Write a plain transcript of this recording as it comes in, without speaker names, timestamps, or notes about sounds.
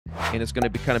and it's going to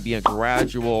be kind of be a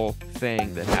gradual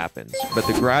thing that happens. But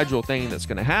the gradual thing that's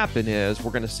going to happen is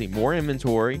we're going to see more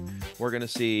inventory. We're going to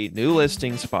see new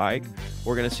listings spike.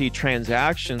 We're going to see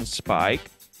transactions spike.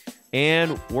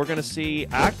 And we're going to see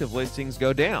active listings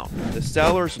go down. The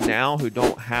sellers now who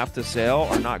don't have to sell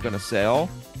are not going to sell,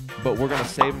 but we're going to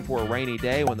save them for a rainy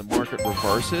day when the market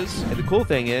reverses. And the cool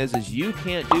thing is you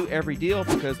can't do every deal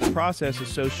because the process is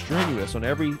so strenuous on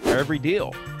every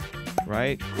deal,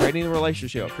 right? Creating a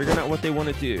relationship, figuring out what they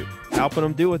want to do, helping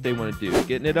them do what they want to do,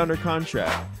 getting it under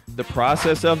contract, the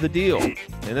process of the deal,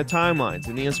 and the timelines,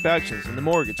 and the inspections, and the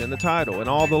mortgage, and the title, and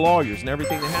all the lawyers, and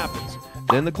everything that happens.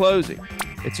 Then the closing.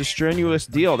 It's a strenuous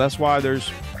deal. That's why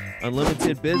there's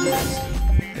unlimited business.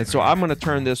 And so I'm going to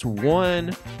turn this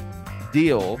one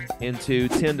deal into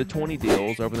 10 to 20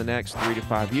 deals over the next 3 to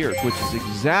 5 years, which is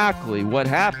exactly what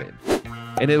happened.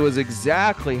 And it was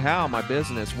exactly how my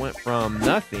business went from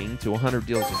nothing to 100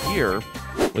 deals a year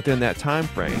within that time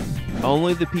frame.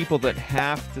 Only the people that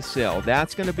have to sell.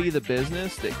 That's going to be the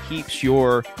business that keeps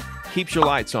your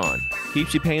lights on,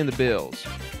 keeps you paying the bills.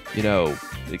 You know,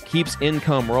 it keeps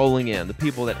income rolling in, the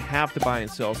people that have to buy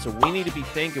and sell. So we need to be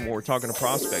thinking when we're talking to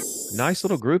prospects. Nice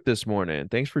little group this morning.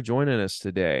 Thanks for joining us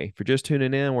today. If you're just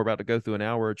tuning in, we're about to go through an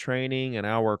hour of training, an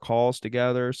hour of calls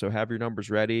together. So have your numbers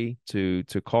ready to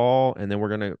call, and then we're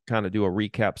going to kind of do a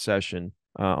recap session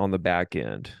on the back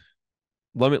end.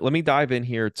 Let me dive in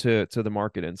here to the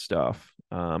market and stuff,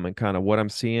 and kind of what I'm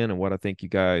seeing and what I think you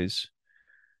guys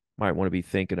might want to be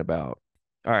thinking about.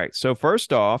 All right. So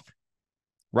first off,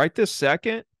 right this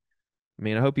second, I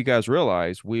mean, I hope you guys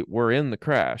realize we're in the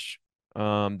crash.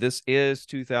 This is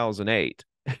 2008.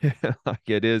 Like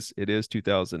it is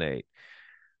 2008.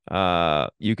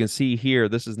 You can see here,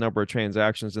 this is number of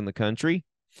transactions in the country.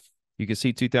 You can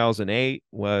see 2008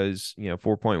 was,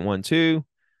 4.12.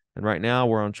 And right now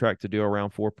we're on track to do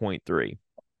around 4.3.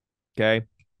 Okay.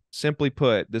 Simply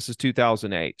put, this is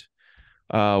 2008.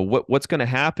 What's going to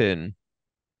happen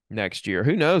next year?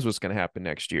 Who knows what's going to happen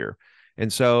next year?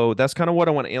 And so that's kind of what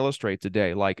I want to illustrate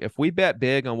today. Like if we bet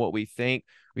big on what we think,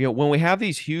 when we have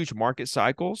these huge market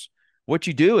cycles, what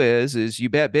you do is you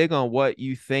bet big on what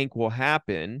you think will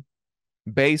happen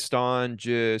based on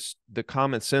just the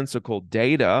commonsensical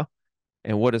data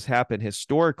and what has happened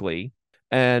historically.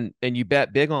 And you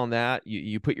bet big on that.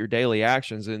 You put your daily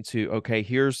actions into, okay,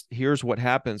 here's what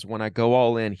happens when I go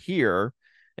all in here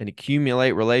and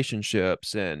accumulate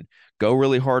relationships and go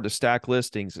really hard to stack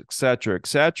listings, et cetera, et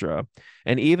cetera.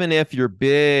 And even if your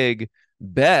big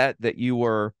bet that you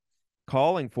were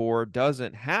calling for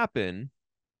doesn't happen,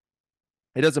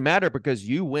 it doesn't matter because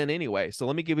you win anyway. So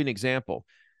let me give you an example.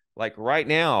 Like right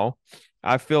now,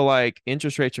 I feel like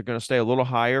interest rates are going to stay a little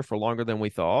higher for longer than we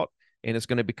thought. And it's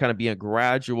going to kind of be a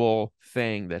gradual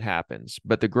thing that happens.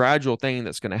 But the gradual thing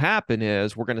that's going to happen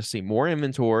is we're going to see more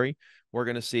inventory. We're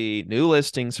going to see new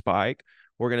listings spike.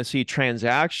 We're going to see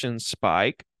transactions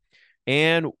spike.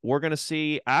 And we're going to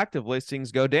see active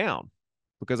listings go down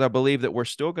because I believe that we're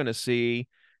still going to see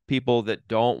people that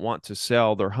don't want to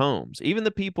sell their homes. Even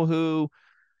the people who,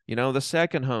 the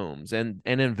second homes and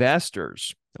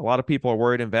investors. A lot of people are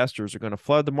worried investors are going to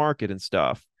flood the market and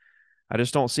stuff. I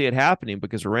just don't see it happening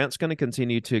because rent's going to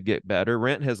continue to get better.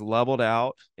 Rent has leveled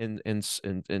out in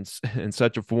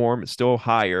such a form. It's still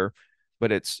higher, but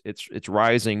it's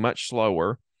rising much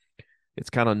slower. It's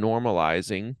kind of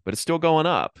normalizing, but it's still going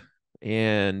up.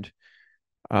 And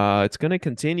it's going to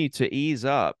continue to ease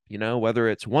up, whether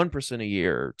it's 1% a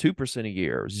year, 2% a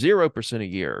year, 0% a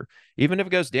year. Even if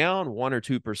it goes down 1 or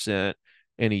 2%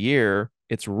 in a year,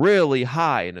 it's really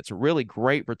high and it's a really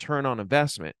great return on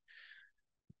investment.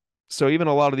 So even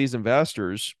a lot of these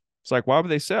investors, it's like, why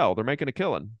would they sell? They're making a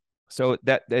killing. So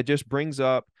that just brings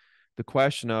up the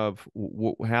question of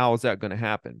how is that going to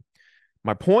happen?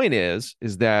 My point is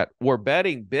that we're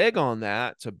betting big on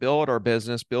that to build our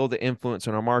business, build the influence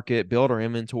in our market, build our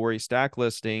inventory, stack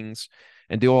listings,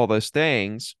 and do all those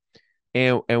things.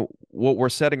 And what we're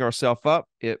setting ourselves up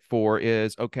for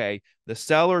is, okay, the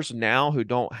sellers now who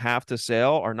don't have to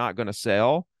sell are not going to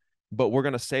sell, but we're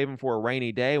going to save them for a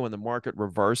rainy day when the market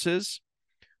reverses.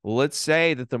 Let's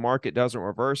say that the market doesn't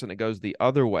reverse and it goes the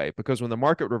other way, because when the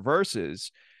market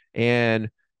reverses and,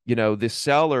 the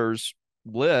sellers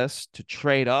list to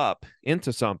trade up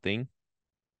into something,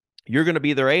 you're going to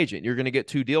be their agent. You're going to get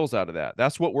 2 deals out of that.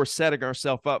 That's what we're setting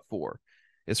ourselves up for,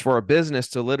 is for a business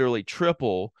to literally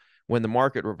triple when the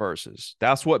market reverses.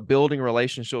 That's what building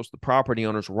relationships with property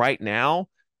owners right now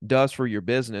does for your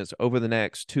business over the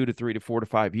next 2 to 3 to 4 to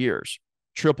 5 years.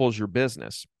 Triples your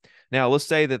business. Now, let's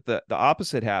say that the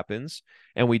opposite happens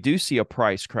and we do see a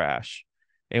price crash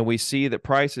and we see that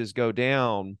prices go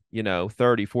down,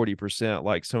 30-40%,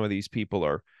 like some of these people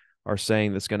are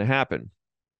saying that's going to happen,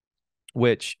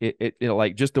 which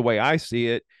like just the way I see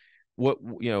it, what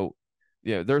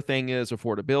their thing is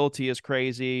affordability is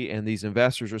crazy, and these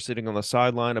investors are sitting on the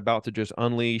sideline about to just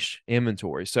unleash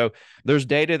inventory. So there's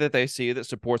data that they see that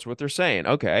supports what they're saying.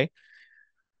 Okay.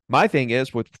 My thing is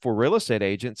for real estate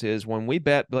agents is when we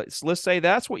bet, let's say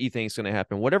that's what you think is going to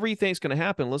happen. Whatever you think is going to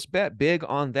happen, let's bet big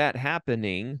on that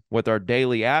happening with our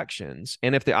daily actions.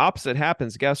 And if the opposite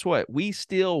happens, guess what? We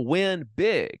still win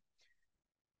big.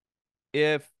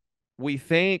 If we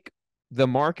think the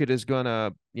market is going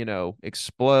to,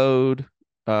 explode,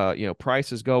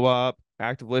 prices go up,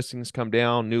 active listings come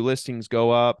down, new listings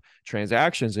go up,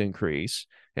 transactions increase,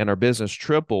 and our business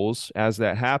triples as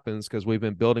that happens because we've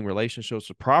been building relationships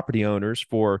with property owners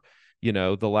for,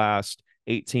 the last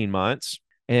 18 months.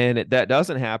 And that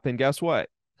doesn't happen, guess what?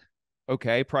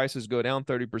 Okay, prices go down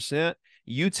 30%.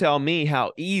 You tell me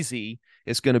how easy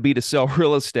it's going to be to sell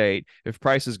real estate if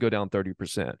prices go down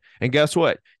 30%. And guess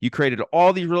what? You created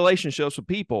all these relationships with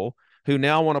people who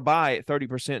now want to buy at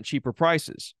 30% cheaper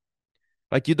prices.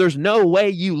 Like there's no way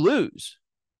you lose.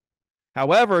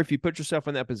 However, if you put yourself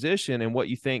in that position and what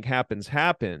you think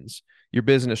happens, your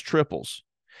business triples.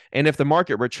 And if the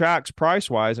market retracts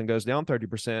price-wise and goes down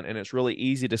 30%, and it's really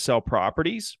easy to sell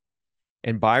properties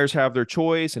and buyers have their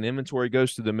choice and inventory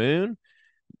goes to the moon,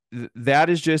 that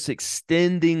is just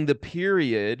extending the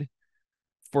period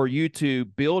for you to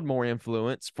build more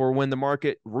influence for when the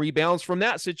market rebounds from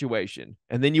that situation.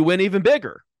 And then you win even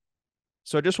bigger.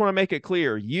 So I just want to make it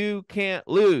clear, you can't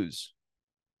lose.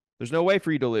 There's no way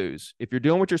for you to lose. If you're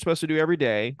doing what you're supposed to do every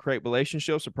day, create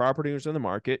relationships with property owners in the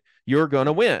market, you're going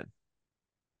to win.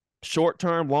 Short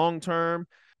term, long term,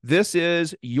 this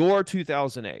is your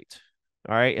 2008.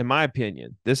 All right, in my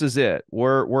opinion, this is it.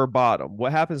 We're bottom.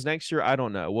 What happens next year? I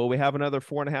don't know. Will we have another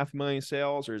 4.5 million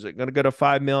sales, or is it going to go to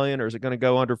 5 million, or is it going to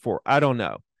go under 4? I don't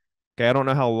know. Okay, I don't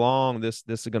know how long this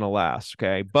is going to last.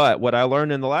 Okay, but what I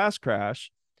learned in the last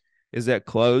crash is that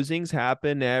closings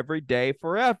happen every day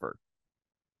forever.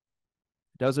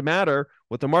 It doesn't matter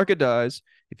what the market does.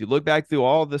 If you look back through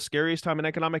all the scariest time in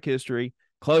economic history,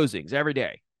 closings every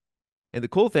day. And the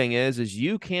cool thing is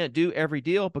you can't do every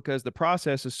deal because the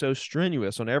process is so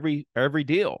strenuous on every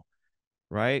deal,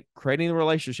 right? Creating a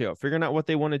relationship, figuring out what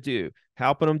they want to do,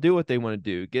 helping them do what they want to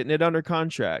do, getting it under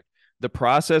contract, the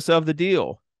process of the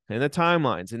deal and the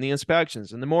timelines and the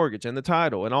inspections and the mortgage and the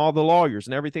title and all the lawyers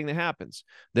and everything that happens.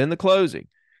 Then the closing.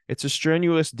 It's a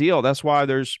strenuous deal. That's why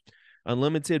there's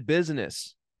unlimited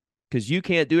business, because you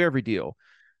can't do every deal.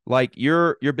 Like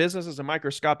your business is a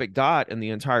microscopic dot in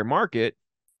the entire market.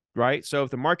 Right? So if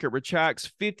the market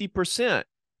retracts 50%,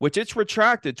 which it's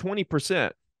retracted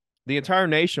 20%, the entire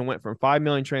nation went from 5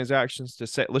 million transactions to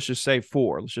say, let's just say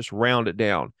 4. Let's just round it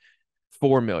down.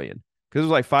 4 million. Because it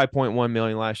was like 5.1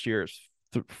 million last year. It's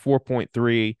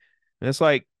 4.3. And it's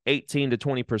like 18 to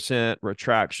 20%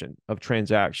 retraction of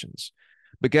transactions.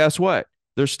 But guess what?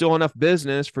 There's still enough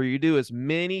business for you to do as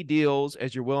many deals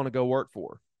as you're willing to go work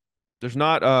for. There's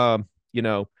not a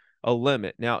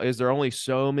limit. Now, is there only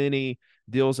so many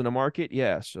deals in the market?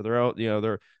 Yes. So there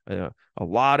are, a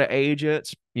lot of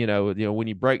agents, when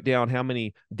you break down how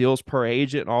many deals per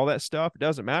agent and all that stuff, it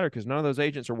doesn't matter because none of those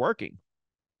agents are working.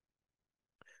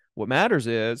 What matters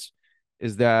is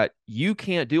that you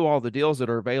can't do all the deals that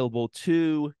are available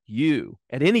to you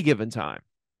at any given time.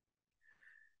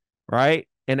 Right.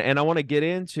 And I want to get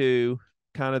into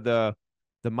kind of the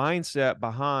mindset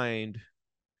behind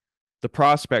the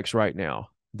prospects right now.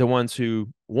 The ones who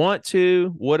want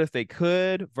to, what if they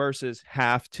could versus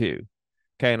have to.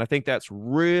 Okay. And I think that's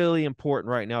really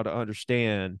important right now to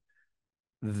understand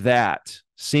that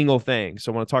single thing.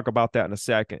 So I want to talk about that in a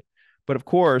second. But of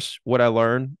course, what I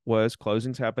learned was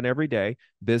closings happen every day.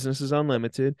 Business is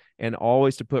unlimited, and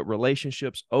always to put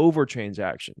relationships over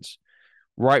transactions.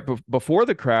 Right before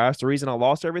the crash, the reason I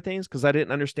lost everything is because I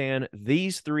didn't understand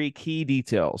these 3 key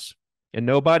details, and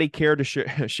nobody cared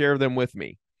to share them with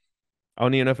me. I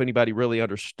don't even know if anybody really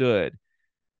understood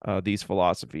these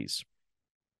philosophies.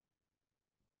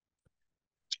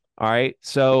 All right.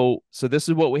 So this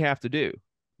is what we have to do.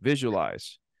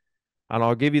 Visualize. And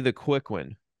I'll give you the quick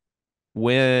one.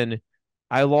 When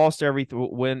I lost everything,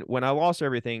 when I lost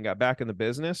everything, got back in the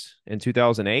business in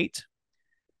 2008,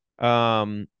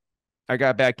 I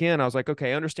got back in. I was like,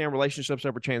 okay, I understand relationships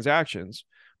over transactions,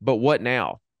 but what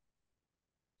now?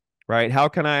 Right? How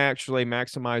can I actually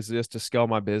maximize this to scale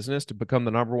my business to become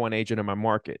the #1 agent in my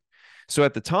market? So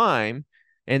at the time,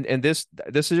 and this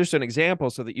is just an example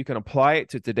so that you can apply it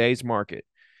to today's market.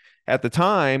 At the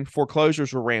time,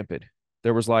 foreclosures were rampant.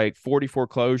 There was like 40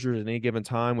 foreclosures at any given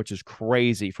time, which is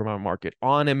crazy for my market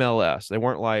on MLS. They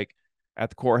weren't like at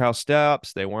the courthouse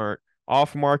steps. They weren't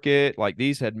off market. Like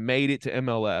these had made it to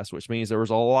MLS, which means there was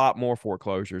a lot more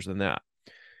foreclosures than that.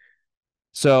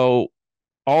 So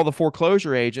all the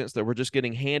foreclosure agents that were just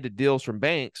getting handed deals from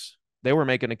banks, they were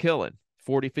making a killing,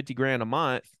 40, 50 grand a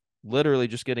month, literally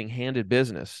just getting handed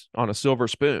business on a silver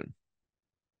spoon.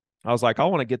 I was like, I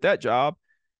want to get that job.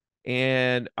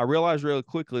 And I realized really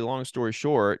quickly, long story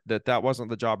short, that that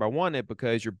wasn't the job I wanted,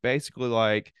 because you're basically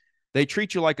like, they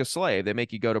treat you like a slave. They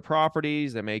make you go to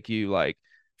properties. They make you like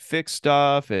fix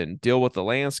stuff and deal with the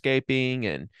landscaping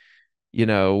and,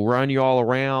 run you all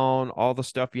around, all the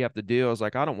stuff you have to do. I was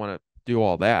like, I don't want to do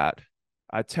all that.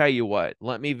 I tell you what,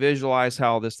 let me visualize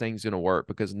how this thing's going to work,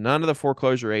 because none of the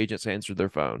foreclosure agents answered their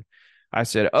phone. I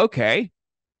said, okay,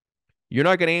 you're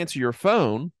not going to answer your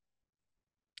phone.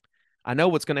 I know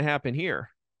what's going to happen here.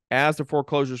 As the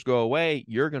foreclosures go away,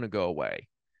 you're going to go away.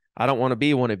 I don't want to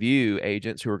be one of you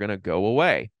agents who are going to go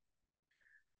away.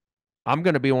 I'm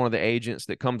going to be one of the agents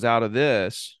that comes out of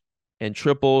this and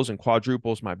triples and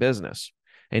quadruples my business.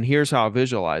 And here's how I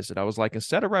visualized it. I was like,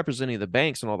 instead of representing the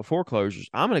banks and all the foreclosures,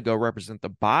 I'm going to go represent the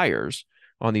buyers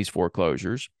on these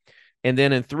foreclosures. And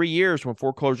then in 3 years, when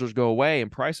foreclosures go away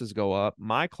and prices go up,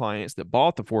 my clients that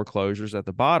bought the foreclosures at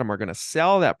the bottom are going to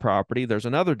sell that property. There's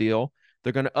another deal.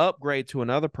 They're going to upgrade to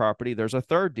another property. There's a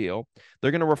third deal.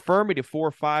 They're going to refer me to 4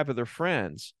 or 5 of their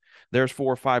friends. There's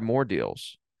 4 or 5 more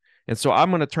deals. And so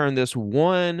I'm going to turn this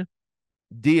one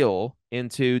deal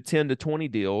into 10 to 20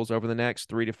 deals over the next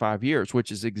 3 to 5 years,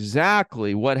 which is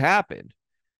exactly what happened.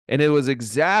 And it was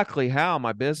exactly how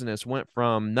my business went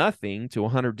from nothing to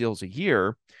 100 deals a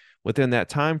year within that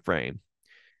time frame.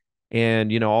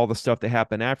 And all the stuff that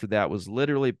happened after that was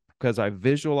literally because I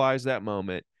visualized that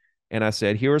moment and I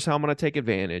said, here's how I'm going to take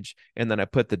advantage. And then I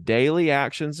put the daily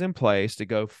actions in place to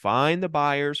go find the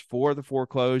buyers for the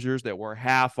foreclosures that were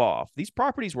half off. These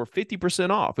properties were 50%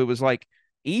 off. It was like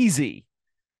easy.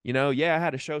 I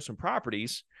had to show some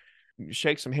properties,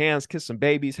 shake some hands, kiss some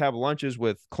babies, have lunches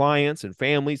with clients and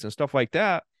families and stuff like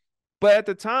that. But at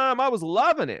the time, I was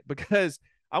loving it, because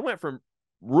I went from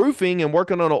roofing and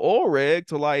working on an oil rig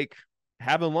to like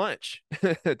having lunch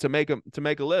to make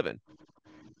a living.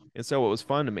 And so it was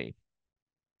fun to me.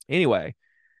 Anyway,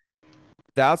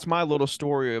 that's my little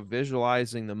story of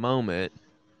visualizing the moment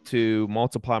to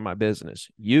multiply my business.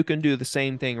 You can do the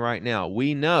same thing right now.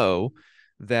 We know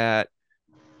that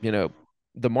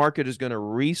the market is going to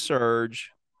resurge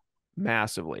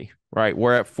massively, right?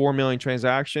 We're at 4 million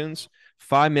transactions.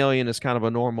 5 million is kind of a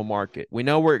normal market. We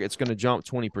know where it's going to jump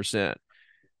 20%.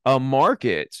 A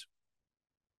market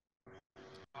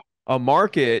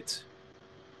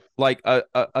like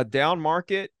a down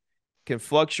market can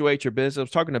fluctuate your business. I was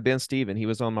talking to Ben Steven. He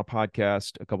was on my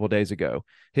podcast a couple of days ago.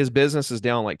 His business is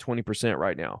down like 20%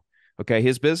 right now. Okay.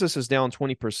 His business is down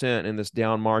 20% in this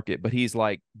down market, but he's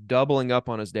like doubling up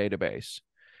on his database.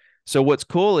 So what's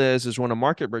cool is when a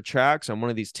market retracts on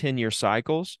one of these 10-year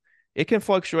cycles, it can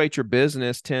fluctuate your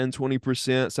business 10,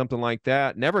 20%, something like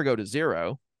that. Never go to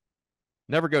zero,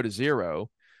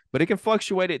 but it can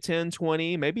fluctuate at 10,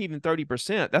 20, maybe even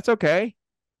 30%. That's okay.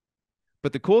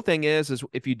 But the cool thing is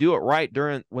if you do it right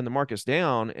during when the market's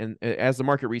down and as the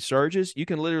market resurges, you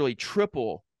can literally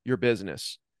triple your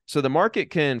business. So the market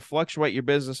can fluctuate your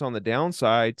business on the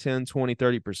downside 10, 20,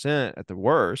 30% at the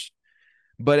worst,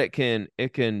 but it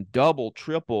can double,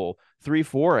 triple, 3,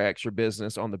 4x your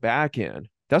business on the back end.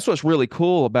 That's what's really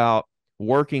cool about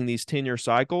working these 10-year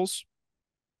cycles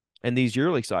and these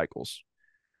yearly cycles.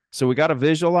 So we got to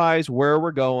visualize where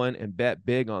we're going and bet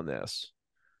big on this.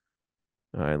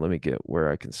 All right, let me get where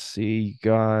I can see you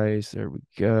guys. There we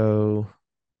go.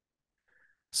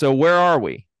 So where are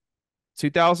we?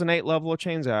 2008 level of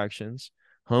transactions.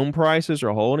 Home prices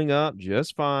are holding up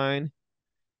just fine.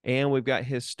 And we've got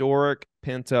historic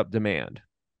pent-up demand.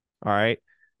 All right.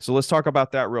 So let's talk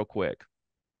about that real quick.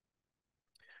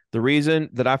 The reason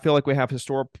that I feel like we have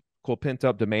historical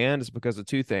pent-up demand is because of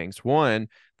 2 things. One,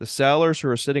 the sellers who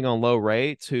are sitting on low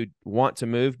rates who want to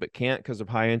move but can't because of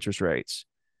high interest rates.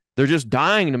 They're just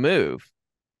dying to move.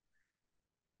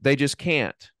 They just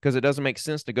can't, because it doesn't make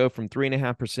sense to go from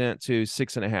 3.5% to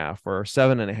 6.5% or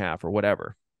 7.5% or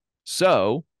whatever.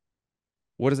 So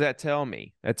what does that tell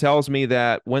me? That tells me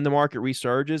that when the market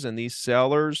resurges and these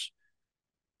sellers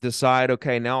decide,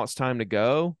 okay, now it's time to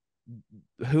go,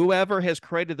 whoever has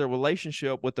created the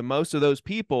relationship with the most of those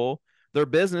people, their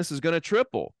business is going to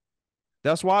triple.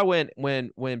 That's why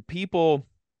when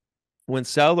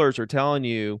sellers are telling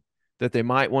you that they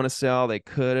might want to sell, they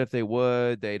could if they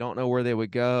would, they don't know where they would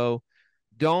go,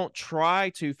 don't try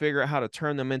to figure out how to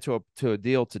turn them into a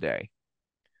deal today.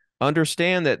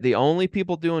 Understand that the only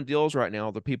people doing deals right now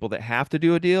are the people that have to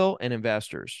do a deal and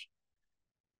investors.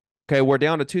 Okay, we're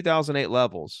down to 2008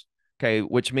 levels. Okay,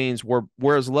 which means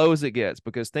we're as low as it gets,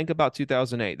 because think about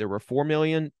 2008. There were 4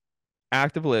 million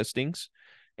active listings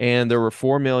and there were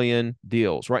 4 million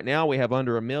deals. Right now we have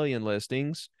under a million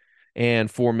listings and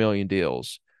 4 million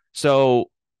deals. So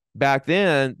back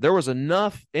then there was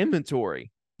enough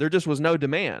inventory. There just was no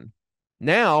demand.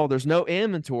 Now there's no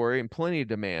inventory and plenty of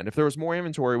demand. If there was more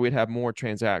inventory, we'd have more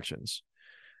transactions.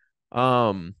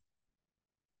 So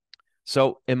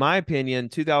in my opinion,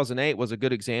 2008 was a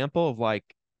good example of like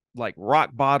rock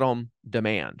bottom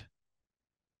demand.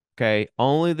 Okay.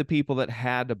 Only the people that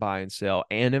had to buy and sell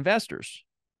and investors.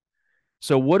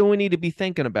 So what do we need to be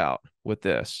thinking about with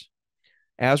this?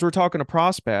 As we're talking to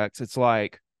prospects, it's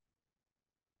like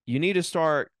you need to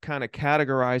start kind of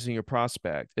categorizing your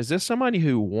prospect. Is this somebody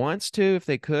who wants to, if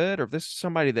they could, or if this is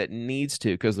somebody that needs to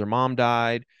because their mom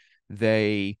died,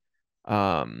 they,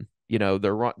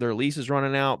 their lease is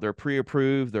running out, they're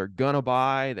pre-approved, they're gonna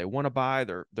buy, they want to buy,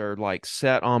 they're like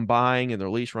set on buying, and their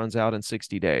lease runs out in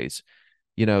 60 days.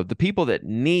 The people that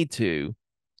need to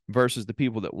versus the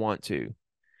people that want to,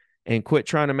 and quit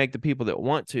trying to make the people that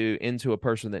want to into a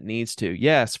person that needs to.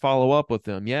 Yes, follow up with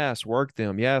them. Yes, work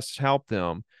them. Yes, help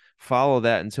them. Follow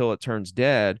that until it turns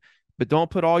dead. But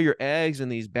don't put all your eggs in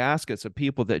these baskets of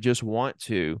people that just want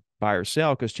to buy or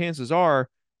sell, because chances are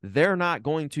they're not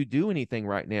going to do anything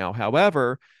right now.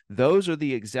 However, those are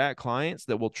the exact clients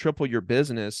that will triple your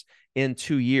business in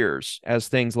 2 years as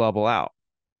things level out.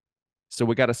 So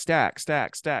we got to stack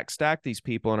these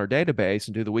people in our database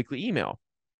and do the weekly email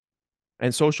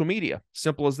and social media.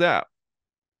 Simple as that.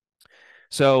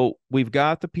 So we've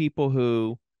got the people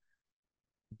who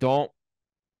don't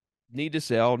need to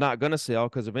sell, not going to sell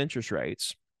because of interest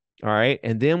rates. All right.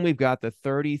 And then we've got the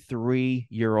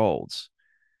 33-year-olds.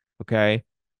 Okay.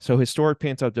 So historic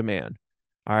pent-up demand.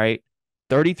 All right.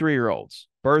 33-year-olds,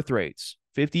 birth rates,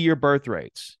 50-year birth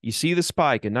rates. You see the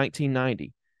spike in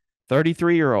 1990.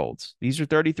 33-year-olds. These are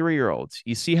 33-year-olds.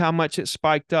 You see how much it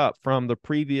spiked up from the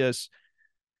previous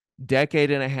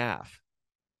decade and a half,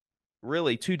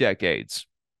 really 2 decades.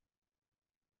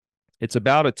 It's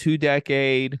about a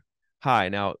 2-decade high.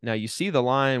 Now you see the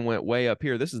line went way up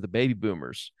here. This is the baby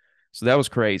boomers. So that was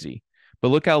crazy. But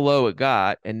look how low it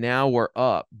got. And now we're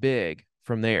up big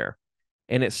from there.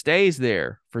 And it stays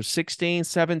there for 16,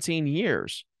 17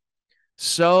 years.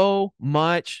 So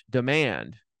much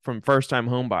demand from first-time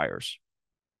home buyers.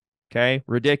 Okay.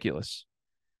 Ridiculous.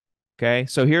 Okay.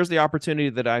 So here's the opportunity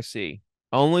that I see.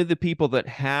 Only the people that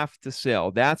have to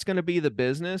sell. That's going to be the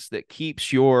business that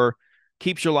keeps your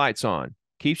lights on,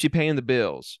 keeps you paying the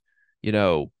bills.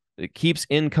 It keeps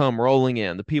income rolling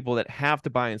in. The people that have to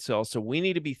buy and sell. So we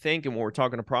need to be thinking when we're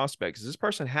talking to prospects, does this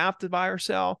person have to buy or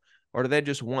sell, or do they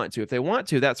just want to? If they want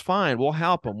to, that's fine. We'll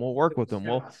help them. We'll work with them.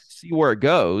 We'll see where it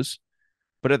goes.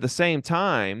 But at the same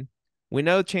time, we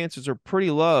know chances are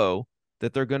pretty low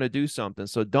that they're going to do something.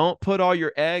 So don't put all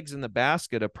your eggs in the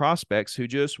basket of prospects who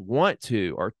just want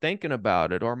to, or thinking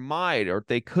about it, or might, or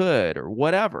they could, or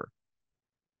whatever.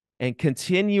 And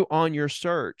continue on your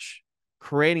search,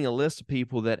 creating a list of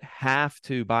people that have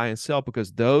to buy and sell,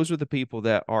 because those are the people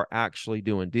that are actually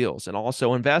doing deals, and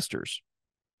also investors.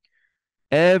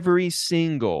 Every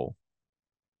single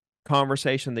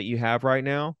conversation that you have right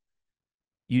now,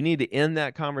 you need to end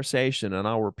that conversation, and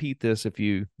I'll repeat this if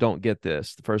you don't get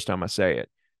this the first time I say it.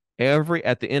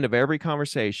 At the end of every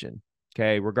conversation,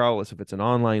 okay, regardless if it's an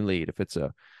online lead, if it's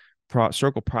a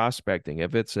circle prospecting,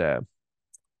 if it's a,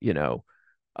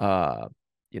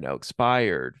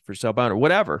 expired for sale by owner,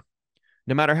 whatever,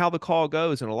 no matter how the call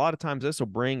goes, and a lot of times this will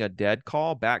bring a dead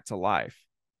call back to life.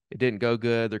 It didn't go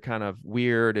good. They're kind of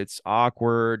weird. It's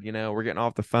awkward. We're getting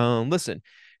off the phone. Listen,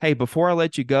 hey, before I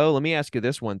let you go, let me ask you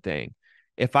this one thing.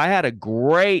 If I had a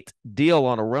great deal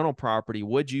on a rental property,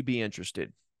 would you be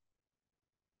interested?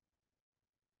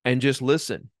 And just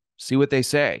listen, see what they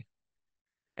say.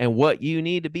 And what you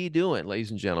need to be doing,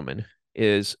 ladies and gentlemen,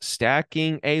 is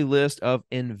stacking a list of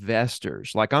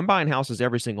investors. Like, I'm buying houses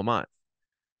every single month.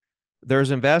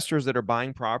 There's investors that are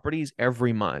buying properties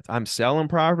every month. I'm selling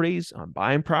properties. I'm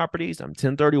buying properties. I'm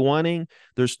 1031ing.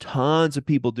 There's tons of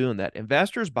people doing that.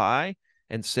 Investors buy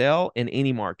and sell in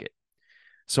any market.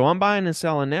 So I'm buying and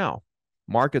selling now.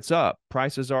 Market's up.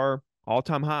 Prices are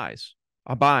all-time highs.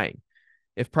 I'm buying.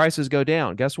 If prices go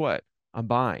down, guess what? I'm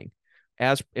buying.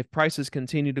 If prices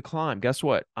continue to climb, guess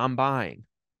what? I'm buying.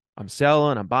 I'm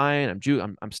selling. I'm buying.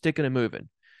 I'm sticking and moving.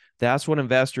 That's what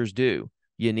investors do.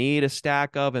 You need a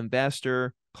stack of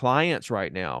investor clients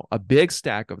right now, a big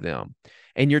stack of them.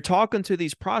 And you're talking to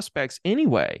these prospects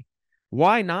anyway.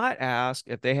 Why not ask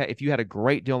if you had a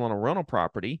great deal on a rental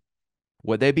property,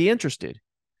 would they be interested?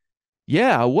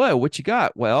 Yeah, I would. What you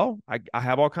got? Well, I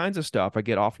have all kinds of stuff. I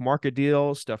get off market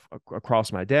deals, stuff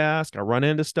across my desk. I run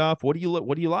into stuff. What do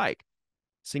you like?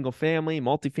 Single family,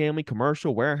 multifamily,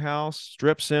 commercial, warehouse,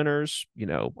 strip centers,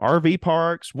 RV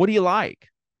parks. What do you like?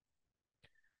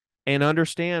 And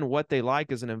understand what they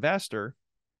like as an investor,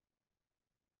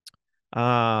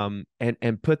 and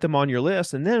put them on your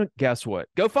list. And then guess what?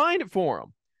 Go find it for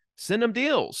them. Send them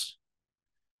deals.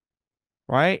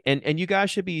 Right. And you guys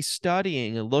should be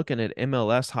studying and looking at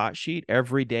MLS hot sheet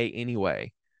every day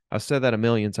anyway. I've said that a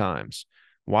million times.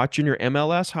 Watching your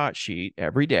MLS hot sheet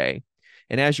every day.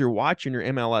 And as you're watching your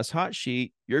MLS hot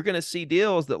sheet, you're going to see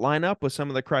deals that line up with some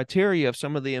of the criteria of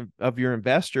some of your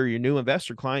new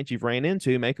investor clients you've ran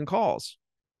into making calls.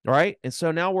 Right. And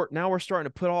so now we're starting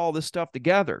to put all this stuff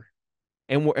together.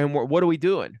 And what are we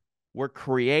doing? We're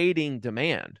creating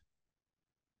demand.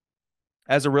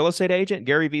 As a real estate agent,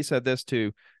 Gary Vee said this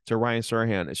to Ryan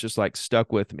Serhant. It's just like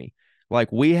stuck with me. Like,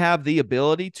 we have the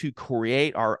ability to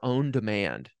create our own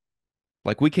demand.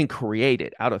 Like, we can create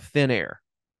it out of thin air.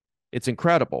 It's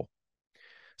incredible.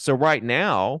 So right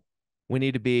now, we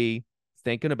need to be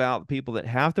thinking about the people that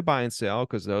have to buy and sell,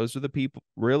 because those are the people,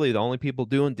 really the only people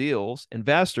doing deals.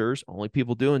 Investors, only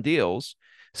people doing deals.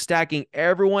 Stacking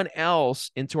everyone else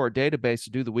into our database to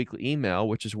do the weekly email,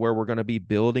 which is where we're going to be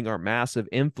building our massive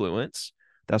influence.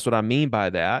 That's what I mean by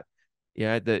that.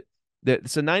 Yeah,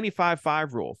 it's a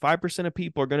 95-5 rule. 5% of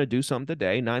people are going to do something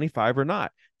today, 95 or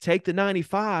not. Take the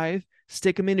 95,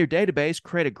 stick them in your database,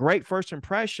 create a great first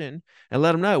impression, and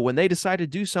let them know when they decide to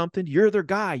do something, you're their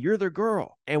guy, you're their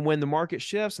girl. And when the market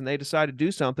shifts and they decide to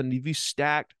do something, if you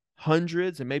stacked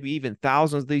hundreds and maybe even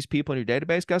thousands of these people in your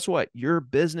database, guess what? Your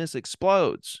business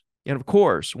explodes. And of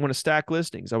course, want to stack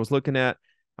listings.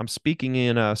 I'm speaking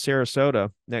in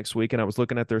Sarasota next week, and I was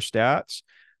looking at their stats.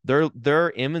 Their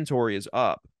inventory is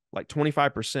up like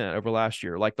 25% over last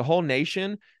year. Like, the whole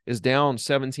nation is down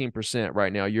 17%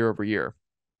 right now, year over year.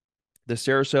 The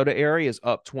Sarasota area is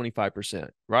up 25%,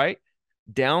 right?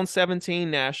 Down 17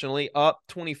 nationally, up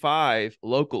 25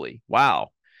 locally. Wow.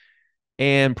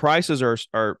 And prices are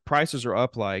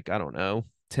up like, I don't know,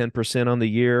 10% on the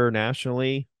year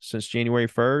nationally since January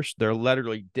 1st. They're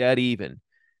literally dead even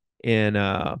in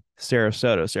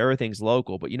Sarasota. So everything's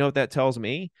local. But you know what that tells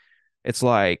me? It's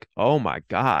like, oh my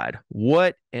God,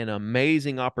 what an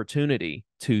amazing opportunity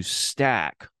to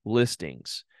stack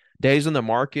listings. Days on the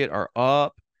market are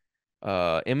up.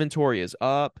 Inventory is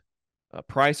up.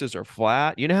 Prices are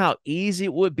flat. You know how easy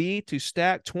it would be to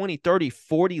stack 20, 30,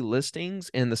 40 listings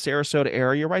in the Sarasota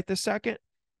area right this second?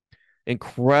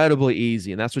 Incredibly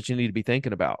easy. And that's what you need to be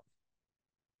thinking about.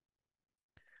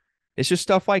 It's just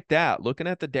stuff like that. Looking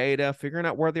at the data, figuring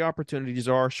out where the opportunities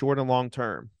are, short and long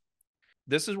term.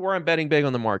 This is where I'm betting big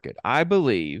on the market. I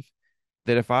believe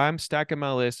that if I'm stacking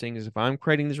my listings, if I'm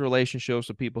creating these relationships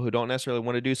with people who don't necessarily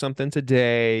want to do something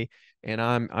today, and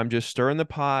I'm just stirring the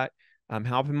pot, I'm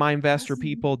helping my investor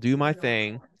people do my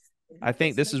thing, I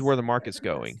think this is where the market's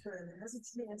going.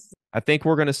 I think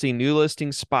we're going to see new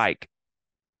listings spike,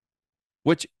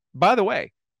 which, by the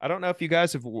way, I don't know if you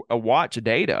guys have watched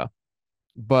data,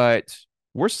 but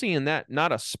we're seeing that,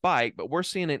 not a spike, but we're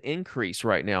seeing an increase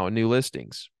right now in new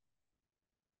listings,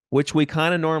 which we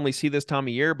kind of normally see this time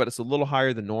of year, but it's a little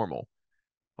higher than normal.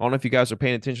 I don't know if you guys are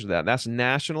paying attention to that. That's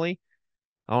nationally.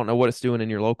 I don't know what it's doing in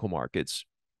your local markets,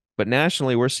 but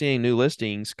nationally, we're seeing new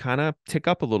listings kind of tick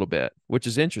up a little bit, which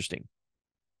is interesting.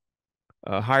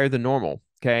 Higher than normal.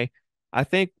 Okay. I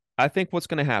think what's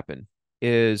going to happen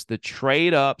is the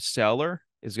trade up seller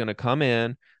is going to come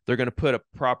in. They're going to put a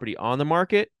property on the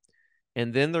market,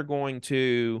 and then they're going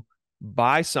to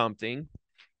buy something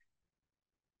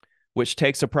which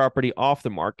takes a property off the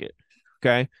market.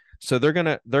 Okay. So they're going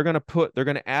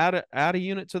to add a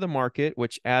unit to the market,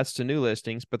 which adds to new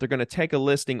listings, but they're going to take a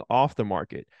listing off the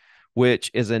market,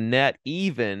 which is a net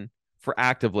even for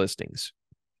active listings.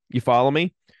 You follow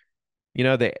me?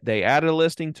 They added a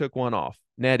listing, took one off,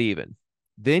 net even.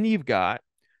 Then you've got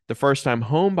the first time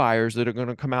home buyers that are going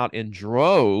to come out in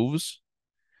droves,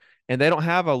 and they don't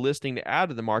have a listing to add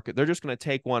to the market. They're just going to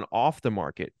take one off the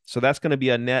market. So that's going to be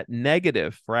a net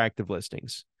negative for active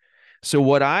listings. So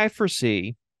what I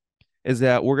foresee is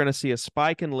that we're going to see a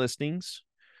spike in listings.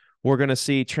 We're going to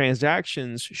see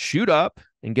transactions shoot up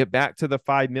and get back to the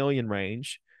 5 million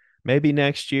range. Maybe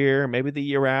next year, maybe the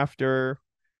year after.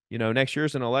 Next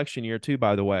year's an election year too,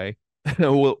 by the way.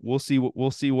 we'll see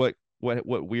what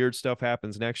weird stuff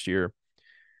happens next year.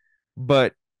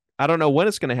 But I don't know when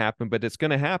it's going to happen, but it's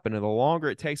going to happen. And the longer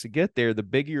it takes to get there, the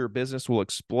bigger your business will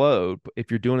explode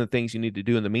if you're doing the things you need to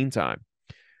do in the meantime.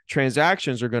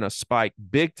 Transactions are going to spike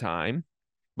big time,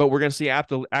 but we're going to see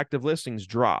active listings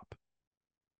drop.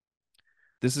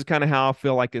 This is kind of how I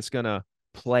feel like it's going to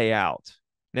play out.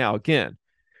 Now, again,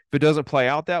 if it doesn't play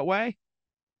out that way,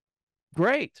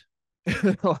 great.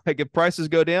 Like if prices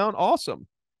go down, awesome.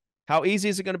 How easy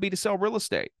is it going to be to sell real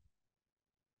estate?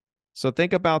 So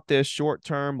think about this short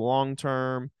term, long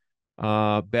term,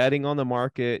 betting on the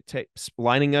market,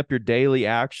 lining up your daily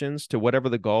actions to whatever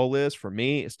the goal is. For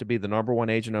me, it's to be the number one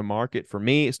agent in the market. For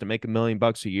me, it's to make $1 million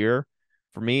a year.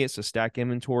 For me, it's to stack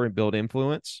inventory and build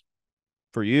influence.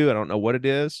 For you, I don't know what it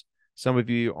is. Some of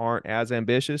you aren't as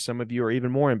ambitious. Some of you are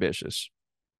even more ambitious.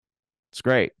 It's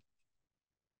great.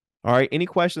 All right. Any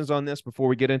questions on this before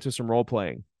we get into some role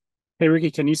playing? Hey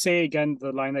Ricky, can you say again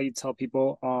the line that you tell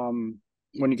people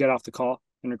when you get off the call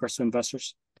in regards to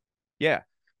investors? Yeah.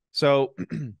 So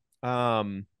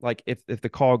like if the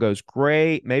call goes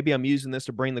great, maybe I'm using this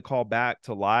to bring the call back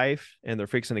to life and they're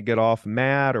fixing to get off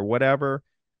mad or whatever,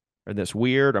 or this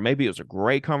weird, or maybe it was a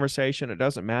great conversation. It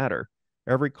doesn't matter.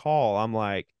 Every call, I'm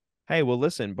like, hey, well,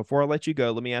 listen, before I let you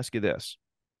go, let me ask you this.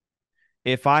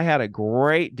 If I had a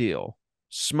great deal,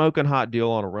 smoking hot deal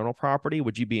on a rental property,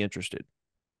 would you be interested?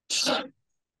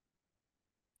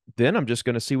 Then I'm just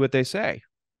going to see what they say.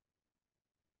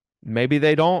 Maybe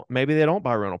they don't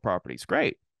buy rental properties.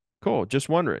 Great. Cool. Just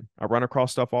wondering. I run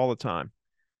across stuff all the time.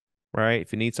 Right?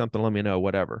 If you need something, let me know,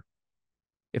 whatever.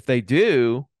 If they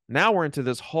do, now we're into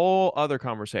this whole other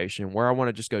conversation where I want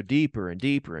to just go deeper and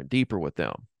deeper and deeper with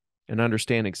them and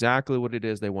understand exactly what it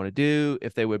is they want to do,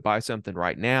 if they would buy something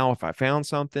right now, if I found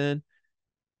something,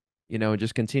 and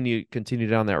just continue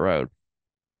down that road.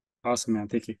 Awesome, man.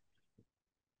 Thank you.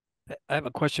 I have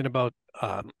a question about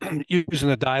using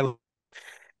the dial.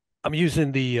 I'm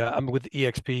using I'm with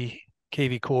EXP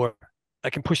KV Core. I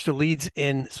can push the leads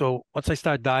in. So once I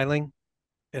start dialing,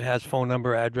 it has phone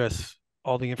number, address,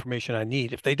 all the information I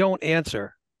need. If they don't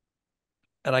answer,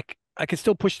 and I can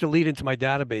still push the lead into my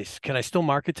database, can I still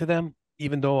market to them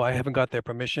even though I haven't got their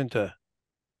permission to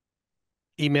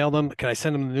email them? Can I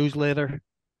send them the newsletter?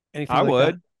 Anything I like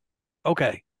would. that?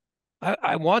 Okay.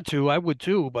 I want to, I would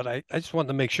too, but I just want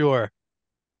to make sure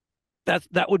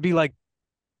that would be like,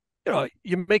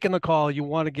 you're making the call, you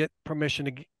want to get permission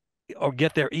to or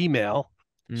get their email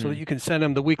so that you can send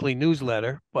them the weekly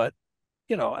newsletter. But,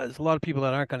 there's a lot of people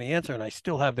that aren't going to answer, and I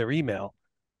still have their email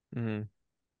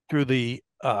through the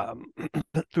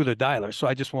through the dialer. So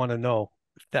I just want to know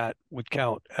if that would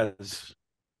count as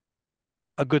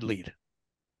a good lead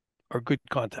or good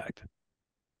contact.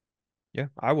 Yeah,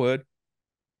 I would.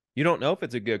 You don't know if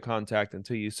it's a good contact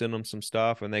until you send them some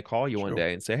stuff and they call you one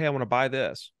day and say, hey, I want to buy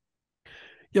this.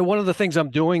 Yeah, one of the things I'm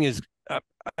doing is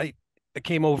I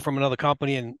came over from another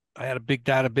company and I had a big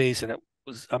database and it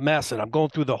was a mess. And I'm going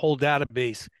through the whole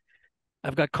database.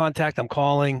 I've got contact. I'm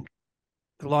calling.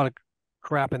 A lot of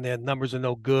crap in there. Numbers are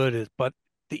no good. But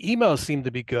the emails seem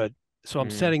to be good. So I'm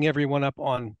setting everyone up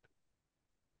on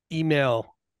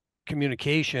email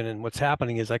communication. And what's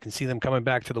happening is I can see them coming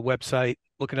back to the website,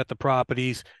 looking at the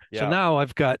properties. Yeah. So now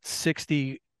I've got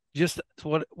 60. Just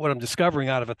what I'm discovering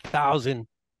out of 1,000.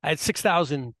 I had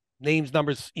 6,000 names,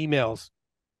 numbers, emails.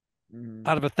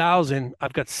 Out of 1,000,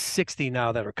 I've got 60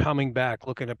 now that are coming back,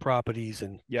 looking at properties,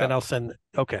 and then I'll send.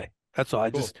 Okay, that's all.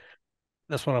 Cool.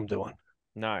 That's what I'm doing.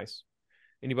 Nice.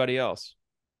 Anybody else?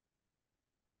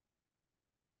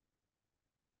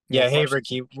 Yeah. Hey,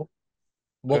 Ricky.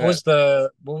 What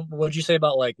would you say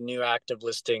about like new active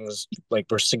listings? Like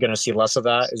we're going to see less of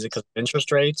that. Is it because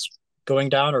interest rates going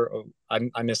down, or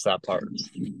I missed that part?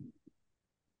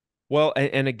 Well,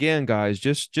 and again, guys,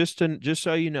 just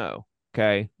so you know,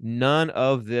 okay, none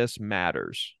of this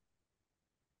matters.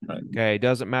 Right. Okay, it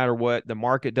doesn't matter what the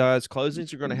market does.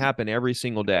 Closings are going to happen every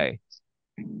single day.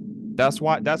 That's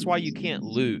why you can't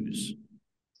lose.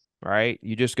 Right?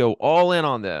 You just go all in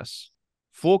on this.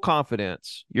 Full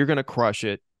confidence. You're going to crush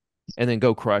it and then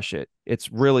go crush it. It's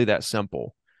really that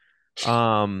simple.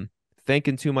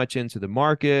 Thinking too much into the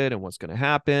market and what's going to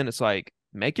happen. It's like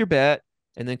make your bet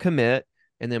and then commit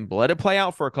and then let it play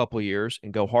out for a couple of years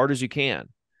and go hard as you can.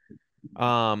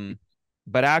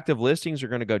 But active listings are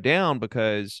going to go down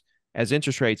because as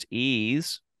interest rates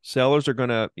ease, sellers are going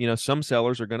to, some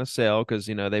sellers are going to sell because,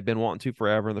 they've been wanting to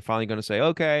forever and they're finally going to say,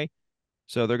 okay.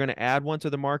 So they're going to add one to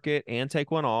the market and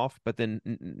take one off, but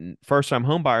then first-time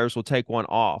home buyers will take one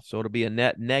off. So it'll be a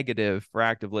net negative for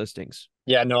active listings.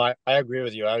 Yeah, no, I agree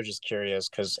with you. I was just curious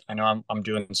because I know I'm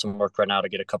doing some work right now to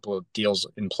get a couple of deals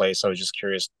in place. I was just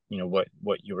curious, what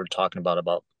you were talking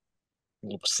about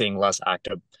seeing less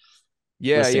active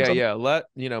listings.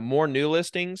 Let more new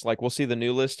listings. Like we'll see the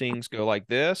new listings go like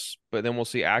this, but then we'll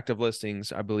see active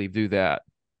listings, I believe, do that.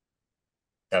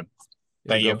 Yep.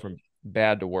 It'll Thank go you. from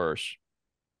bad to worse.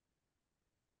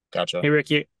 Gotcha. Hey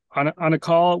Ricky, on a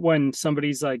call when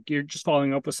somebody's like you're just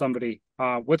following up with somebody,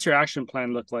 what's your action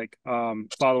plan look like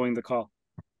following the call?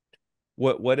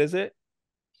 What is it?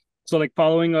 So like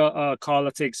following a call,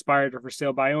 let's say expired or for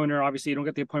sale by owner, obviously you don't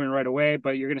get the appointment right away,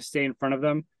 but you're gonna stay in front of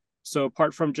them. So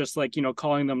apart from just like,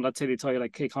 calling them, let's say they tell you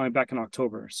like, hey, call me back in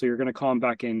October. So you're gonna call them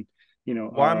back in,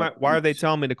 Why are they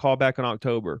telling me to call back in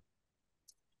October?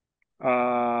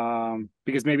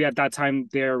 because maybe at that time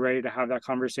they're ready to have that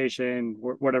conversation,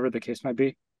 whatever the case might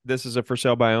be. This is a for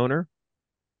sale by owner.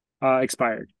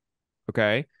 Expired.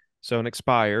 Okay. So an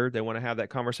expired, they want to have that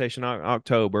conversation in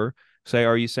October. Say,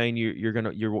 are you saying you're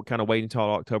kind of waiting until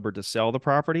October to sell the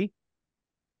property?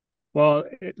 Well,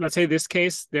 let's say this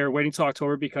case, they're waiting till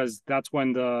October because that's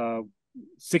when the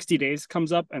 60 days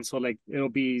comes up. And so like it'll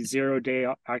be 0 day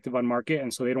active on market.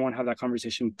 And so they don't want to have that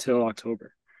conversation till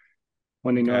October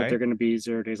when they know that Okay. they're going to be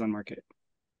 0 days on market.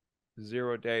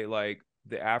 0 day, like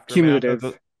the aftermath of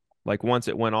Cumulative. like once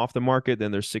it went off the market,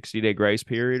 then there's 60-day grace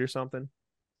period or something.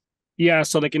 Yeah.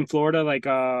 So like in Florida, like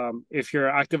if you're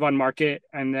active on market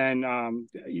and then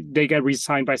they get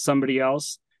re-signed by somebody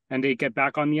else and they get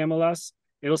back on the MLS,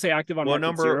 it'll say active on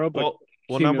market 0, but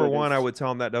Number one, cumulative. I would tell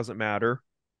them that doesn't matter.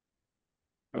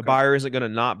 A Okay. buyer isn't going to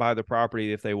not buy the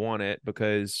property if they want it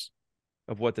because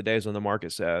of what the days on the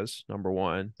market says. Number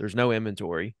one, there's no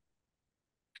inventory.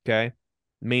 Okay.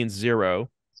 It means 0.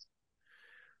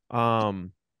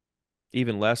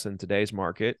 Even less in today's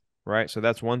market, right? So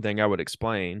that's one thing I would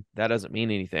explain. That doesn't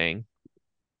mean anything.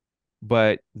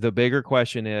 But the bigger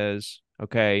question is,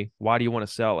 okay, why do you want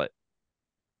to sell it?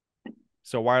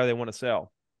 So why do they want to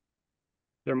sell?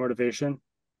 Their motivation.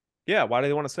 Yeah, why do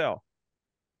they want to sell?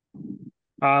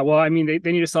 Well, I mean,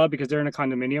 they need to sell it because they're in a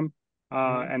condominium,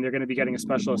 and they're going to be getting a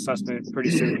special assessment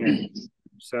pretty soon here.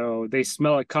 So they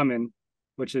smell it coming,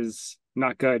 which is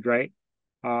not good, right?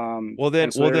 Okay.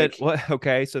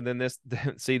 So then this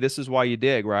is why you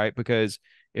dig, right? Because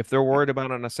if they're worried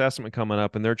about an assessment coming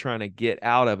up and they're trying to get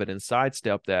out of it and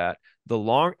sidestep that,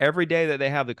 every day that they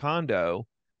have the condo,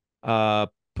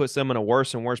 puts them in a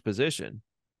worse and worse position.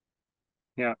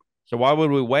 Yeah. So why would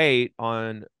we wait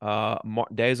on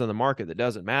days on the market that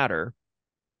doesn't matter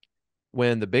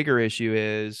when the bigger issue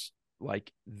is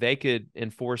like they could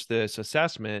enforce this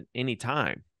assessment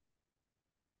anytime?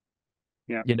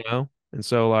 Yeah. And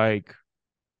so like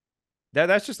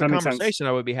that's just the That makes sense. conversation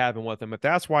I would be having with them. If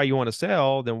that's why you want to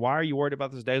sell, then why are you worried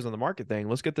about this days on the market thing?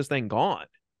 Let's get this thing gone.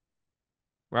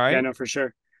 Right? Yeah, no, for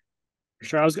sure. For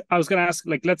sure. I was gonna ask,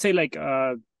 like, let's say like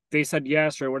they said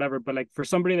yes or whatever, but like for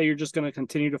somebody that you're just gonna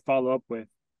continue to follow up with,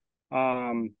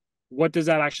 what does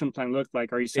that action plan look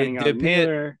like? Are you sending out a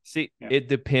mailer? It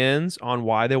depends on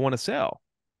why they want to sell.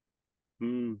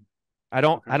 I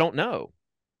don't know.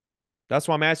 That's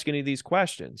why I'm asking you these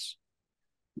questions.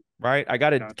 Right? I got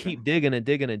to keep digging and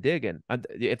digging and digging.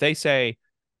 If they say,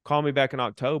 call me back in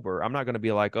October, I'm not going to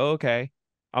be like, oh, okay.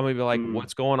 I'm going to be like,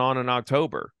 what's going on in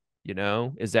October?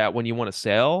 Is that when you want to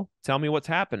sell? Tell me what's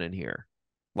happening here.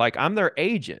 Like, I'm their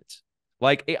agent.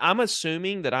 Like, I'm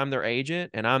assuming that I'm their agent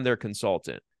and I'm their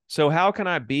consultant. So how can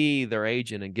I be their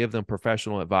agent and give them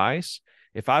professional advice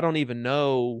if I don't even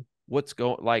know what's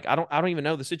going, like, I don't even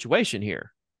know the situation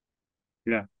here.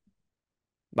 Yeah.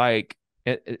 Like,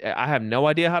 I have no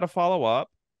idea how to follow up.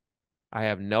 I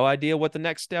have no idea what the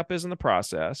next step is in the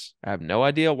process. I have no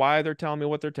idea why they're telling me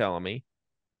what they're telling me.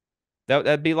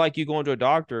 That'd be like you going to a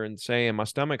doctor and saying my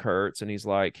stomach hurts, and he's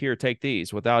like, "Here, take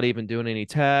these," without even doing any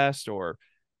tests or,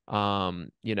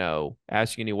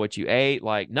 asking you what you ate.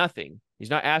 Like nothing.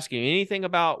 He's not asking you anything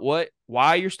about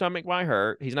why your stomach might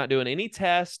hurt. He's not doing any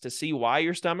tests to see why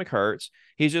your stomach hurts.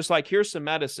 He's just like, "Here's some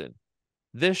medicine.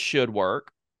 This should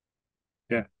work."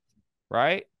 Yeah.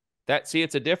 Right? It's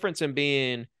a difference in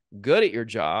being good at your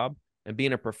job and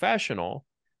being a professional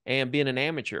and being an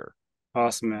amateur.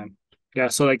 Awesome, man. Yeah.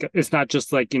 So like, it's not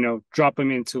just like, drop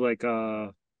them into like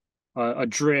a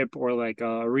drip or like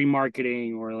a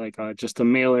remarketing or like just a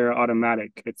mailer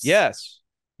automatic. It's yes.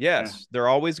 Yeah. They're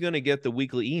always going to get the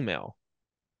weekly email.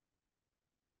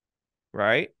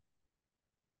 Right?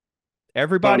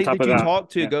 Everybody that you talk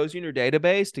to goes in your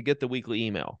database to get the weekly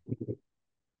email.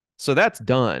 So that's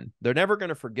done. They're never going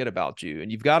to forget about you.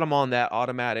 And you've got them on that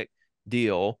automatic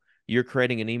deal. You're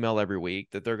creating an email every week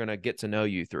that they're going to get to know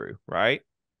you through, right?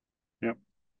 Yep.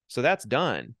 So that's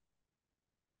done.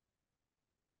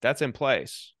 That's in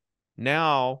place.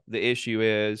 Now the issue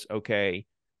is, okay,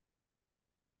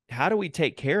 how do we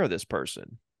take care of this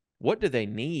person? What do they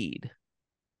need?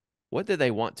 What do they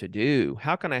want to do?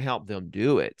 How can I help them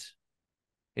do it?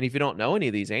 And if you don't know any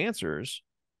of these answers,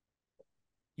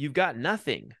 you've got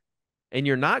nothing. and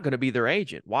you're not going to be their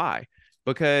agent. Why?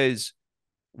 Because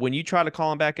when you try to call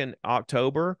them back in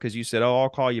October, because you said, oh, I'll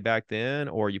call you back then,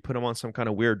 or you put them on some kind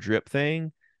of weird drip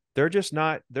thing, they're just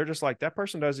like, that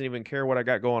person doesn't even care what I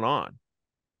got going on.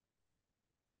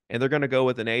 And they're going to go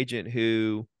with an agent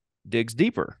who digs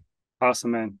deeper.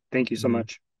 Awesome, man. Thank you so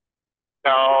much.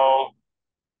 So for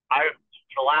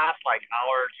the last like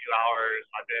hour, 2 hours,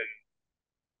 I've been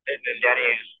sitting in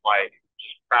Denny's, like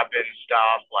just prepping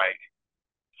stuff, like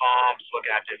comps,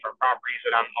 looking at different properties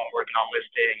that I'm working on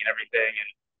listing and everything. And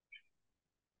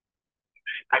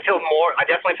I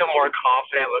definitely feel more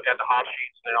confident looking at the hot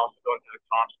sheets and then also going through the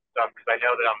comps and stuff because I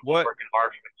know that I'm working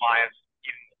hard for the clients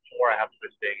even before I have the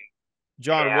listing.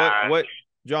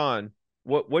 John,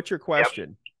 what's your question?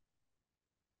 Yep.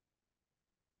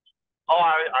 Oh,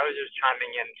 I was just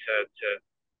chiming in to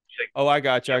oh, I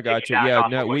got you. Yeah,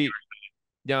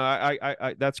 no,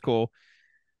 I that's cool.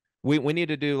 We need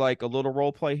to do like a little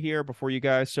role play here before you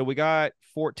guys. So we got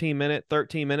 13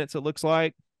 minutes, it looks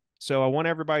like. So I want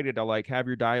everybody to like have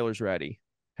your dialers ready,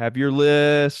 have your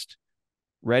list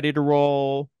ready to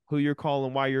roll, who you're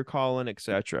calling, why you're calling,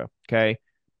 etc. Okay.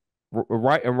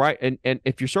 Right. And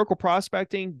if you're circle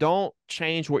prospecting, don't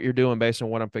change what you're doing based on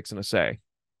what I'm fixing to say.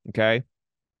 Okay.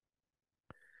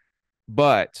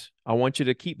 But I want you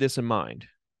to keep this in mind.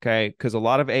 Okay. Because a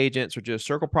lot of agents are just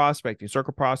circle prospecting.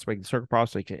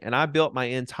 And I built my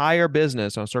entire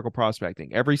business on circle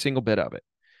prospecting, every single bit of it.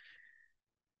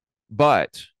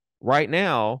 But right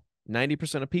now,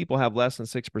 90% of people have less than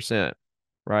 6%,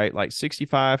 right? Like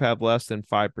 65 have less than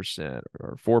 5%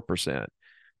 or 4%.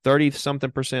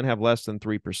 30-something% have less than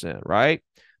 3%, right?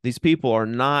 These people are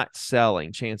not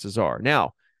selling, chances are.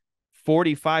 Now,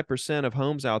 45% of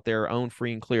homes out there are owned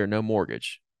free and clear, no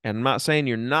mortgage. And I'm not saying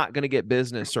you're not going to get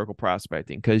business circle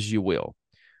prospecting, because you will.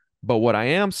 But what I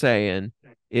am saying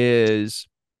is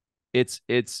it's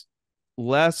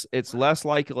less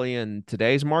likely in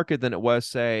today's market than it was,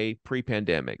 say,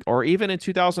 pre-pandemic or even in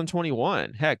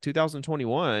 2021. Heck,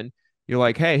 2021, you're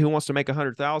like, hey, who wants to make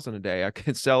 100,000 a day? I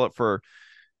could sell it for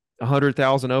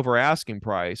 100,000 over asking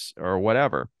price or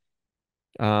whatever.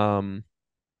 It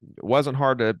wasn't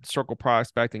hard to circle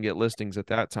prospect and get listings at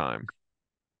that time.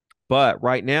 But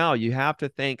right now you have to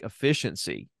think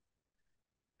efficiency.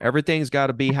 Everything's got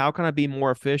to be, how can I be more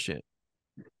efficient?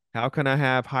 How can I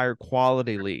have higher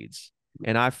quality leads?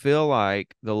 And I feel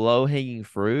like the low-hanging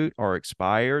fruit are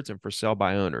expireds and for sale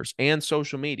by owners and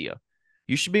social media.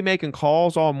 You should be making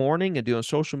calls all morning and doing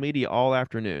social media all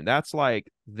afternoon. That's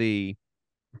like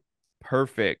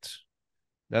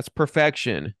that's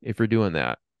perfection if you're doing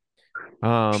that.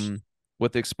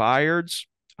 With expireds,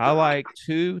 I like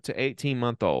 2 to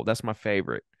 18-month-old. That's my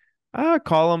favorite. I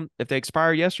call them if they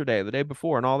expire yesterday or the day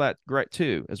before and all that, great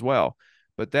too as well.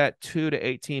 But that 2 to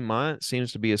 18 months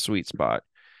seems to be a sweet spot.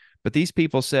 But these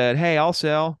people said, hey, I'll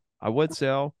sell. I would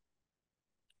sell.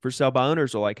 For sale by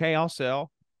owners are like, hey, I'll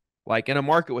sell. Like in a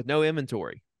market with no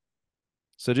inventory.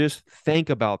 So just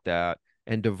think about that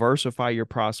and diversify your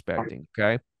prospecting.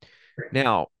 Okay.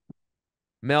 Now,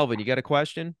 Melvin, you got a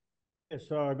question? Yes.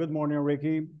 Good morning,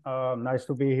 Ricky. Nice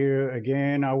to be here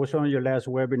again. I was on your last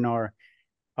webinar.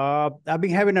 I've been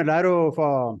having a lot of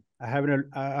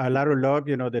luck.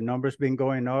 You know, the numbers been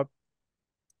going up.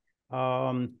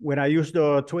 When I use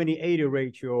the 20/80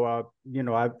 ratio, you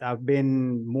know, I've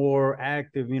been more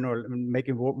active. You know,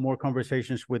 making more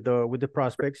conversations with the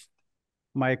prospects.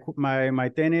 My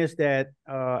thing is that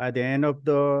at the end of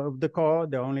the call,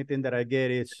 the only thing that I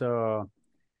get is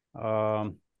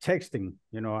texting.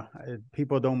 You know,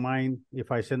 people don't mind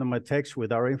if I send them a text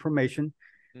with our information.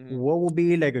 What would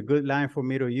be like a good line for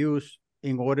me to use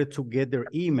in order to get their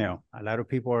email? A lot of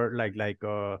people are like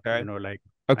okay. You know, like,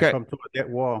 okay, I come to a dead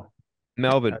wall.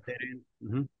 Melvin,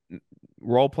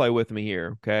 role play with me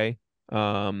here. Okay.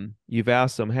 You've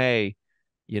asked them, hey,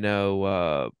 you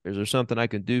know, is there something I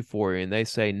can do for you? And they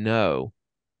say no.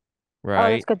 Right.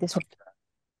 Oh, let's go this way.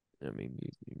 I mean,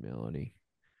 Melanie.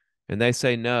 And they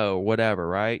say no, whatever,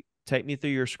 right? Take me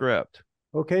through your script.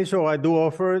 Okay, so I do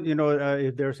offer, you know,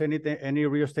 if there's any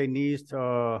real estate needs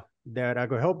that I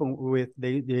could help them with,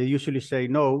 they usually say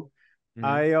no.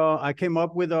 I came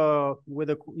up with a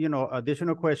you know,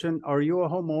 additional question. Are you a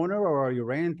homeowner or are you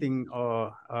renting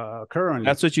currently?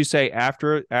 That's what you say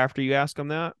after you ask them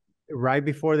that? Right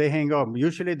before they hang up.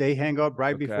 Usually they hang up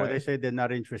right before they say they're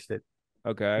not interested.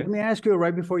 Okay. Let me ask you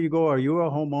right before you go, are you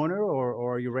a homeowner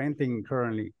or are you renting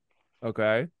currently?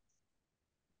 Okay.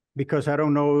 Because I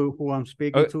don't know who I'm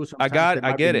speaking to. I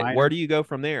get it. Where do you go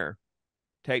from there?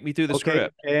 Take me through the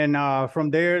script. And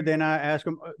from there, then I ask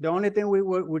them, the only thing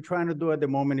we're trying to do at the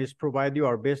moment is provide you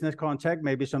our business contact,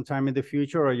 maybe sometime in the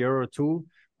future, a year or two,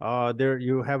 there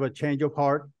you have a change of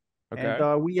heart, Okay.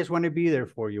 and we just want to be there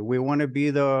for you. We want to be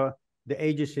the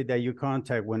agency that you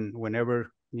contact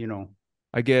whenever you know.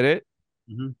 I get it.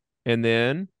 Mhm. And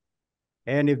then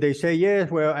And if they say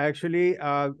yes, well, actually,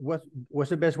 what's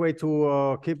the best way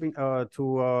to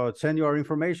send you our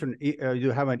information?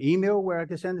 You have an email where I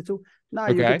can send it to? No,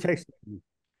 you can okay, text me.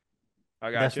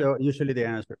 I got That's you. usually the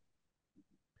answer.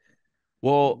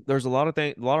 Well, there's a lot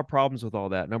of problems with all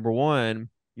that. Number one,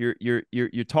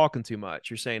 you're talking too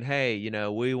much. You're saying, hey,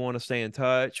 we want to stay in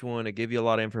touch, want to give you a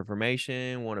lot of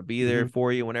information, want to be there Mhm.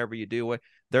 for you whenever you do it.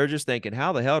 They're just thinking,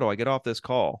 how the hell do I get off this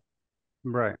call?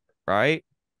 Right. Right?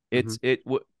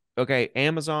 Mhm. Okay,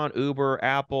 Amazon, Uber,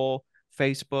 Apple,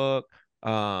 Facebook,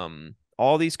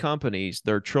 all these companies,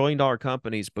 they're trillion-dollar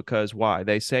companies because why?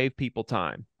 They save people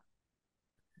time.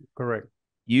 Correct.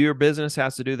 Your business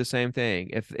has to do the same thing.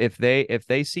 If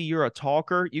they see you're a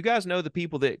talker, you guys know the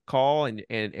people that call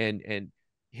and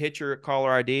hit your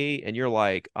caller ID and you're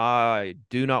like, I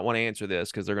do not want to answer this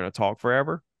because they're going to talk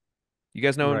forever. You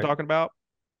guys know what I'm Right. talking about?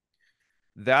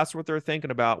 That's what they're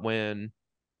thinking about when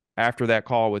after that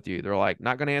call with you. They're like,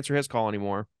 not going to answer his call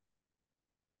anymore.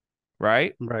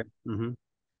 Right? Right. Mhm.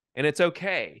 And it's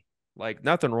okay. Like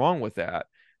nothing wrong with that.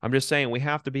 I'm just saying we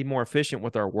have to be more efficient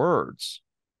with our words.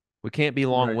 We can't be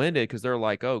Right. long-winded because they're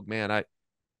like, oh man,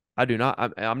 I do not.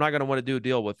 I'm not going to want to do a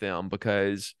deal with them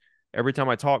because every time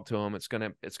I talk to them, it's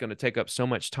gonna take up so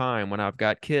much time when I've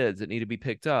got kids that need to be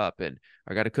picked up and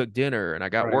I got to cook dinner and I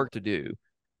got Right. work to do.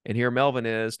 And here Melvin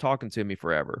is talking to me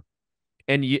forever.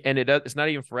 It's not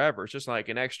even forever. It's just like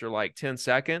an extra like 10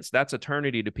 seconds. That's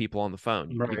eternity to people on the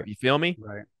phone. Right. You feel me?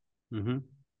 Right. Mhm.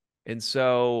 And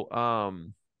so,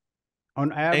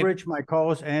 On average, my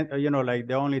calls and like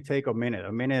they only take a minute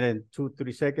and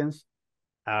 2-3 seconds.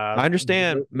 I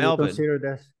understand, Do you Melvin. consider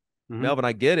that? Mhm. Melvin,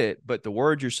 I get it, but the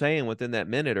words you're saying within that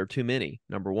minute are too many.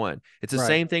 Number one, it's the Right.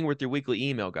 same thing with your weekly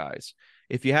email, guys.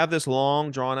 If you have this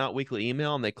long, drawn out weekly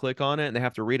email and they click on it and they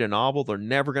have to read a novel, they're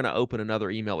never going to open another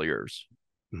email of yours.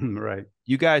 Right.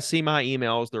 You guys see my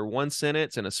emails, they're one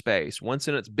sentence and a space, one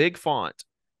sentence, big font,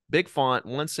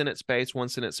 one sentence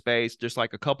space, just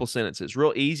like a couple sentences,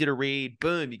 real easy to read.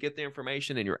 Boom, you get the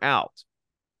information and you're out.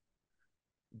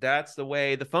 That's the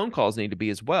way the phone calls need to be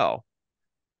as well.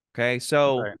 Okay.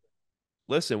 So, Right.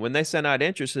 listen, when they send out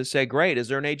interest, they say, great. Is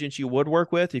there an agent you would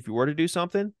work with if you were to do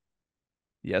something?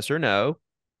 Yes or no?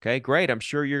 Okay, great. I'm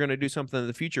sure you're going to do something in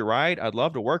the future, right? I'd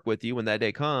love to work with you when that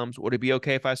day comes. Would it be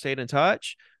okay if I stayed in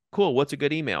touch? Cool. What's a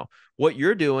good email? What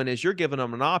you're doing is you're giving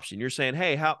them an option. You're saying,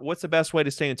 hey, what's the best way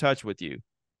to stay in touch with you?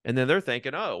 And then they're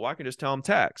thinking, oh, well, I can just tell them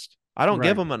text. I don't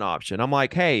give Right. them an option. I'm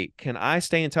like, hey, can I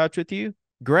stay in touch with you?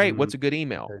 Great. Mhm. What's a good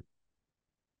email?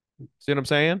 Okay. See what I'm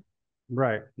saying?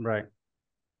 Right. Right.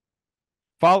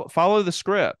 Follow the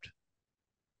script.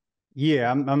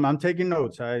 Yeah, I'm taking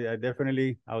notes. I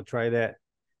definitely I'll try that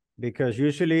because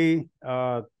usually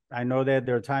I know that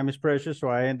their time is precious, so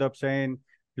I end up saying,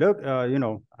 look, I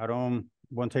don't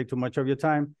want to take too much of your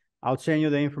time. I'll send you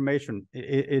the information.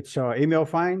 It's email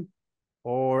fine,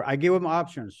 or I give them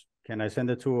options. Can I send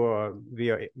it to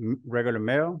via regular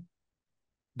mail,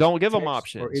 Don't give them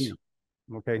text, or options. email?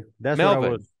 Okay, that's what I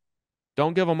Melvin, was.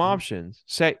 don't give them options.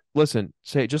 Say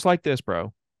it just like this,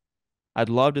 bro. I'd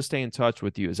love to stay in touch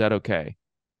with you. Is that okay?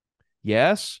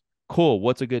 Yes. Cool.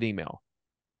 What's a good email?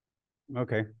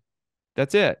 Okay.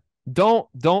 That's it. Don't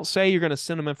say you're going to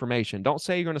send them information. Don't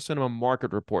say you're going to send them a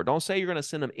market report. Don't say you're going to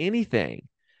send them anything.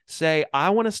 Say,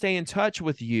 I want to stay in touch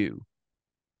with you.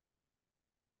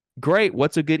 Great.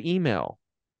 What's a good email?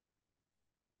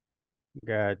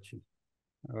 Got you.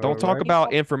 Don't All talk right.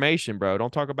 about information, bro.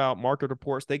 Don't talk about market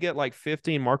reports. They get like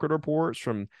 15 market reports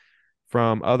from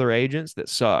other agents that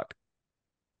suck.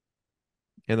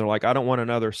 And they're like, I don't want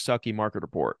another sucky market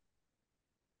report.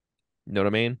 You know what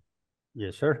I mean?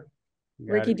 Yes, sir.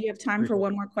 Got Ricky, it. do you have time for Appreciate it.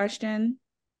 one more question?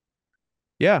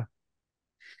 Yeah.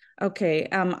 Okay,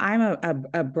 I'm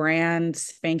a brand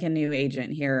spanking new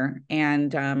agent here,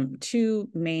 and two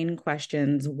main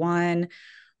questions. One,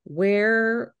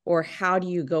 where or how do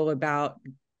you go about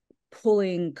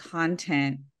pulling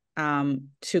content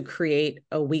to create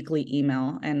a weekly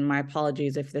email? And my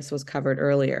apologies if this was covered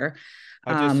earlier.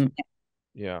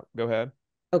 Yeah, go ahead.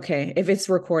 Okay, if it's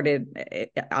recorded,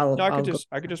 No, I'll go.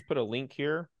 I could just put a link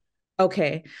here.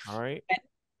 Okay. All right.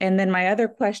 And then my other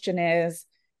question is,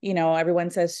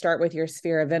 everyone says start with your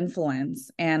sphere of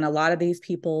influence. And a lot of these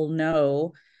people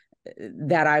know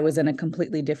that I was in a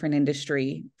completely different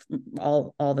industry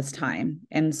all this time.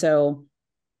 And so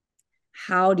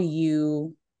how do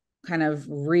you kind of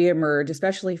reemerge,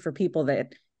 especially for people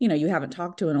that, you haven't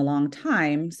talked to in a long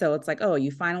time? So it's like, oh,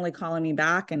 you finally calling me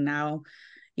back and now,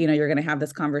 you're going to have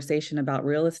this conversation about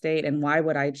real estate, and why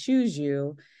would I choose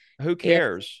you? Who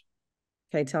cares?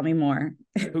 Okay, tell me more.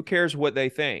 Who cares what they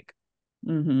think?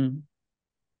 Mm-hmm.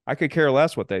 I could care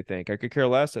less what they think. I could care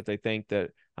less if they think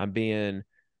that I'm being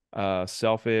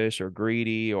selfish or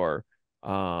greedy, or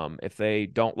if they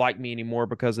don't like me anymore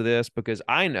because of this, because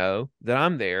I know that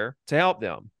I'm there to help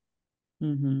them.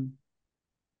 Mm-hmm.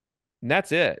 And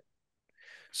that's it.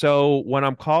 So when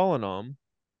I'm calling them,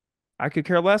 I could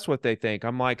care less what they think.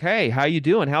 I'm like, hey, how you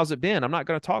doing? How's it been? I'm not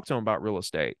going to talk to them about real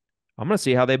estate. I'm going to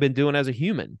see how they've been doing as a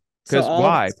human. Because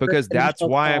why? Because that's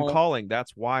why I'm calling.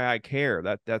 That's why I care.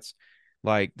 That's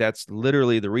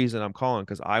literally the reason I'm calling,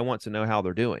 because I want to know how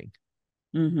they're doing.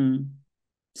 Mm-hmm.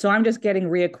 So I'm just getting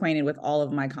reacquainted with all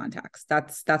of my contacts.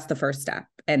 That's the first step.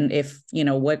 And if,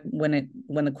 when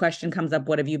the question comes up,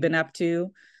 what have you been up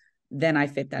to? Then I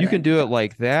fit that You in. can do it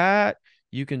like that.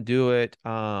 You can do it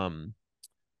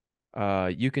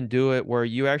you can do it where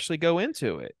you actually go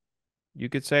into it. You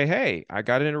could say, hey, I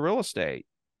got into real estate.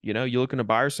 You looking to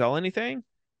buy or sell anything?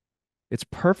 It's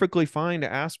perfectly fine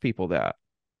to ask people that.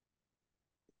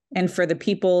 And for the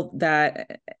people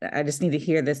that, I just need to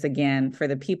hear this again, for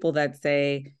the people that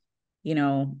say,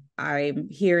 I'm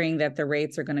hearing that the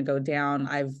rates are going to go down.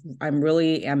 I'm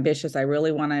really ambitious. I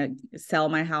really want to sell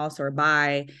my house or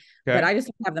buy, but I just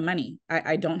don't have the money.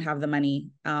 I don't have the money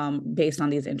based on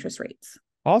these interest rates.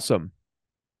 Awesome.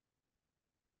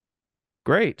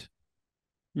 Great.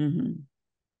 Mm-hmm.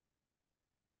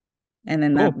 And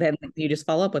then then you just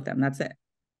follow up with them. That's it.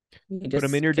 You put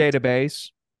them in your database,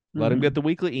 let them get the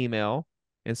weekly email,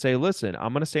 and say, listen,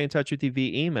 I'm going to stay in touch with you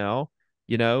via email.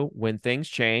 When things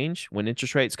change, when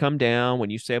interest rates come down, when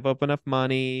you save up enough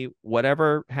money,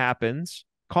 whatever happens,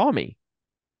 call me.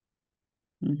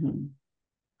 Mm-hmm.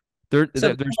 There's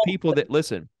people that,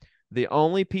 listen, the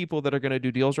only people that are going to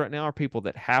do deals right now are people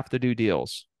that have to do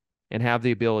deals and have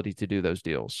the ability to do those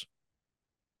deals.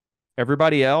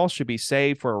 Everybody else should be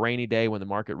saved for a rainy day when the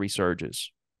market resurges.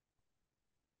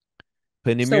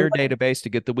 Put in your database to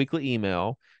get the weekly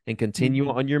email and continue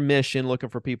on your mission, looking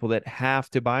for people that have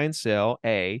to buy and sell,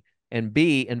 A, and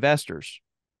B, investors.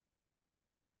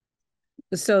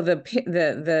 So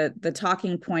the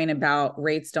talking point about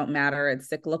rates don't matter, it's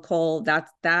cyclical,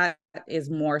 that is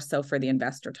more so for the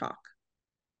investor talk.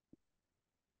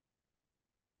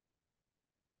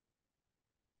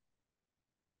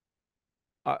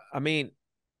 I mean,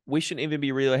 we shouldn't even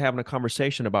be really having a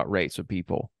conversation about rates with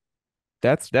people.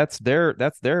 That's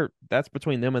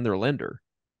between them and their lender.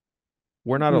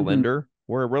 We're not a lender.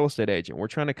 We're a real estate agent. We're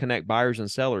trying to connect buyers and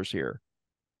sellers here.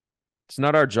 It's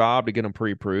not our job to get them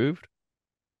pre-approved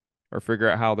or figure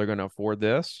out how they're going to afford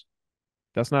this.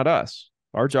 That's not us.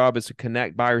 Our job is to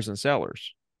connect buyers and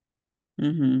sellers.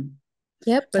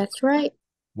 Yep, that's right.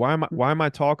 Why am I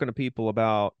talking to people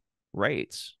about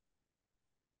rates?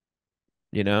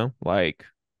 Like,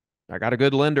 I got a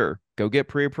good lender. Go get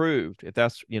pre-approved. If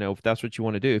that's what you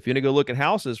want to do. If you want to go look at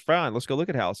houses, fine. Let's go look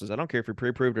at houses. I don't care if you're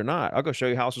pre-approved or not. I'll go show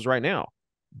you houses right now.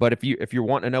 But if you're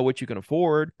wanting to know what you can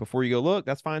afford before you go look,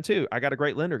 that's fine too. I got a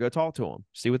great lender. Go talk to them.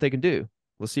 See what they can do.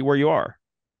 Let's see where you are.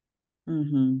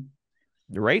 The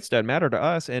rates doesn't matter to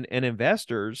us, and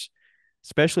investors,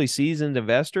 especially seasoned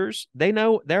investors, they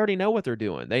already know what they're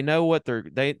doing. They know what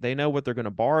they know what they're going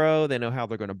to borrow. They know how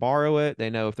they're going to borrow it. They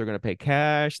know if they're going to pay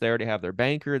cash. They already have their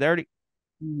banker. They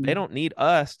don't need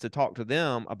us to talk to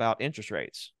them about interest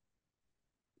rates.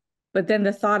 But then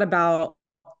the thought about,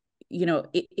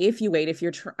 if you wait,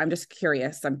 I'm just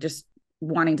curious. I'm just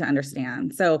wanting to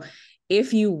understand. So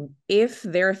if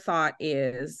their thought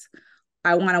is,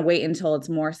 I want to wait until it's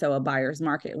more so a buyer's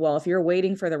market. Well, if you're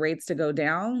waiting for the rates to go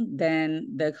down,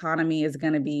 then the economy is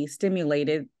going to be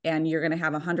stimulated and you're going to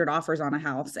have 100 offers on a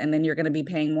house, and then you're going to be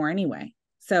paying more anyway.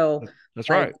 So that's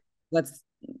right.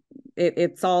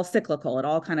 It's all cyclical. It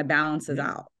all kind of balances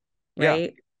out.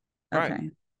 Right. Yeah. Okay.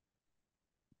 Right.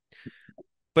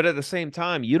 But at the same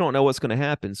time, you don't know what's going to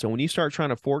happen. So when you start trying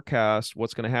to forecast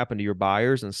what's going to happen to your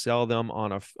buyers and sell them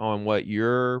on what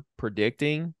you're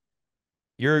predicting,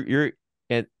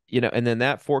 and then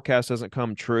that forecast doesn't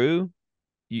come true,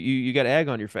 you got egg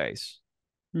on your face.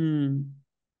 There's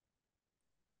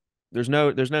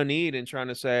no need in trying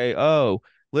to say, oh,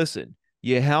 listen,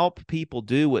 you help people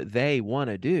do what they want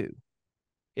to do.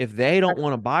 If they don't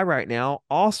want to buy right now,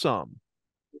 awesome.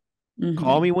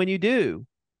 Call me when you do.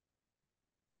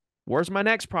 Where's my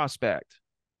next prospect?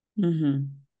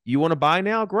 You want to buy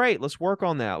now? Great. Let's work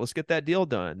on that. Let's get that deal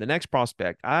done. The next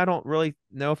prospect, I don't really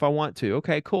know if I want to.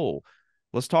 Okay, cool.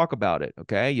 Let's talk about it.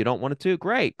 Okay. You don't want to?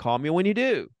 Great. Call me when you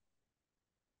do.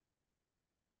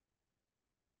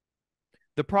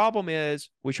 The problem is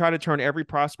we try to turn every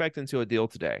prospect into a deal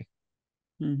today.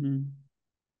 Mm-hmm.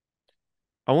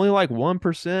 Only like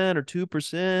 1% or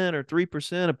 2% or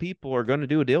 3% of people are going to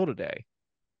do a deal today.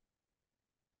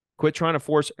 Quit trying to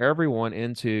force everyone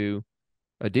into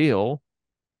a deal.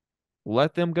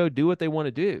 Let them go do what they want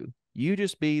to do. You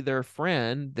just be their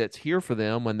friend that's here for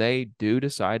them when they do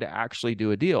decide to actually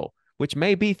do a deal, which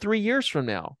may be 3 years from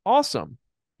now. Awesome.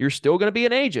 You're still going to be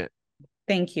an agent.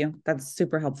 Thank you. That's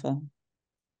super helpful.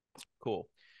 Cool.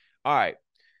 All right.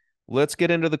 Let's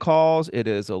get into the calls. It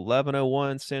is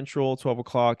 11:01 Central, 12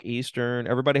 o'clock Eastern.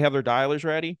 Everybody have their dialers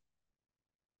ready?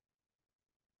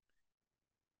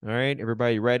 All right.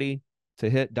 Everybody ready to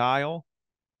hit dial?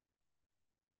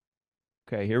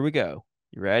 Okay, here we go.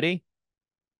 You ready?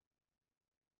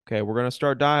 Okay, we're going to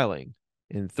start dialing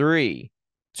in 3,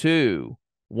 2,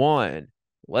 1.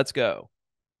 Let's go.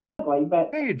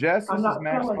 Hey, Jess, this is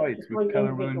Max Fights with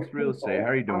Keller Williams Real Estate. How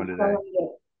are you doing today?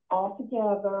 All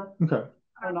together. Okay.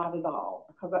 Or not at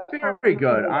all. Very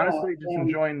good. Honestly, just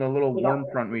enjoying the little warm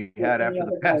front we had after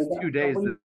the past 2 days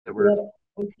that were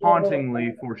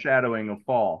hauntingly foreshadowing a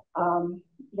fall.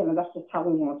 That's just how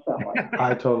we want to sell it.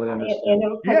 I totally understand.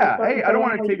 Yeah, hey, I don't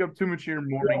want to take up too much of your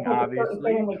morning,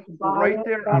 obviously. But right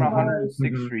there on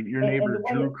 106th Street, your neighbor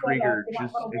Drew Krieger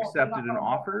just accepted an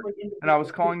offer, and I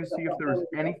was calling to see if there was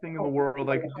anything in the world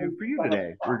I could do for you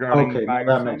today regarding buying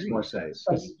or selling real estate.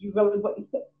 You really wouldn't.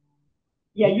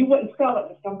 Yeah, you wouldn't sell it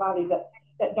to somebody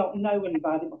that don't know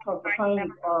anybody because the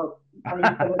homes are.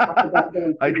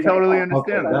 I totally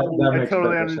understand that. I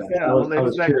totally understand.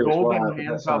 It's that golden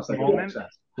handcuff moment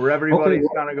where everybody's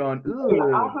kind of going,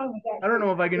 ooh, I don't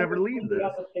know if I can ever leave this.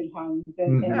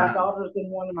 And my daughter's in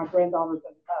one and my granddaughter's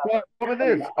in Well, with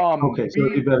this, okay, so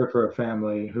it'd be better for a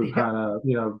family who kind of,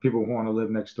 people who want to live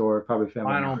next door, probably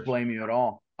family. I don't blame you at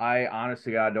all. I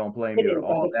honestly, God, don't blame you at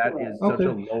all. That is such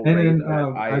a low And rate. then,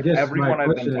 That I guess everyone my I've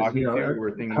been question is, talking to who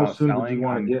are thinking how about soon did you selling,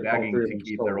 want to I'm get all begging three of to them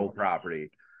keep their sold? old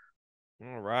property.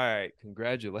 All right.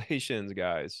 Congratulations,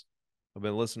 guys. I've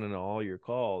been listening to all your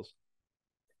calls.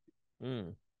 Freaking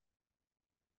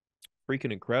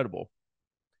incredible.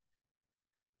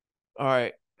 All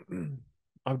right.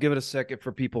 I'll give it a second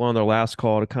for people on their last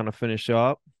call to kind of finish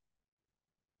up.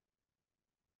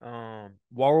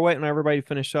 While we're waiting on everybody to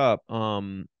finish up,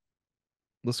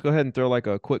 let's go ahead and throw like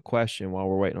a quick question while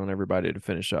we're waiting on everybody to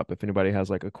finish up. If anybody has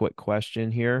like a quick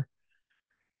question here.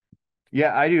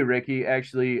 Yeah, I do, Ricky.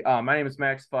 Actually, my name is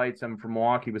Max Fights. I'm from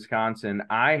Milwaukee, Wisconsin.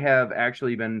 I have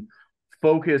actually been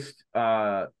focused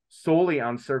solely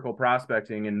on circle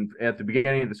prospecting. And at the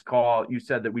beginning of this call, you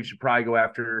said that we should probably go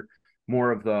after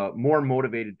more of the more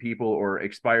motivated people or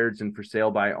expireds and for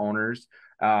sale by owners.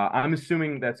 I'm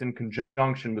assuming that's in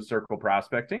conjunction with circle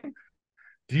prospecting.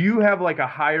 Do you have like a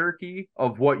hierarchy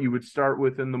of what you would start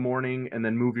with in the morning and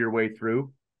then move your way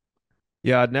through?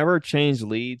 Yeah, I'd never change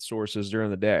lead sources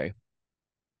during the day.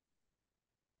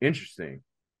 Interesting.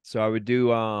 So I would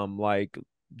do like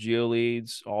geo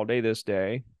leads all day this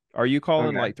day. Are you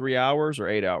calling like 3 hours or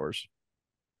 8 hours?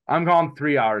 I'm calling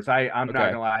 3 hours. I'm okay. not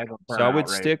gonna lie. I have a so I would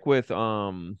stick with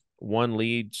one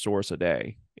lead source a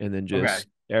day and then just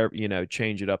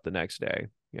change it up the next day.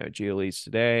 Geo leads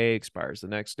today, expires the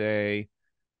next day,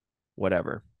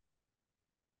 whatever.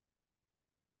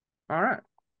 All right.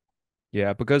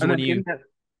 Yeah, because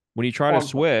when you try to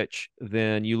switch,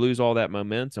 then you lose all that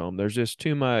momentum. There's just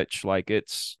too much, like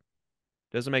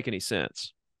doesn't make any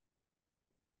sense.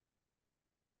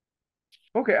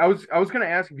 Okay, I was going to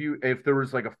ask if there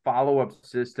was like a follow-up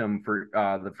system for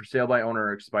the for sale by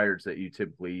owner expireds that you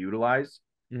typically utilize,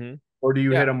 or do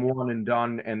you hit them one and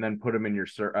done and then put them in your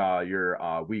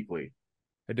weekly?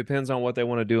 It depends on what they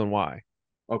want to do and why.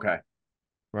 Okay.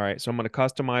 Right. So I'm going to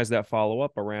customize that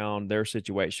follow-up around their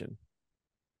situation.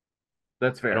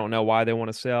 That's fair. I don't know why they want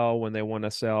to sell, when they want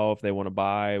to sell, if they want to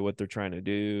buy, what they're trying to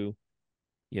do,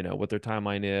 what their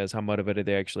timeline is, how motivated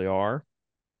they actually are.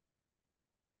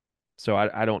 So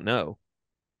I don't know.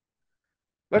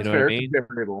 That's fair. I mean?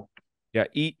 It's yeah.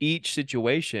 Each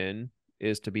situation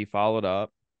is to be followed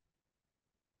up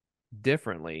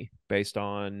differently based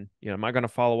on, am I going to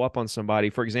follow up on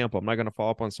somebody? For example, am I going to follow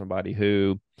up on somebody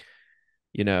who,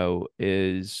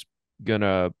 is going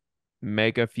to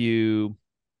make a few,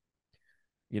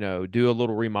 do a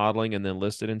little remodeling and then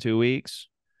list it in 2 weeks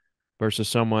versus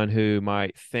someone who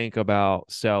might think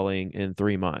about selling in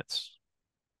 3 months?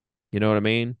 You know what I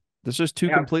mean? There's just two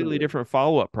completely different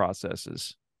follow-up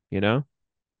processes,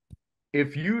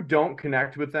 If you don't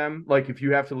connect with them, like if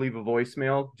you have to leave a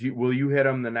voicemail, will you hit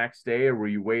them the next day or will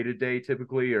you wait a day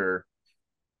typically, or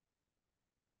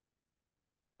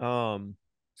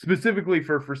specifically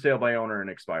for sale by owner and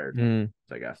expired,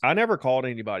 I guess. I never called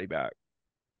anybody back.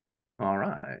 All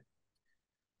right.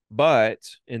 But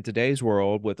in today's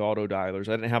world with auto dialers,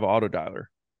 I didn't have an auto dialer.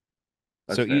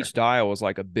 So fair. each dial was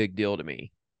like a big deal to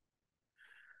me.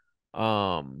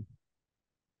 But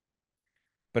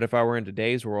if I were in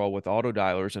today's world with auto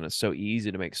dialers and it's so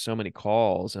easy to make so many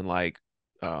calls and like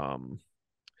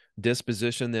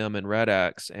disposition them in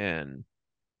Red-X and,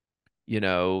 you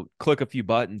know, click a few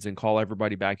buttons and call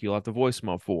everybody back you left a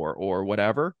voicemail for or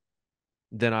whatever,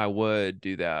 then I would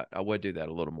do that. I would do that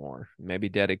a little more. Maybe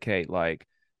dedicate like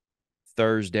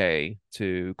Thursday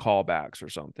to callbacks or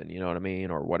something, you know what I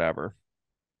mean? Or whatever.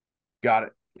 Got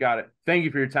it. Got it. Thank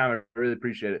you for your time. I really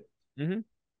appreciate it. Mm-hmm.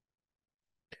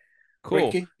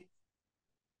 Cool.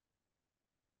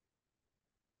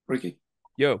 Ricky.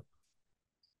 Yo.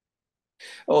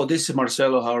 Oh, this is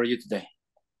Marcelo. How are you today?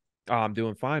 Oh, I'm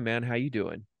doing fine, man. How you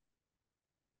doing?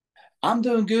 I'm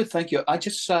doing good, thank you. I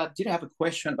just didn't have a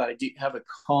question, but I did have a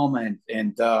comment,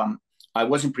 and I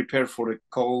wasn't prepared for the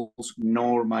calls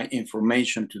nor my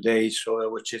information today, so it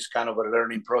was just kind of a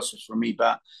learning process for me.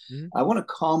 But I want to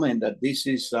comment that this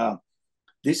is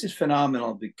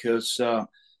phenomenal because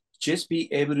just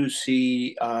be able to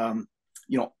see everyone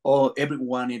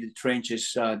in the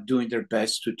trenches doing their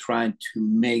best to try to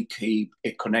make a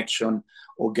connection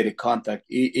or get a contact.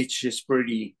 It's just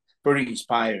pretty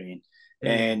inspiring.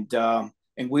 And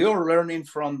we are learning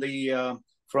from the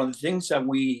things that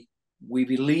we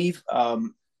believe are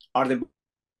the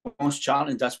most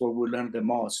challenging. That's where we learn the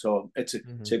most. So it's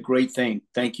a great thing.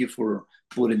 Thank you for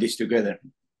putting this together.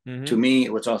 To me,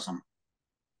 it was awesome.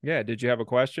 Yeah. Did you have a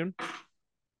question?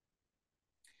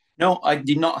 No, I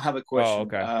did not have a question. Oh,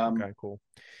 okay. Okay, cool.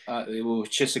 It was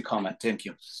just a comment. Thank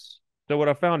you. So what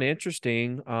I found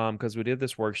interesting, because we did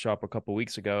this workshop a couple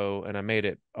weeks ago and I made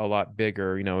it a lot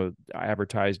bigger, you know, I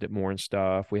advertised it more and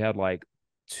stuff. We had like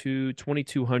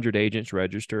 2,200 agents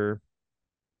register.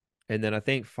 And then I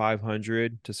think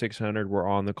 500 to 600 were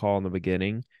on the call in the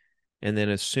beginning. And then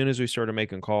as soon as we started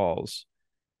making calls,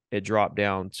 it dropped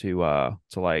down to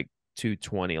like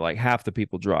 220, like half the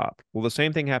people dropped. Well, the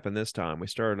same thing happened this time. We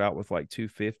started out with like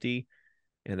 250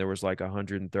 and there was like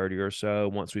 130 or so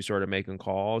once we started making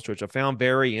calls, which I found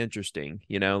very interesting.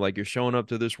 You know, like you're showing up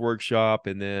to this workshop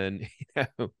and then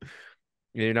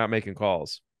you're not making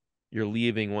calls. You're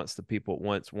leaving once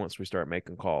we start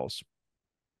making calls.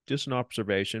 Just an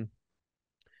observation.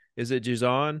 Is it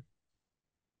Jizan?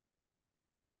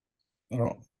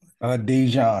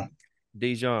 Dejan.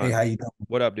 Dejan. Hey, how you doing?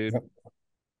 What up, dude?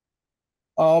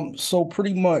 So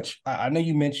pretty much, I know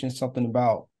you mentioned something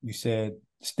about, you said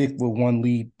stick with one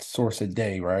lead source a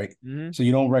day, right? So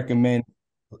you don't recommend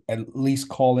at least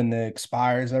calling the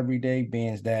expires every day,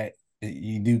 being that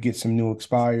you do get some new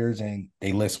expires and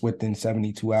they list within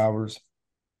 72 hours?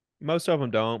 Most of them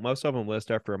don't. Most of them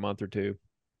list after a month or two.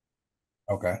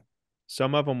 Okay.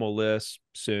 Some of them will list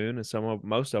soon, and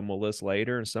most of them will list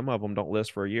later, and some of them don't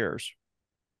list for years.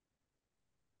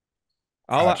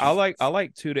 I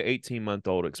like 2 to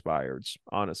 18-month-old expireds,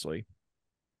 honestly.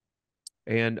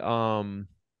 And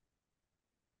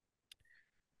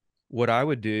what I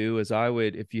would do is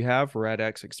if you have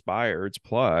Red-X expireds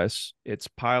plus, it's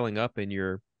piling up in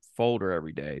your folder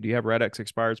every day. Do you have Red-X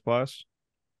expireds plus?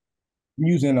 I'm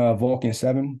using Vulcan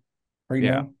 7 right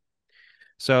now.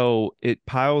 So it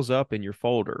piles up in your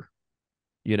folder,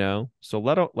 you know, so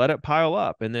let it pile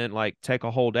up and then like take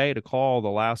a whole day to call the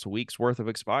last week's worth of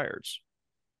expireds.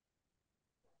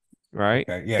 Right.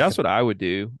 Okay. Yeah. That's what I would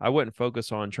do. I wouldn't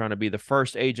focus on trying to be the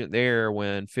first agent there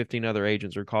when 15 other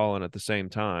agents are calling at the same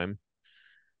time,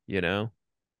 you know?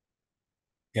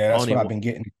 Yeah, that's what I've been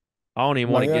getting. I don't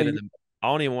even want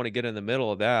to get in the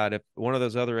middle of that. If one of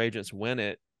those other agents win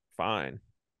it, fine.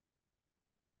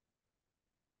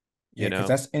 Yeah, because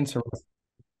that's interesting,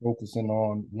 focusing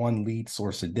on one lead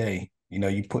source a day. You know,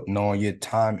 you putting all your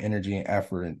time, energy, and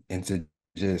effort into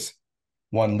just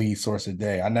one lead source a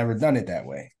day. I never done it that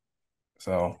way.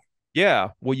 So yeah,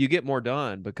 well, you get more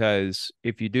done because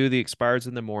if you do the expires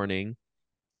in the morning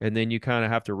and then you kind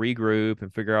of have to regroup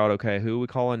and figure out, okay, who are we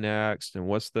calling next and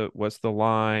what's the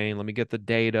line? Let me get the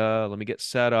data. Let me get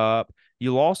set up.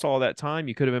 You lost all that time.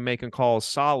 You could have been making calls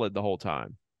solid the whole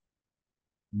time.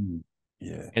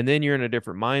 Yeah. And then you're in a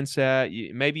different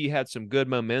mindset. Maybe you had some good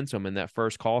momentum in that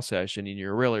first call session and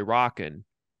you're really rocking,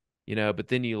 you know, but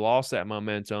then you lost that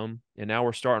momentum and now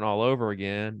we're starting all over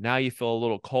again. Now you feel a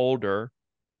little colder,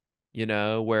 you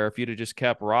know, where if you'd have just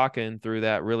kept rocking through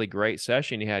that really great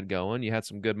session you had going, you had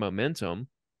some good momentum,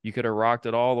 you could have rocked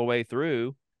it all the way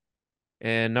through.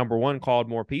 And number one, called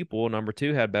more people. Number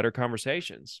two, had better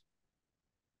conversations.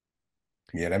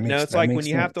 Yeah, that makes it's like when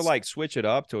you have to like switch it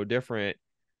up to a different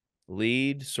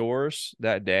lead source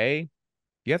that day,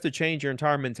 you have to change your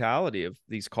entire mentality of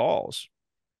these calls.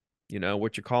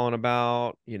 what you're calling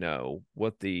about,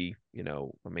 what the,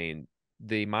 I mean,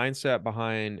 the mindset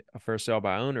behind a first sale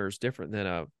by owner is different than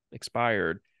a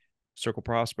expired circle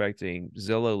prospecting,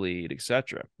 Zillow lead,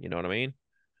 etc. You know what I mean?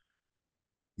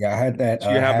 Yeah, I had that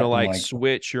So you're having to happen like like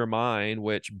switch your mind,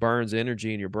 which burns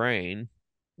energy in your brain,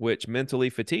 which mentally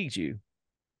fatigues you.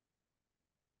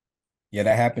 yeah,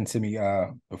 that happened to me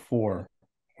before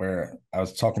where I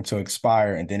was talking to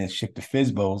expire and then it shifted to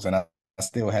Fizbos and I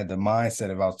still had the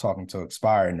mindset of I was talking to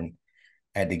expire and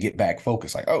had to get back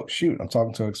focused. Like, oh shoot, I'm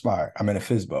talking to expire. I'm in a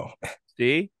Fizbo.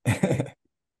 See?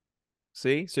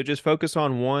 See? So just focus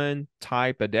on one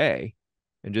type a day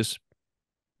and just,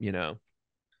 All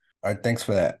right, thanks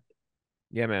for that.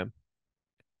 yeah, man.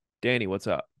 Danny, what's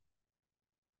up?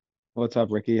 What's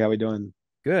up, Ricky? How we doing?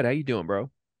 Good. How you doing, bro?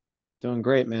 Doing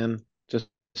great, man. Just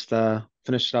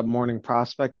finished up morning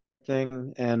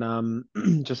prospecting and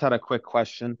just had a quick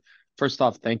question. First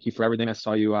off, thank you for everything. I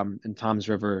saw you in Tom's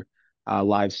River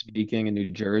live speaking in New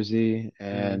Jersey,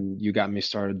 and you got me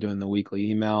started doing the weekly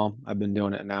email. I've been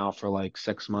doing it now for like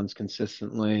 6 months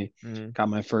consistently. Got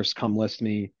my first come list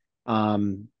me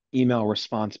email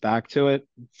response back to it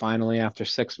finally after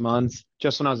 6 months,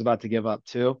 just when I was about to give up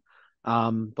too.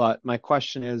 But my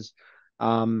question is,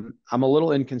 I'm a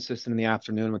little inconsistent in the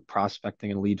afternoon with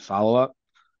prospecting and lead follow-up.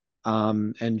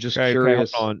 And just Okay,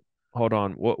 curious, hold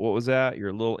on. What was that? You're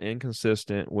a little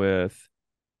inconsistent with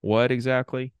what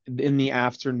exactly? in the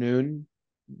afternoon,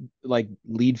 like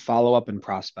lead follow-up and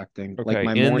prospecting. Like Okay,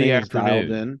 my in the morning is dialed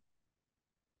afternoon. in.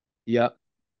 Yep.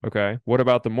 Okay. What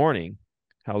about the morning?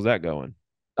 How's that going?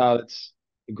 It's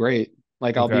great.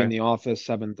 Like I'll be in Okay. the office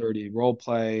 7:30 role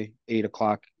play, 8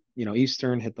 o'clock,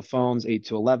 Eastern, hit the phones, 8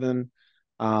 to 11.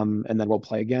 And then we'll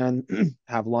play again,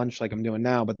 have lunch like I'm doing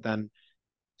now. But then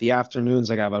the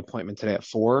afternoons, like I have an appointment today at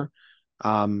 4.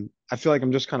 I feel like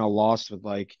I'm just kind of lost with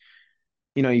like,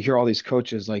 you hear all these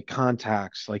coaches like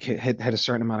contacts, like hit a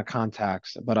certain amount of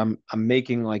contacts, but I'm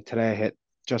making like today I hit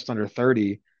just under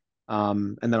 30.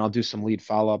 And then I'll do some lead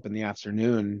follow-up in the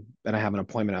afternoon. Then I have an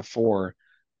appointment at 4.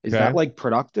 Is that Okay. like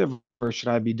productive or should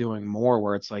I be doing more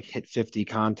where it's like hit 50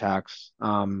 contacts?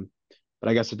 But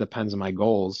I guess it depends on my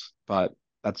goals, but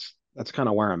that's kind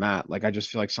of where I'm at. Like I just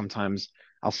feel like sometimes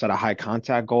I'll set a high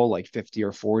contact goal like 50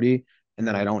 or 40 and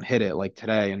then I don't hit it like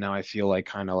today and now I feel like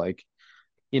kind of like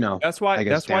That's why I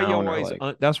guess down or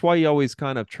like that's why you always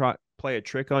kind of try play a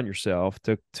trick on yourself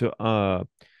to go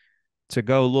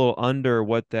a little under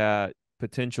what that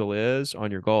potential is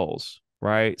on your goals,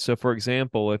 right? So for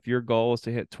example, if your goal is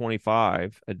to hit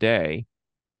 25 a day,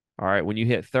 all right, when you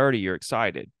hit 30, you're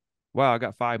excited. Wow, I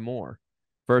got 5 more.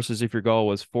 Versus if your goal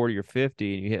was 40 or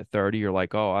 50 and you hit 30, you're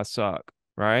like, "Oh, I suck."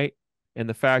 Right? And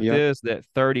the fact yep. is that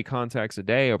 30 contacts a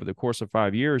day over the course of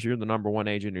 5 years, you're the number one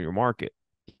agent in your market.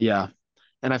 Yeah.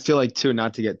 And I feel like too,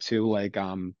 not to get too like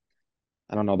I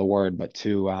don't know the word, but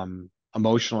too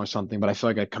emotional or something, but I feel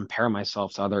like I compare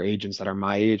myself to other agents that are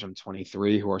my age. I'm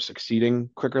 23 who are succeeding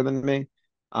quicker than me.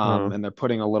 And they're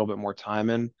putting a little bit more time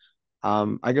in.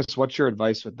 I guess what's your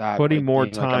advice with that? Putting Like more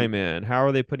being like time in. How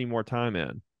are they putting more time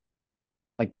in?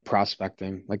 like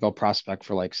prospecting. Like I'll prospect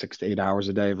for like 6 to 8 hours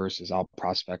a day versus I'll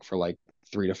prospect for like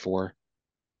 3 to 4.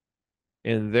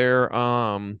 And they're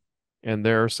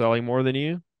selling more than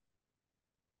you?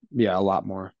 Yeah, a lot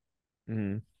more.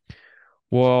 Mm-hmm.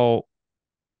 Well,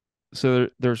 so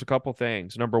there's a couple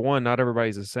things. Number one, not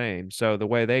everybody's the same. So the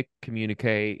way they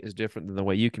communicate is different than the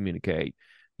way you communicate.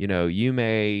 You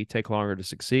may take longer to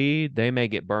succeed. They may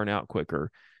get burnt out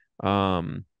quicker.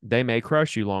 They may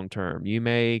crush you long term. You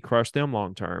may crush them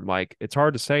long term. Like it's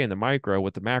hard to say in the micro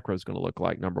what the macro is going to look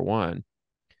like, number one.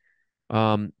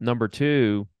 Number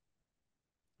two,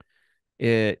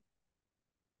 it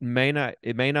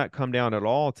it may not come down at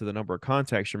all to the number of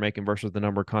contacts you're making versus the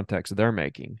number of contacts they're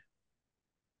making.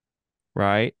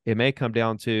 Right? It may come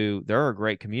down to they're a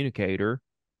great communicator,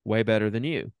 way better than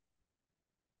you.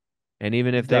 And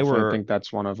Definitely think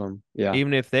that's one of them. Yeah.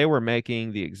 even if they were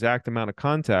making the exact amount of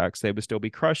contacts, they would still be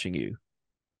crushing you.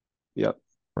 Yep.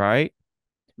 Right?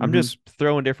 I'm Mm-hmm. just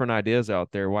throwing different ideas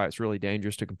out there why it's really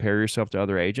dangerous to compare yourself to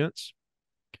other agents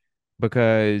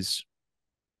because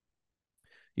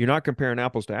you're not comparing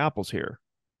apples to apples here.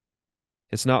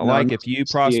 It's not No, like no, if you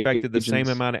the prospected the same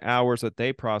agents. amount of hours that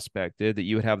they prospected that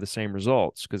you would have the same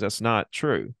results because that's not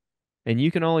true. And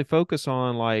you can only focus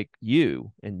on like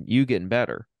you and you getting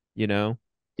better, you know?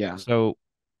 Yeah. So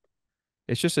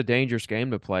it's just a dangerous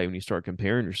game to play when you start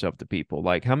comparing yourself to people.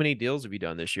 Like how many deals have you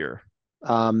done this year?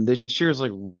 This year is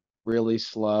like really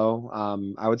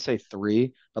slow. I would say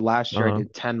 3, but last year I Uh-huh.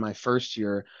 did 10 my first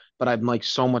year, but I'm like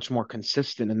so much more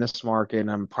consistent in this market and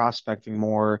I'm prospecting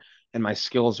more and my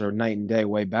skills are night and day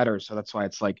way better. So that's why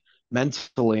it's like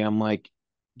mentally, I'm like,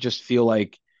 just feel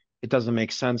like it doesn't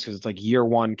make sense because it's like year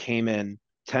one came in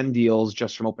 10 deals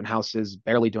just from open houses,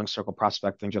 barely doing circle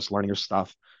prospecting, just learning your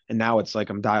stuff. And now it's like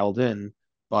I'm dialed in,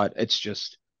 but it's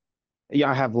just, yeah,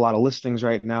 I have a lot of listings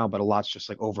right now, but a lot's just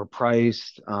like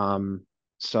overpriced.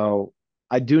 So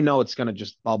I do know it's gonna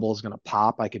just bubble, is gonna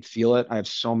pop. I could feel it. I have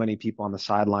so many people on the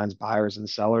sidelines, buyers and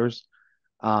sellers.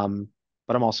 Um,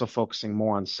 but I'm also focusing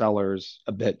more on sellers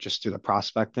a bit just through the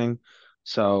prospecting.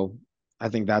 So I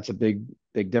think that's a big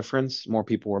difference. More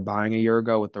people were buying a year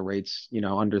ago with the rates,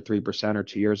 under 3% or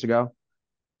 2 years ago.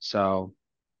 So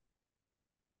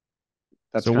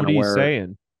that's So what kind are of you where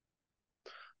saying?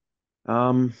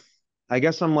 um I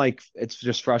guess I'm like, it's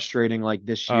just frustrating. Like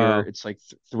this year, it's like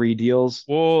three deals.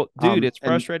 Well, dude, it's And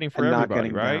frustrating for not everybody,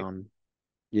 getting right? down.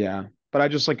 Yeah. But I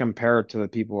just like compare it to the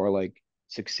people who are like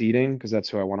succeeding because that's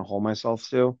who I want to hold myself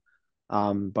to.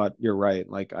 But you're right.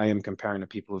 Like I am comparing to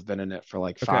people who've been in it for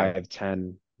like Okay. 5,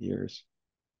 10 years.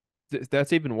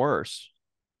 That's even worse.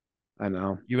 I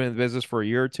know. You've been in the business for a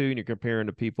year or two and you're comparing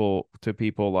to people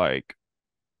like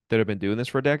that have been doing this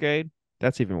for a decade.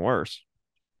 That's even worse.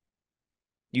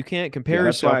 You can't Yeah, compare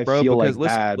that's why yourself, I bro, feel because like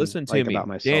listen, bad, listen to like me, about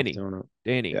myself Danny. doing it.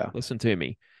 Danny, Yeah. listen to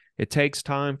me. It takes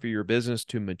time for your business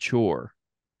to mature.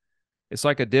 It's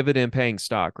like a dividend paying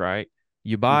stock, right?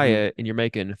 You buy Hmm. it and you're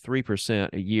making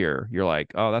 3% a year. You're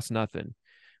like, oh, that's nothing.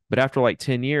 But after like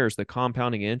 10 years, the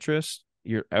compounding interest,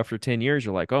 you're after 10 years,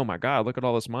 you're like, oh my God, look at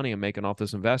all this money I'm making off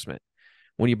this investment.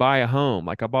 When you buy a home,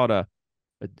 like a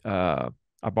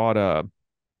I bought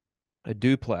a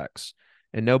duplex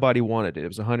and nobody wanted it. It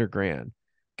was 100 grand.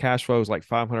 Cash flow was like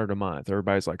 500 a month.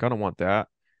 Everybody's like, I don't want that.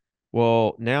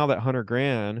 Well, now that 100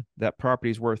 grand, that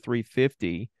property's worth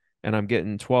 350 and I'm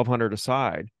getting 1200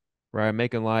 aside, right? I'm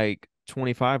making like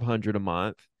 2500 a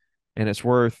month and it's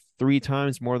worth 3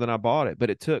 times more than I bought it.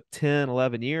 But it took 10,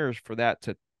 11 years for that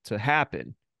to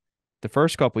happen. The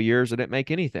first couple of years, I didn't make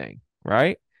anything,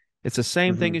 right? It's the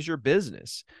same thing Hmm. as your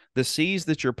business. The seeds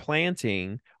that you're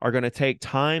planting are going to take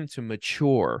time to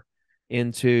mature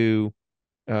into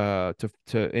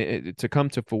to come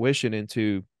to fruition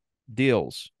into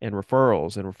deals and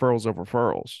referrals of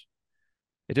referrals.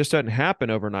 It just doesn't happen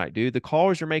overnight, dude. The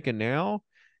calls you're making now,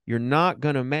 you're not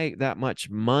going to make that much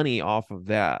money off of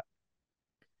that.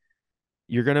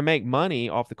 You're going to make money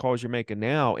off the calls you're making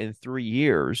now in 3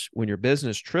 years when your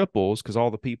business triples because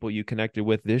all the people you connected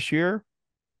with this year.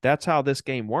 That's how this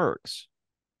game works.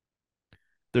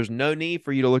 There's no need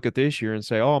for you to look at this year and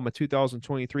say, oh, my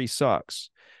 2023 sucks.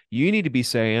 You need to be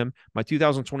saying, my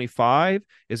 2025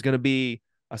 is going to be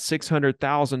a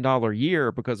 $600,000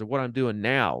 year because of what I'm doing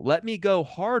now. Let me go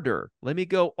harder. Let me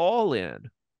go all in.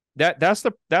 That's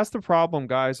the problem,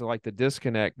 guys. Like the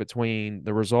disconnect between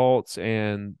the results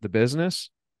and the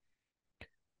business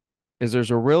is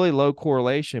there's a really low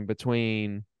correlation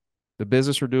between the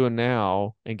business we're doing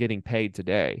now and getting paid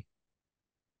today.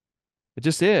 It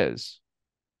just is.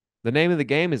 The name of the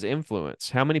game is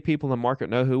influence. How many people in the market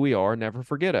know who we are? Never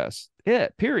forget us.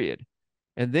 Period.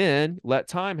 And then let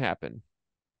time happen.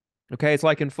 Okay, it's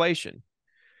like inflation.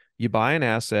 You buy an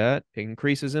asset, it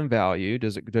increases in value.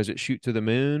 Does it shoot to the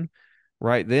moon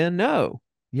right then? No.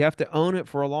 You have to own it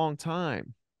for a long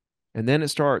time. And then it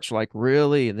starts like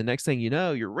really, and the next thing you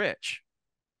know, you're rich.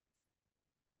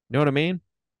 You know what I mean?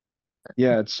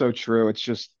 Yeah, it's so true. It's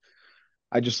just,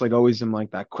 I just like always am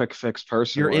like that quick fix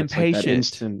person You're where it's like that impatient,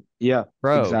 instant. Yeah,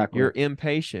 bro. exactly. You're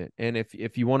impatient. And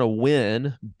if you want to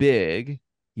win big,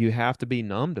 you have to be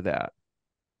numb to that.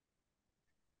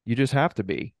 You just have to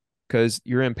be because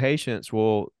your impatience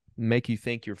will make you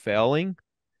think you're failing.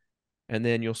 And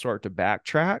then you'll start to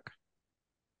backtrack.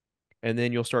 And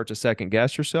then you'll start to second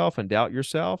guess yourself and doubt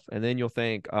yourself. And then you'll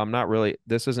think, I'm not really,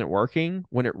 this isn't working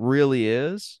when it really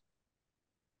is.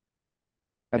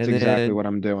 That's And exactly then, what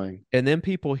I'm doing. and then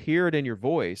people hear it in your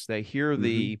voice. They hear Hmm.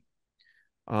 the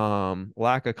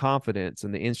lack of confidence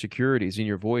and the insecurities in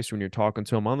your voice when you're talking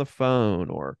to them on the phone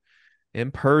or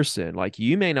in person. Like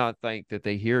you may not think that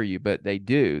they hear you, but they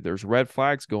do. There's red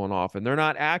flags going off and they're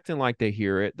not acting like they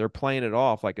hear it. They're playing it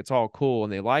off like it's all cool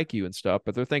and they like you and stuff,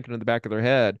 but they're thinking in the back of their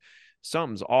head,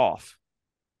 something's off.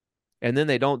 And then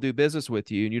they don't do business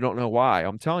with you and you don't know why.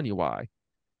 I'm telling you why.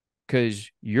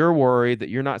 Because you're worried that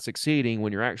you're not succeeding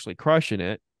when you're actually crushing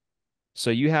it. So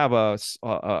you have a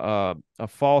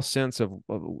false sense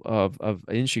of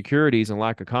insecurities and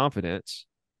lack of confidence.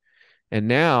 And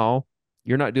now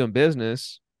you're not doing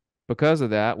business because of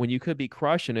that when you could be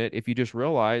crushing it if you just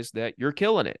realize that you're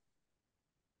killing it.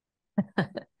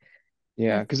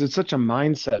 Yeah, because it's such a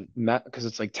mindset, because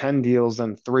it's like 10 deals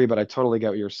and 3, but I totally get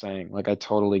what you're saying. Like, I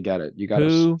totally get it. You got to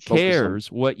Who focus on.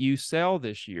 cares what you sell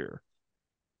this year?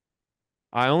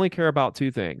 I only care about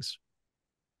 2 things.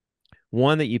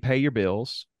 One, that you pay your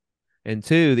bills, and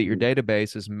 2, that your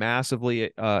database is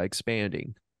massively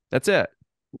expanding. That's it.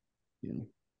 Yeah.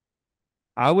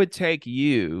 I would take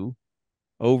you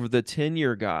over the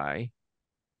 10-year guy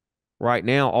right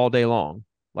now all day long.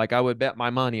 Like, I would bet my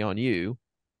money on you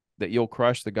that you'll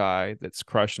crush the guy that's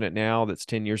crushing it now, that's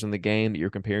 10 years in the game that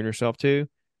you're comparing yourself to.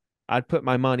 I'd put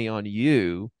my money on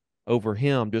you over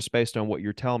him just based on what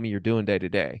you're telling me you're doing day to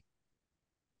day.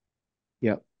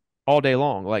 Yep. All day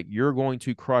long. Like, you're going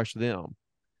to crush them.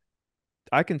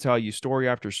 I can tell you story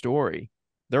after story.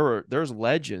 There's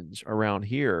legends around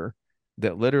here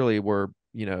that literally were,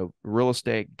 real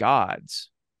estate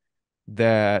gods,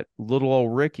 that little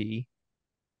old Ricky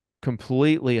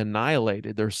completely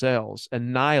annihilated their sales,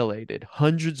 annihilated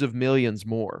hundreds of millions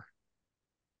more.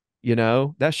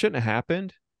 That shouldn't have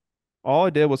happened. All I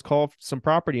did was call some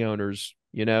property owners,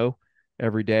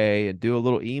 every day and do a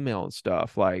little email and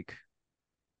stuff. Like,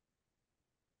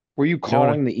 Were you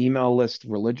calling the email list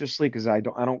religiously? Because I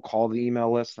don't call the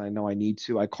email list, and I know I need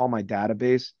to. I call my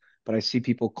database, but I see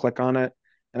people click on it,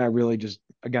 and I really just,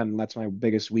 again, that's my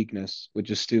biggest weakness, which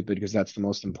is stupid because that's the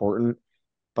most important.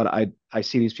 But I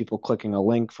see these people clicking a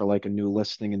link for like a new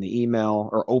listing in the email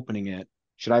or opening it.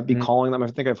 Should I be calling them? I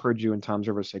think I've heard you and Tom's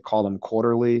River say call them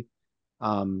quarterly.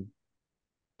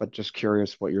 But just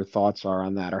curious what your thoughts are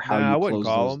on that, or how Nah, you I wouldn't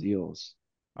close call those them. deals.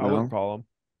 I wouldn't call them.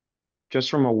 Just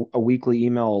from a weekly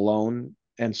email alone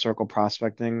and circle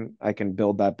prospecting, I can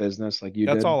build that business like you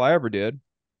That's did. all I ever did.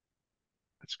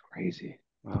 That's crazy.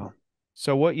 Wow.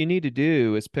 So what you need to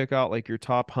do is pick out like your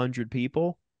top 100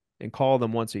 people and call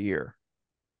them once a year.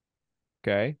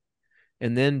 Okay.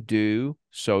 And then do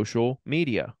social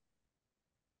media.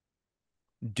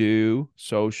 Do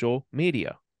social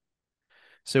media.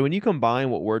 So when you combine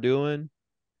what we're doing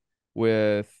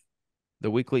with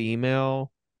the weekly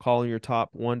email, calling your top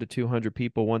 1 to 200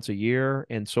 people once a year,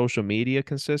 and social media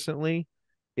consistently,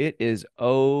 it is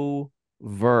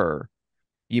over.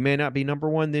 You may not be number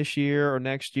 1 this year or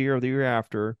next year or the year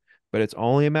after, but it's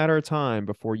only a matter of time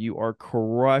before you are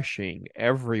crushing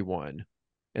everyone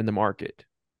in the market.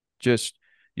 Just,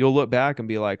 you'll look back and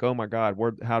be like, oh my God,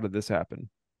 how did this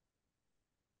happen?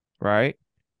 Right?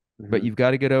 But you've got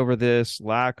to get over this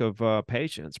lack of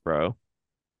patience, bro.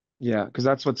 Yeah, because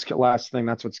that's what's last thing.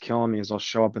 That's what's killing me is I'll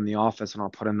show up in the office and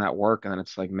I'll put in that work, and then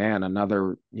it's like, man,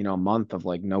 another month of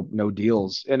like no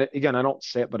deals. And again, I don't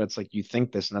say it, but it's like you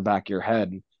think this in the back of your head,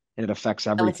 and it affects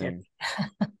everything.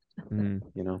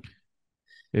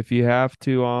 If you have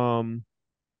to,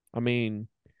 I mean,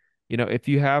 if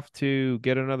you have to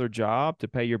get another job to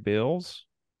pay your bills,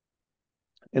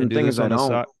 and the do thing this is, I on the don't.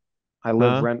 side, I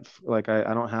live rent, like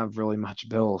I don't have really much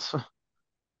bills.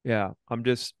 Yeah, I'm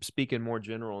just speaking more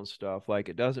general and stuff. Like,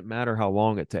 it doesn't matter how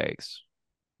long it takes.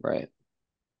 Right.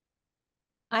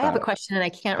 I have a question and I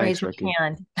can't raise my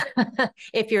hand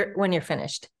when you're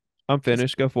finished. I'm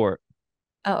finished. Go for it.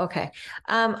 Oh, okay.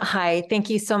 Hi,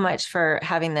 thank you so much for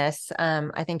having this.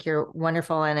 I think you're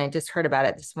wonderful, and I just heard about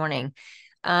it this morning.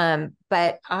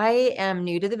 But I am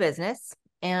new to the business,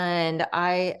 and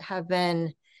I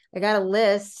got a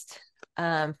list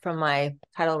from my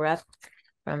title rep,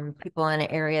 from people in an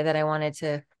area that I wanted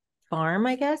to farm,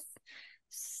 I guess.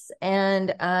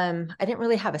 And I didn't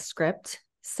really have a script.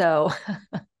 So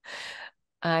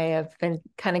I have been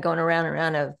kind of going around and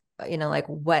around of, like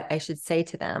what I should say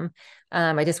to them.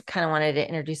 I just kind of wanted to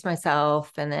introduce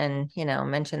myself and then,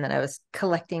 mention that I was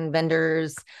collecting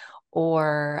vendors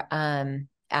or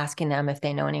asking them if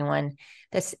they know anyone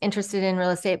that's interested in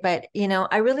real estate. But,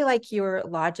 I really like your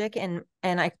logic, and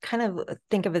I kind of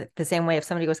think of it the same way. If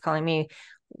somebody was calling me,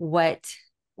 what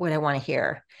would I want to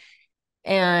hear?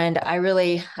 And I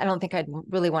don't think I'd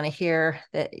really want to hear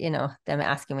that, them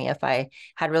asking me if I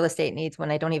had real estate needs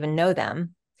when I don't even know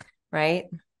them. Right.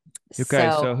 Okay.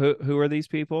 So who are these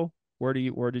people? Where did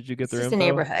you get their info? It's just a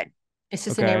neighborhood. It's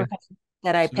just a neighborhood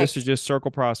that I picked. This is just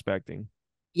circle prospecting.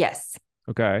 Yes.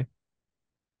 Okay.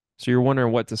 So you're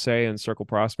wondering what to say in circle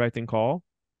prospecting call?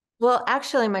 Well,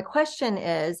 actually, my question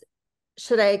is,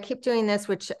 should I keep doing this,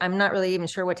 which I'm not really even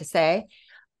sure what to say,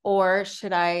 or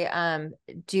should I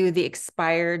do the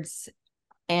expireds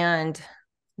and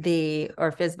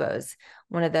or FSBOs,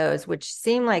 one of those, which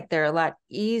seem like they're a lot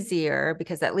easier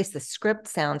because at least the script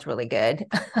sounds really good.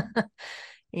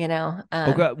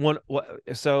 Okay.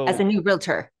 So as a new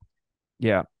realtor.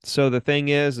 Yeah. So the thing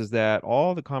is that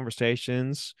all the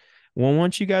conversations,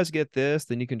 once you guys get this,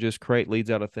 then you can just create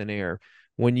leads out of thin air.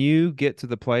 When you get to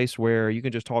the place where you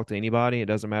can just talk to anybody, it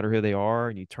doesn't matter who they are,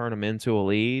 and you turn them into a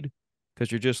lead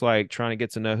because you're just like trying to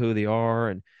get to know who they are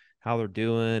and how they're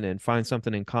doing and find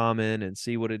something in common and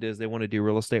see what it is they want to do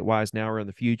real estate wise now or in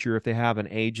the future. If they have an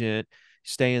agent,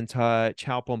 stay in touch,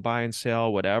 help them buy and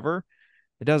sell, whatever.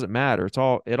 It doesn't matter.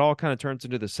 It all kind of turns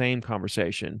into the same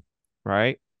conversation,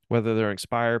 right? Whether they're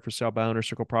expired, for sale by owner,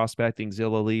 circle prospecting,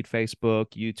 Zillow lead,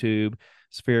 Facebook, YouTube,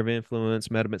 sphere of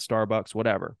influence, met them at Starbucks,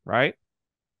 whatever, right?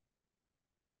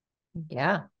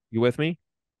 Yeah. You with me?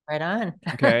 Right on.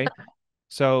 Okay.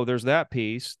 So there's that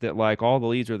piece that like all the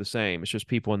leads are the same. It's just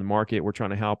people in the market. We're trying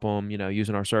to help them,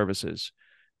 using our services.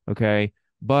 Okay.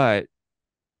 But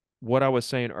what I was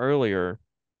saying earlier,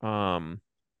 I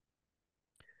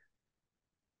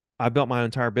built my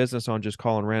entire business on just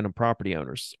calling random property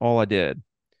owners. All I did.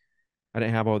 I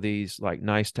didn't have all these like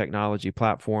nice technology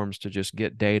platforms to just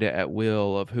get data at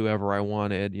will of whoever I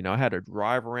wanted. I had to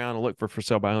drive around and look for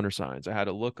sale by owner signs. I had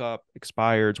to look up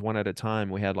expireds one at a time.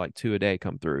 We had like 2 a day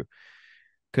come through.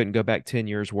 Couldn't go back 10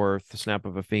 years worth, the snap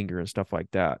of a finger and stuff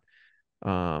like that.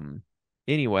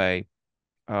 Anyway,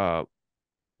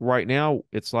 right now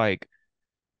it's like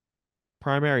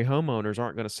primary homeowners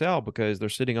aren't going to sell because they're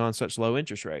sitting on such low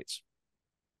interest rates.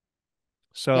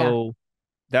 So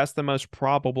that's the most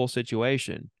probable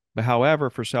situation. But however,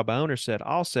 for sell by owner said,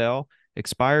 I'll sell.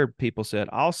 Expired people said,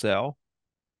 I'll sell.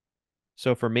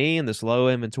 So for me in this low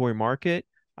inventory market,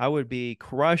 I would be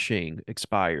crushing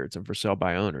expireds and for sale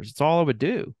by owners. It's all I would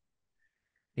do.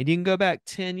 And you can go back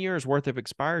 10 years worth of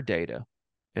expired data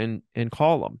and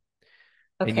call them.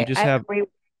 Okay. And you just have,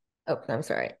 oh, I'm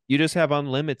sorry. You just have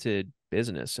unlimited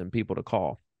business and people to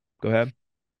call. Go ahead.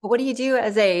 What do you do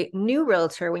as a new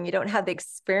realtor when you don't have the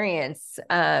experience?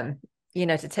 I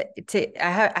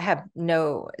have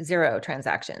zero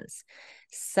transactions.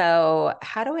 So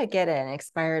how do I get an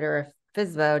expired or a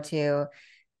FSBO to,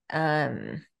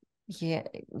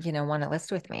 want to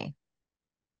list with me?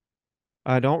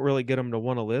 I don't really get them to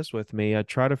want to list with me. I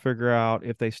try to figure out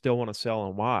if they still want to sell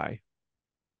and why.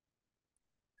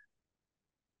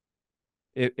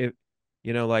 If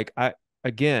like I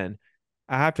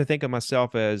have to think of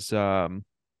myself as finding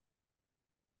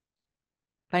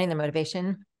the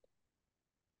motivation.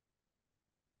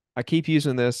 I keep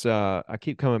using this, I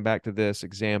keep coming back to this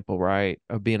example, right,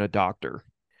 of being a doctor.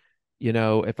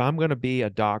 If I'm going to be a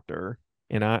doctor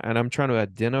and I'm trying to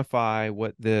identify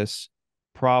what this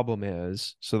problem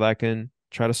is so that I can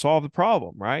try to solve the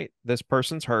problem, right? This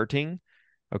person's hurting.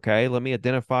 Okay, let me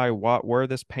identify where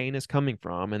this pain is coming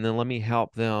from, and then let me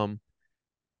help them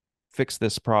fix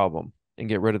this problem and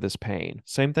get rid of this pain.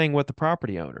 Same thing with the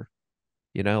property owner.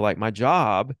 Like my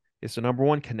job is to number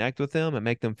one, connect with them and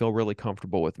make them feel really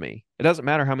comfortable with me. It doesn't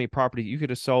matter how many properties you could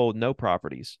have sold, no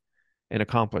properties, and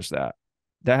accomplish that.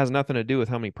 That has nothing to do with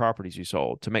how many properties you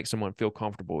sold to make someone feel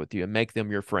comfortable with you and make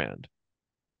them your friend,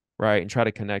 right? And try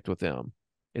to connect with them.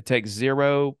 It takes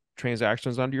 0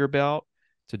 transactions under your belt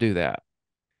to do that.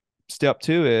 Step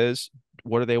 2 is,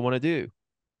 what do they want to do?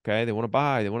 Okay, they want to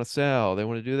buy, they want to sell, they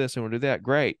want to do this, they want to do that.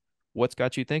 Great. What's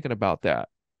got you thinking about that?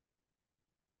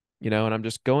 And I'm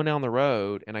just going down the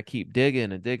road and I keep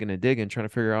digging and digging and digging, trying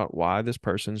to figure out why this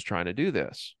person's trying to do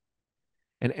this.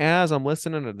 And as I'm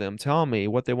listening to them tell me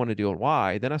what they want to do and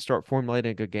why, then I start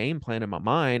formulating a game plan in my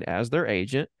mind as their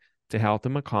agent to help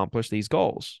them accomplish these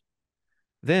goals.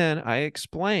 Then I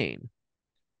explain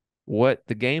what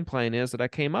the game plan is that I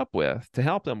came up with to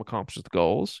help them accomplish the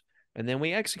goals. And then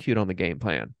we execute on the game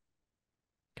plan.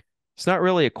 It's not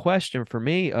really a question for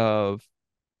me of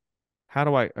how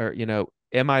do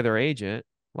am I their agent?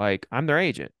 Like, I'm their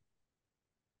agent,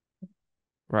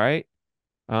 right?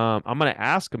 I'm going to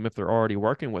ask them if they're already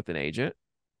working with an agent.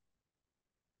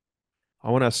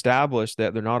 I want to establish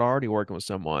that they're not already working with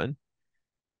someone.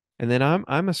 And then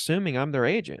I'm assuming I'm their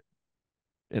agent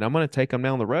and I'm going to take them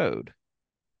down the road.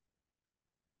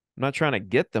 I'm not trying to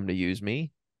get them to use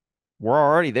me. We're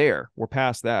already there. We're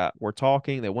past that. We're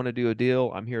talking. They want to do a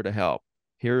deal. I'm here to help.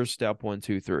 Here's step 1,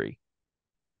 2, 3.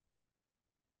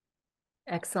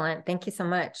 Excellent. Thank you so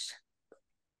much.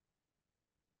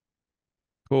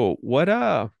 Cool.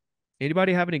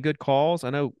 Anybody have any good calls? I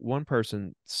know one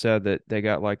person said that they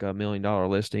got like $1 million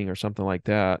listing or something like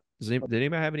that. Did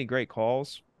anybody have any great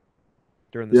calls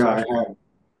during the session?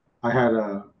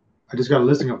 I just got a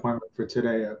listing appointment for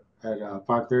today at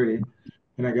 5:30,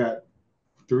 and I got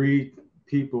 3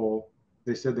 people.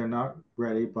 They said they're not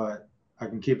ready, but I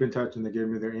can keep in touch, and they gave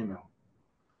me their email.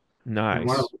 Nice. And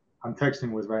one of them I'm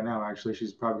texting with right now, actually,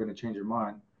 she's probably going to change her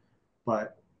mind,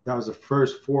 but that was the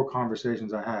first 4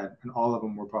 conversations I had, and all of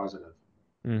them were positive.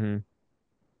 Mm-hmm.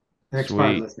 Next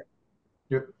 5 listing.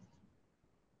 Yep.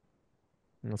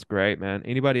 That's great, man.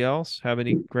 Anybody else have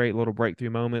any great little breakthrough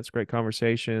moments, great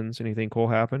conversations, anything cool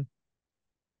happen?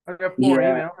 I got 4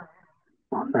 emails.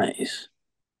 Nice.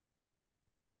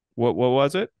 What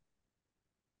was it?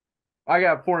 I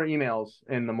got 4 emails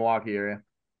in the Milwaukee area.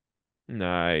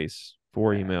 Nice.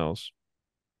 4 emails.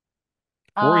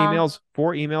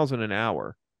 4 emails in an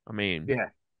hour. I mean, yeah,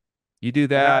 you do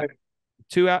that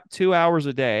 2 hours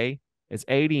a day. It's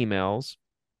 8 emails.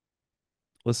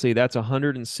 Let's see, that's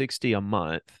 160 a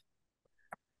month.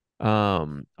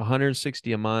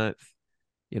 160 a month.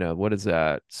 You know, what is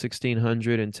that?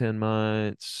 1,600 in 10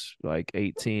 months, like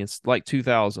 18, it's like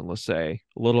 2,000, let's say,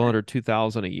 a little under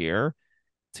 2,000 a year.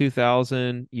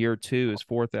 2,000, year 2 is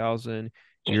 4,000,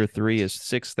 year 3 is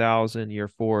 6,000, year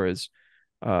 4 is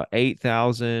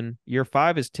 8,000, year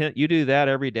 5 is 10. You do that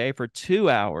every day for 2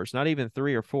 hours, not even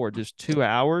 3 or 4, just 2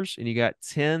 hours, and you got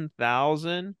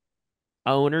 10,000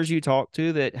 owners you talked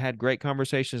to that had great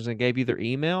conversations and gave you their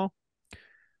email.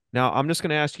 Now, I'm just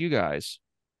going to ask you guys,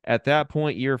 at that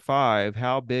point, year 5,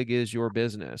 how big is your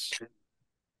business?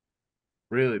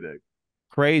 Really big.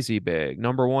 Crazy big.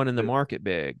 Number 1 in the market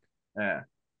big. Yeah.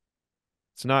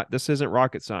 It's not, this isn't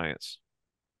rocket science.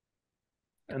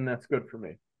 And that's good for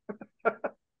me.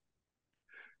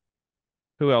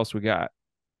 Who else we got?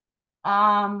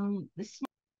 I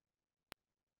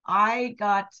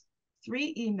got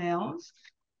 3 emails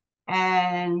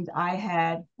and I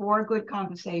had 4 good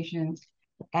conversations.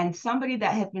 And somebody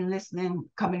that had been listening,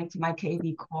 coming into my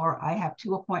KV core, I have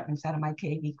 2 appointments out of my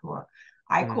KV core.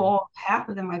 I called, half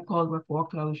of them I called were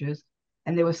foreclosures,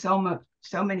 and there was so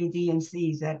many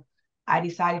DNCs that I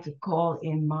decided to call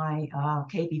in my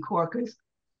KV core because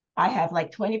I have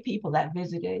like 20 people that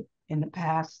visited in the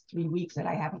past 3 weeks that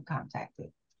I haven't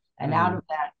contacted. And out of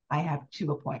that, I have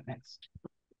 2 appointments.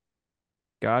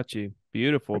 Got you.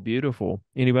 Beautiful, beautiful.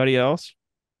 Anybody else?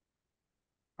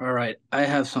 All right, I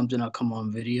have something I'll come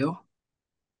on video.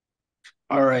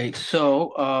 All right,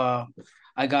 so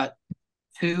I got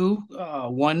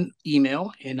 1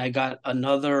 email, and I got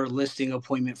another listing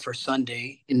appointment for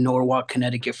Sunday in Norwalk,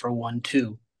 Connecticut for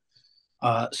 1-2.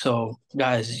 So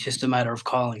guys, it's just a matter of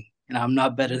calling, and I'm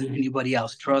not better than anybody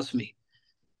else. Trust me.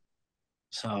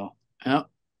 So, yeah.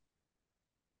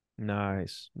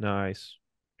 Nice, nice.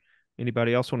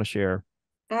 Anybody else want to share?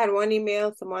 I had 1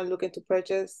 email, someone looking to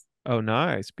purchase. Oh,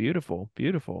 nice. Beautiful,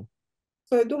 beautiful.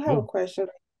 So I do have a question.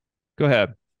 Go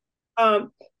ahead.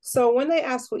 So when they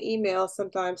ask for email,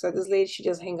 sometimes this lady, she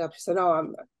just hang up. She said, "Oh,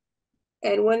 I'm,"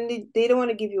 and when they don't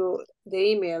want to give you the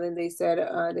email, and they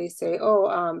say,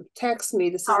 "Oh, text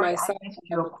me. This is my site. Text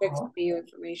me your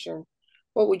information."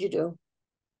 What would you do?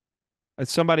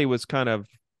 Somebody was kind of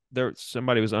there.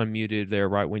 Somebody was unmuted there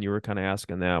right when you were kind of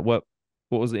asking that. What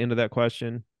was the end of that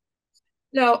question?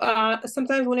 No,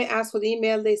 sometimes when they ask for the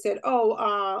email, they said,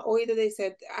 "Oh," or either they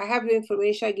said, "I have your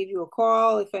information. I give you a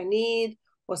call if I need,"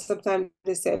 or sometimes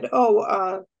they said,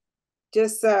 "Oh,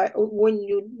 just when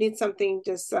you need something,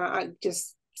 just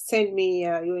send me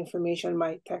your information,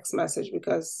 my text message,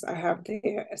 because I have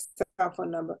the cell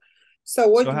phone number." So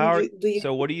what do you?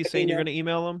 So what are you saying? You're going to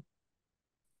email them?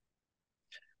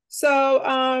 So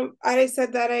I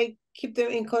said that I keep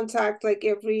them in contact like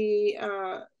every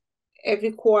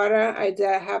quarter. I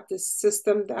have the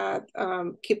system that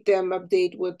keep them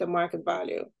updated with the market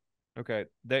value. Okay,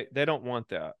 they don't want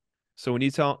that. So when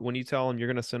you tell them you're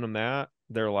going to send them that,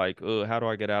 they're like, "Oh, how do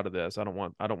I get out of this? I don't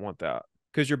want that."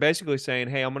 Because you're basically saying,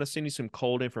 "Hey, I'm going to send you some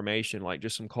cold information, like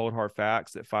just some cold hard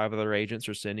facts that 5 other agents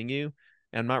are sending you,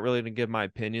 and I'm not really going to give my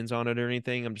opinions on it or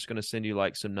anything. I'm just going to send you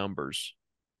like some numbers."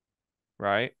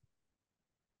 Right?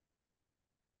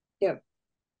 Yeah.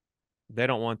 They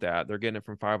don't want that. They're getting it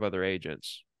from 5 other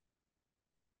agents,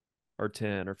 or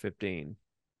 10 or 15.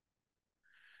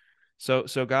 So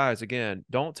guys, again,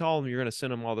 don't tell them you're going to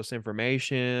send them all this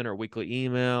information or weekly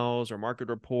emails or market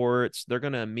reports. They're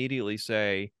going to immediately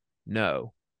say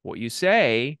no. What you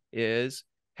say is,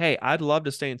 "Hey, I'd love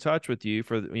to stay in touch with you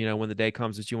for, when the day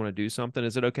comes that you want to do something.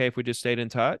 Is it okay if we just stayed in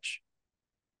touch?"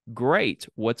 Great.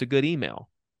 What's a good email?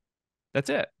 That's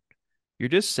it. You're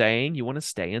just saying you want to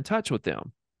stay in touch with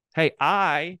them. Hey,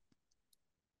 I,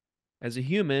 as a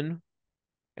human,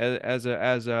 as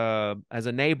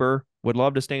a neighbor, would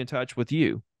love to stay in touch with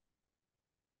you.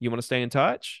 You want to stay in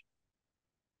touch?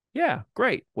 Yeah,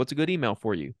 great. What's a good email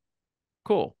for you?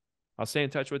 Cool. I'll stay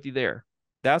in touch with you there.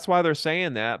 That's why they're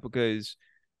saying that, because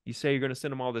you say you're going to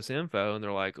send them all this info and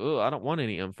they're like, "Oh, I don't want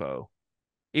any info."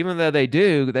 Even though they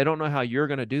do, they don't know how you're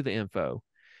going to do the info.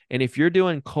 And if you're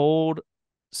doing cold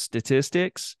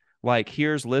statistics, like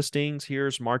here's listings,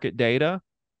 here's market data,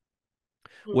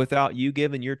 without you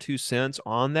giving your 2 cents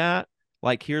on that,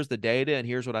 like here's the data and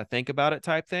here's what I think about it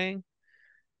type thing,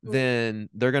 then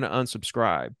they're going to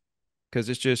unsubscribe because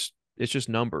it's just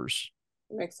numbers.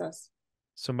 Makes sense.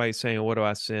 Somebody's saying, what do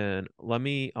I send? I'm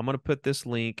going to put this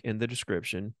link in the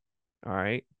description. All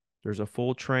right. There's a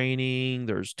full training.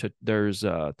 There's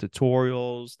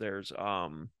tutorials. There's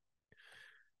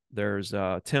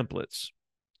templates.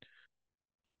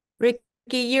 Ricky,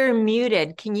 you're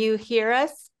muted. Can you hear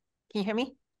us? Can you hear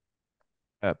me?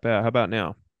 How about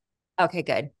now? Okay,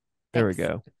 good. There we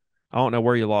go. I don't know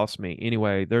where you lost me.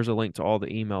 Anyway, there's a link to all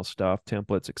the email stuff,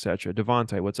 templates, etc.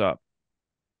 Devontae, what's up?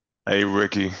 Hey,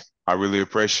 Ricky. I really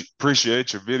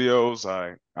appreciate your videos.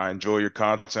 I enjoy your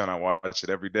content. I watch it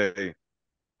every day.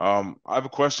 I have a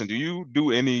question. Do you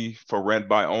do any for rent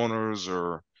by owners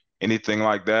or anything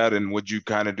like that? And would you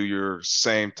kind of do your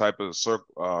same type of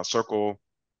circle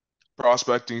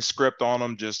prospecting script on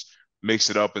them? Just mix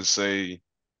it up and say,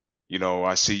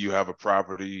 I see you have a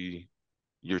property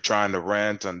you're trying to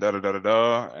rent and da da da da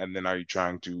da. And then are you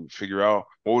trying to figure out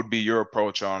what would be your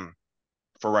approach on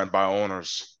for rent by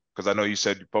owners? Because I know you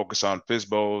said you focus on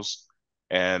FSBOs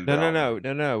and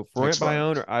no. For rent by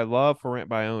owner, I love for rent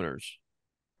by owners.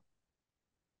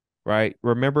 Right?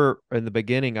 Remember in the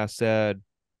beginning, I said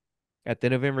at the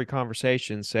end of every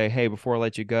conversation, say, hey, before I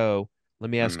let you go, let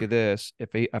me ask you this. If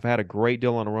I've had a great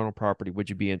deal on a rental property, would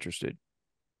you be interested?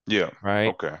 Yeah. Right.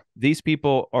 Okay. These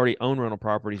people already own rental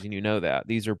properties, and you know that.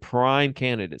 These are prime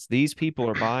candidates. These people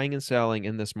are buying and selling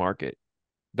in this market.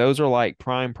 Those are like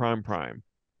prime.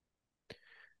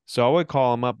 So I would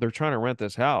call them up. They're trying to rent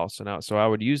this house. And so I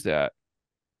would use that.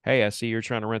 Hey, I see you're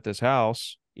trying to rent this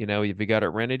house. Have you got it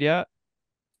rented yet?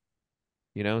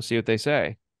 See what they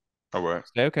say. All right.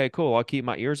 Say, okay, cool. I'll keep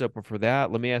my ears open for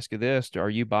that. Let me ask you this. Are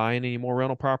you buying any more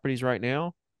rental properties right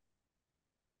now?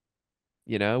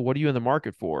 What are you in the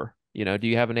market for? Do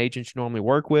you have an agent you normally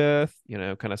work with?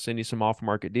 Kind of send you some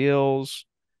off-market deals.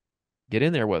 Get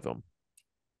in there with them.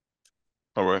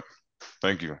 All right.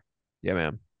 Thank you. Yeah,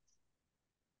 man.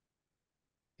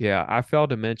 Yeah, I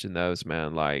failed to mention those,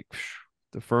 man. Like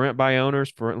the for rent by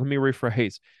owners, let me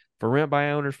rephrase. For rent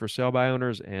by owners, for sale by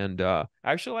owners, and I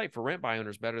actually like for rent by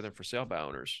owners better than for sale by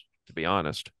owners, to be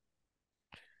honest.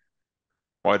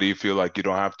 Why do you feel like you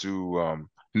don't have to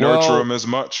nurture them as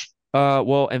much?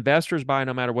 Well, investors buy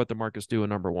no matter what the market's doing,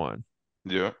 number one.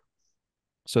 Yeah.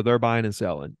 So they're buying and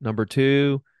selling. Number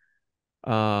two,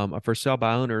 for sale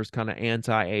by owners, kind of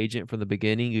anti-agent from the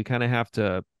beginning. You kind of have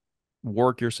to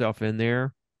work yourself in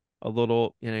there a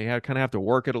little. You kind of have to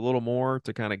work it a little more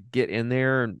to kind of get in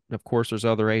there. And of course, there's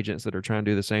other agents that are trying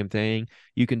to do the same thing.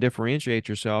 You can differentiate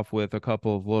yourself with a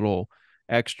couple of little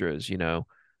extras.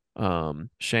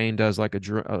 Shane does like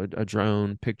a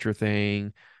drone picture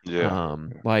thing. Yeah.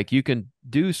 Like you can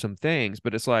do some things,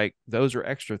 but it's like those are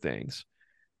extra things.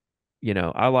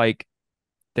 I like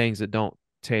things that don't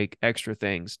take extra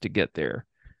things to get there.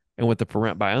 And with the for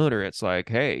rent by owner, it's like,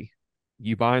 hey,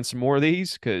 you buying some more of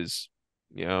these? Because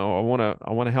I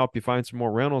want to help you find some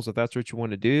more rentals if that's what you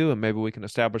want to do, and maybe we can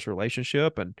establish a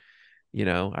relationship. And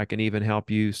I can even help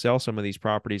you sell some of these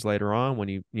properties later on when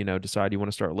you decide you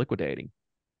want to start liquidating.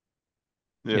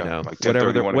 Yeah, like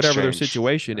whatever their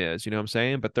situation is, you know what I'm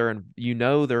saying? But they're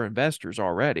investors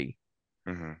already.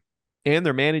 Mm-hmm. And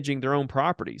they're managing their own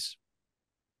properties.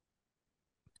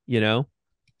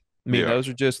 Those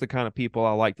are just the kind of people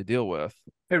I like to deal with.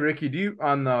 Hey, Ricky, do you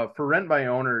on the for rent by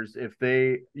owners,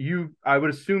 I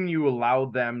would assume you allow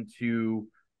them to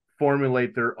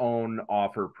formulate their own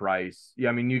offer price. Yeah,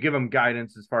 I mean, you give them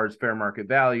guidance as far as fair market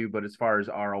value, but as far as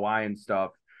ROI and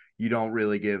stuff, you don't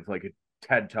really give like a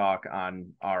TED talk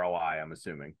on ROI, I'm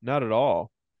assuming. Not at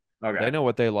all. Okay. They know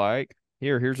what they like.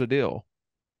 Here's a deal.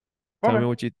 Tell me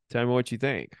what you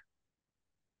think.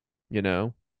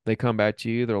 They come back to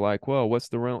you. They're like, well, what's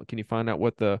the rental? Can you find out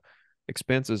what the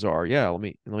expenses are? Yeah,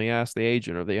 let me ask the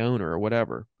agent or the owner or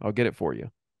whatever. I'll get it for you.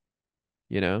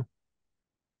 Cool.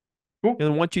 And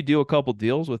then once you do a couple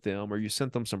deals with them or you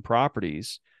sent them some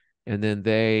properties and then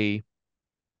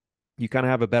you kind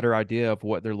of have a better idea of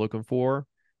what they're looking for,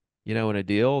 in a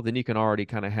deal, then you can already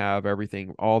kind of have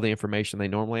everything, all the information they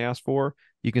normally ask for.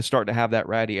 You can start to have that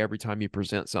ready every time you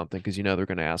present something because they're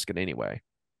going to ask it anyway.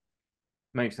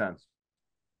 Makes sense.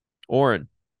 Oren.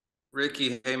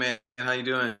 Ricky, hey man, how you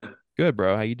doing? Good,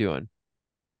 bro. How you doing?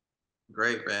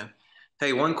 Great, man.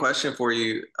 Hey, one question for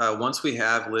you. Once we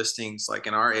have listings like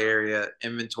in our area,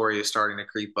 inventory is starting to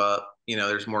creep up.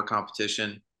 There's more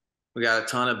competition. We got a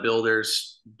ton of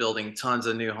builders building tons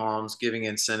of new homes, giving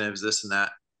incentives, this and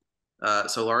that.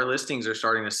 So our listings are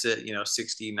starting to sit,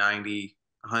 60, 90,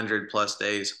 100 plus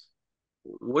days.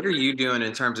 What are you doing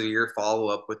in terms of your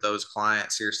follow-up with those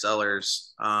clients, your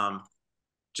sellers?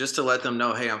 just to let them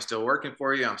know, hey, I'm still working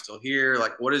for you. I'm still here.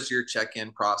 Like, what is your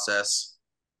check-in process?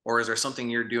 Or is there something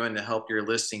you're doing to help your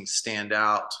listings stand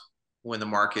out when the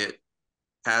market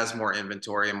has more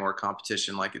inventory and more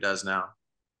competition like it does now?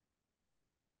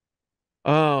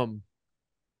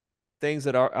 Things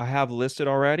that I have listed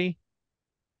already.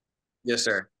 Yes,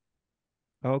 sir.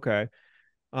 Okay.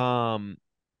 I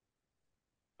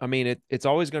mean, it's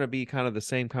always going to be kind of the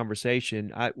same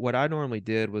conversation. What I normally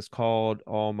did was called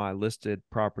all my listed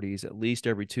properties at least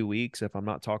every 2 weeks if I'm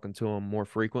not talking to them more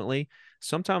frequently.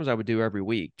 Sometimes I would do every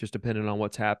week, just depending on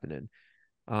what's happening.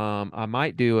 I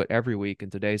might do it every week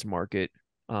in today's market,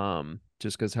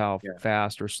 just because how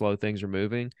fast or slow things are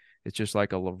moving. It's just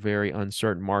like a very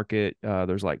uncertain market.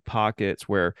 There's like pockets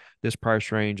where this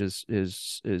price range is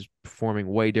performing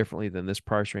way differently than this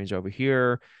price range over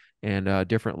here, and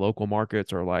different local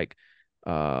markets are like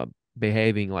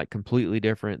behaving like completely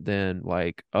different than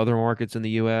like other markets in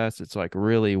the U.S. It's like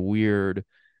really weird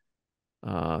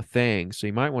thing. So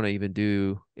you might want to even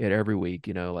do it every week,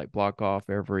 like block off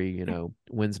every,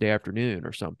 Wednesday afternoon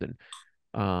or something,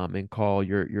 and call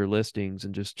your listings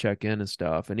and just check in and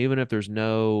stuff. And even if there's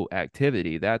no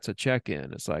activity, that's a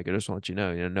check-in. It's like, I just want you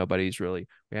to know, nobody's really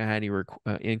had any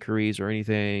inquiries or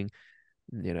anything.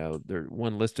 There's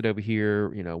one listed over here,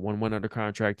 one went under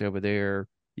contract over there.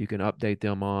 You can update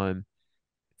them on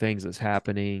things that's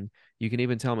happening. You can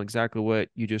even tell them exactly what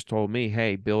you just told me.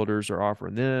 Hey, builders are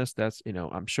offering this. That's,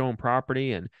 I'm showing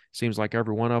property, and seems like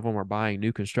every one of them are buying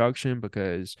new construction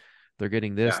because they're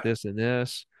getting this, this, and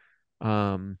this.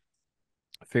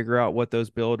 Figure out what those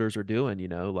builders are doing,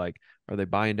 like, are they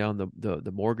buying down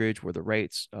the mortgage where the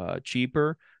rate's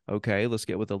cheaper? Okay, let's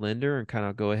get with the lender and kind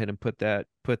of go ahead and put that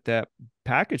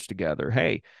package together.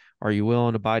 Hey, are you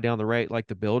willing to buy down the rate like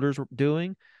the builders are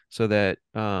doing, so that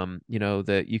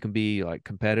that you can be like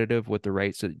competitive with the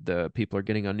rates that the people are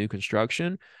getting on new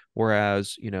construction,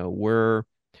 whereas we're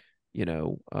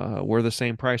the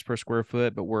same price per square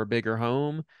foot, but we're a bigger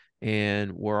home,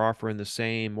 and we're offering the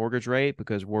same mortgage rate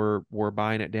because we're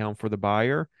buying it down for the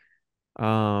buyer.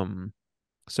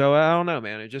 So I don't know,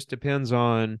 man. It just depends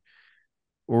on,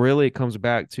 really, it comes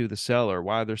back to the seller,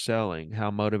 why they're selling, how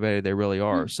motivated they really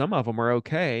are. Some of them are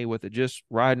okay with it just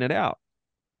riding it out.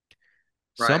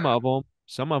 Right.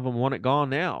 Some of them want it gone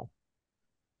now.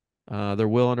 They're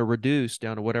willing to reduce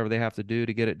down to whatever they have to do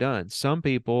to get it done. Some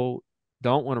people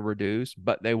don't want to reduce,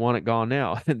 but they want it gone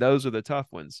now. And those are the tough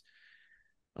ones.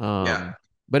 But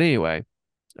anyway,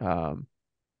 no,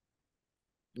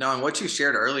 and what you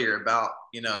shared earlier about,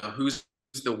 who's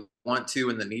the want to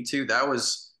and the need to, that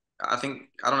was, I don't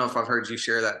know if I've heard you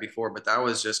share that before, but that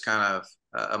was just kind of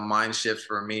a mind shift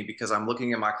for me, because I'm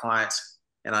looking at my clients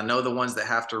and I know the ones that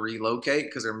have to relocate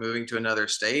because they're moving to another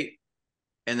state.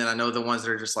 And then I know the ones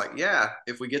that are just like, yeah,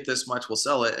 if we get this much, we'll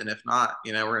sell it. And if not,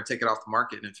 we're going to take it off the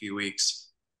market in a few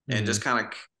weeks. And just kind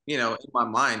of, in my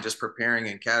mind, just preparing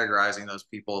and categorizing those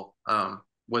people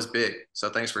was big. So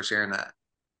thanks for sharing that.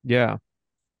 Yeah.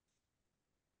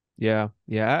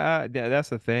 That's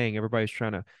the thing. Everybody's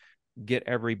trying to get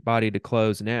everybody to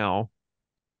close now.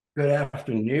 Good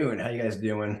afternoon. How you guys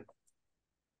doing?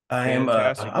 I'm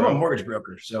Fantastic, a bro. mortgage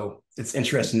broker, so it's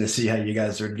interesting to see how you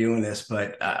guys are doing this.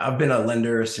 But I've been a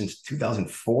lender since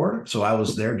 2004, so I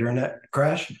was there during that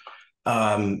crash.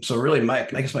 So really, I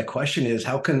guess my question is,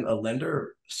 how can a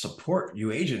lender support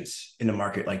you agents in a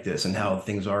market like this, and how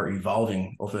things are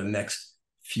evolving over the next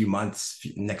few months,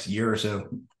 next year or so?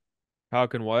 How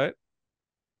can what?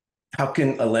 How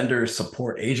can a lender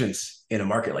support agents in a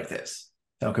market like this?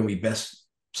 How can we best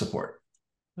support?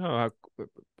 Oh,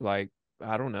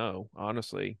 I don't know,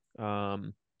 honestly.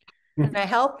 Can I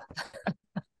help?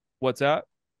 What's that?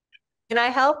 Can I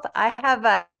help? I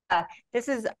have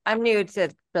I'm new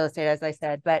to real estate, as I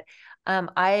said, but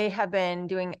I have been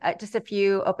doing just a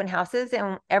few open houses,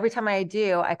 and every time I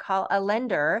do, I call a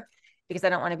lender because I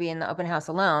don't want to be in the open house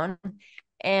alone.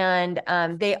 And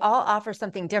they all offer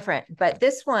something different. But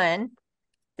this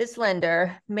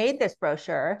lender made this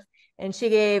brochure, and she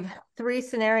gave 3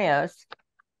 scenarios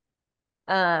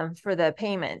for the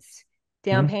payments,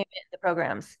 down payment, the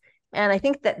programs. And I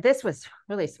think that this was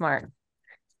really smart.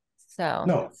 So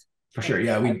no, for sure.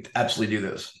 Yeah, we absolutely do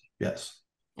this. Yes.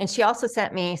 And she also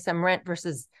sent me some rent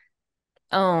versus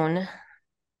own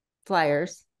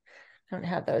flyers. I don't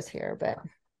have those here, but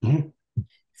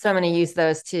so I'm going to use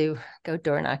those to go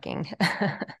door knocking.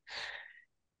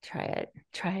 Try it.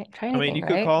 I mean, you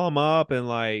could call them up and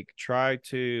like try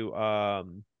to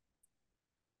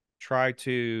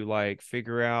like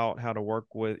figure out how to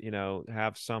work with,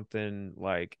 have something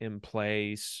like in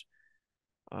place,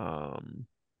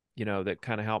 that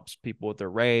kind of helps people with their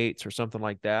rates or something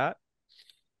like that.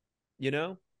 you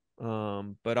know.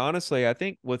 But honestly, I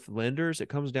think with lenders, it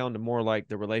comes down to more like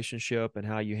the relationship and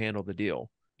how you handle the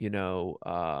deal. You know,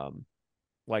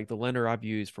 like the lender I've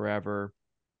used forever,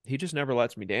 he just never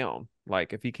lets me down.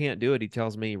 Like if he can't do it, he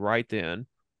tells me right then.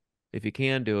 If he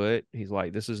can do it, he's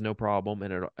like, "This is no problem,"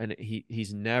 and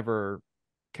he's never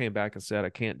came back and said, "I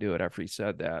can't do it," after he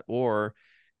said that. Or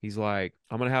he's like,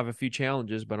 "I'm gonna have a few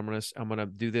challenges, but I'm gonna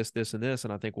do this, this, and this,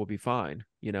 and I think we'll be fine,"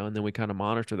 you know. And then we kind of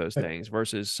monitor those things.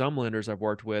 Versus some lenders I've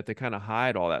worked with, they kind of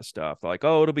hide all that stuff. They're like,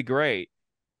 "Oh, it'll be great."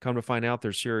 Come to find out,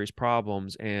 there's serious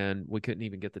problems, and we couldn't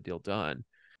even get the deal done.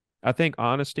 I think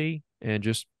honesty and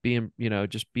just being,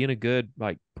 just being a good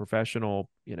like professional,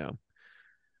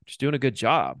 just doing a good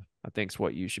job, I think is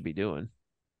what you should be doing.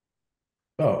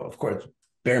 Oh, of course.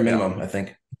 Bare minimum, I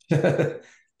think. Doing a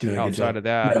good Outside job. of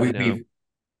that,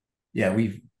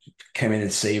 We've come in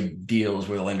and saved deals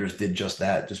where the lenders did just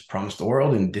that, just promised the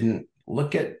world and didn't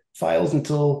look at files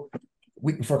until a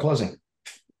week before closing.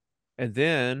 And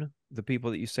then the people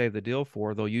that you save the deal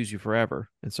for, they'll use you forever.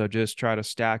 And so just try to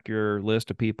stack your list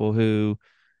of people who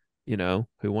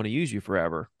want to use you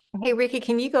forever. Hey, Ricky,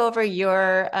 can you go over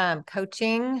your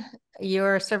coaching,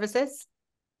 your services?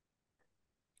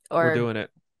 Or we're doing it.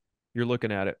 You're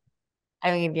looking at it.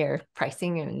 I mean, your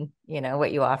pricing and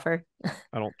what you offer.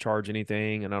 I don't charge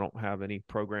anything, and I don't have any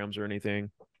programs or anything.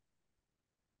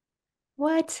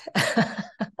 What?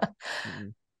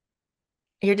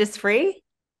 You're just free?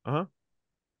 Uh-huh.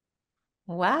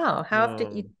 Wow. How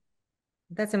often you?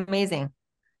 That's amazing.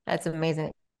 That's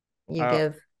amazing. You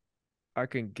give. I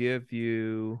can give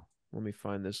you, let me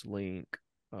find this link.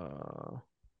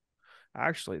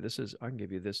 Actually, I can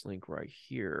give you this link right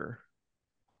here.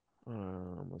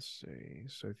 Let's see.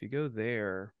 So if you go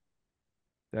there,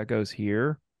 that goes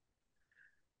here.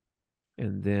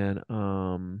 And then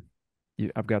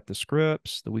I've got the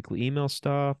scripts, the weekly email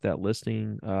stuff, that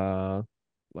listing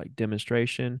like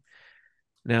demonstration.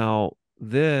 Now,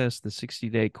 the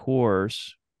 60-day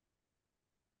course,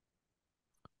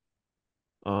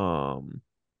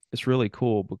 it's really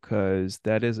cool because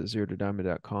that is at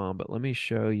zero-to-diamond.com. But let me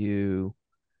show you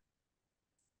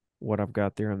what I've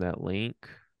got there in that link.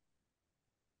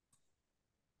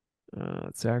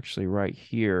 It's actually right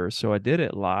here. So I did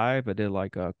it live. I did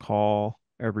like a call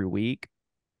every week.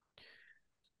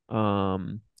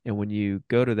 And when you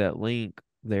go to that link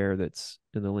there, that's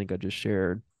in the link I just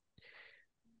shared,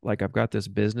 like I've got this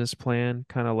business plan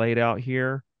kind of laid out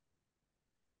here.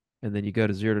 And then you go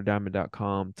to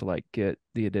zero-to-diamond.com to like get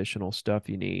the additional stuff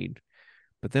you need.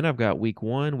 But then I've got week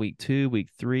 1, week 2, week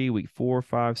 3, week 4,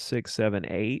 5, 6, 7,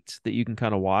 8 that you can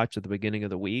kind of watch at the beginning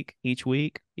of the week, each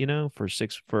week,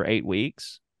 for 8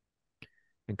 weeks,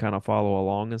 and kind of follow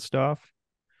along and stuff.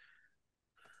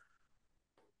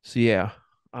 So yeah,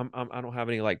 I don't have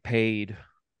any like paid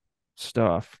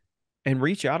stuff. And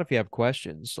reach out if you have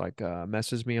questions, like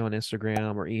message me on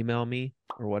Instagram or email me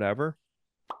or whatever.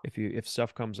 If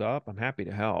stuff comes up, I'm happy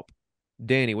to help.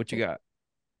 Danny, what you got?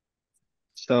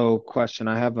 So, question,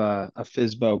 I have a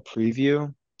FSBO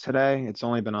preview today. It's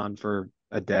only been on for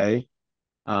a day.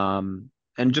 And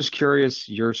just curious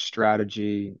your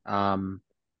strategy going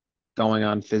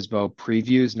on FSBO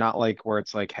previews, not like where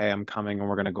it's like, hey, I'm coming and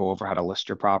we're going to go over how to list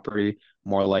your property.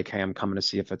 More like, hey, I'm coming to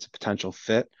see if it's a potential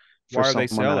fit for Why are they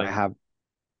someone that I selling?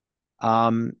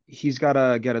 have. He's got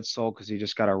to get it sold because he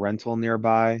just got a rental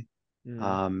nearby.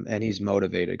 Mm. And he's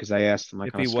motivated because I asked him like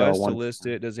If on a he scale of was to one. list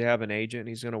it, does he have an agent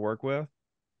he's going to work with?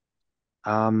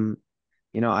 I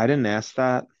didn't ask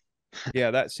that.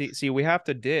 Yeah, see, we have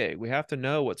to dig. We have to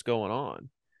know what's going on.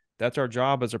 That's our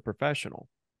job as a professional.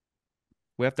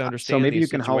 We have to So understand maybe the you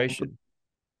can help situation.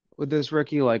 with this,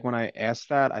 Ricky. Like when I asked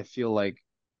that, I feel like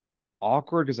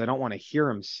awkward because I don't want to hear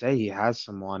him say he has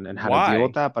someone and how to deal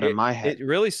with Why? that. But in my It head,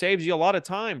 really saves you a lot of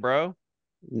time, bro.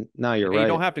 no, you're And you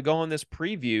don't right. have to go on this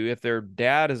preview if their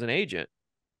dad is an agent.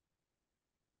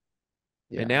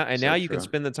 Yeah, And so now you can true.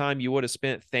 spend the time you would have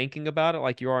spent thinking about it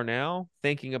like you are now,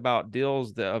 thinking about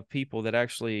deals of people that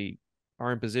actually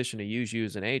are in position to use you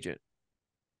as an agent,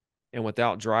 and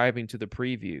without driving to the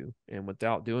preview and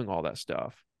without doing all that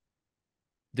stuff.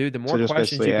 Dude, the So more just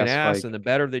questions basically you can ask ask like, and the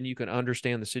better than you can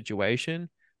understand the situation,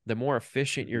 the more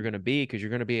efficient you're going to be, because you're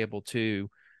going to be able to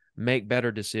make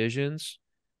better decisions.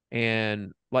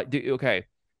 And like, okay,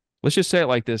 let's just say it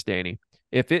like this, Danny.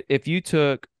 If you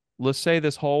took, let's say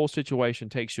this whole situation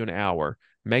takes you an hour,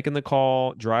 making the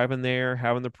call, driving there,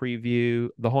 having the preview,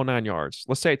 the whole 9 yards.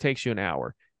 Let's say it takes you an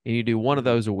hour and you do one of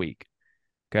those a week.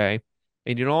 Okay.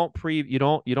 And you don't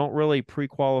really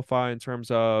pre-qualify in terms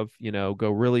of, go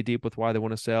really deep with why they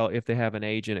want to sell, if they have an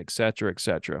agent, et cetera, et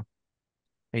cetera.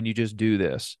 And you just do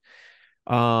this.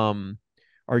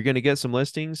 Are Are you going to get some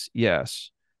listings? Yes.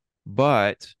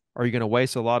 But are you going to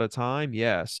waste a lot of time?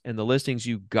 Yes. And the listings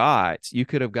you got, you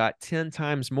could have got 10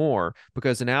 times more,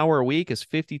 because an hour a week is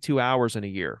 52 hours in a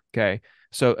year. Okay.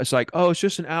 So it's like, oh, it's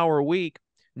just an hour a week.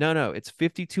 No, it's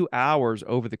 52 hours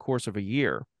over the course of a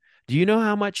year. Do you know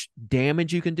how much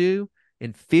damage you can do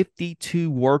in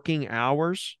 52 working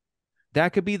hours?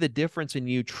 That could be the difference in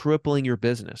you tripling your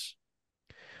business.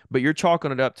 But you're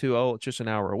chalking it up to, oh, it's just an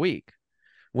hour a week.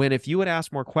 When if you would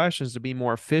ask more questions to be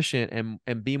more efficient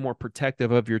and be more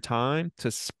protective of your time,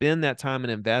 to spend that time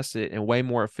and invest it in way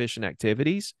more efficient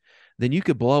activities, then you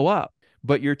could blow up.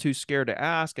 But you're too scared to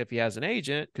ask if he has an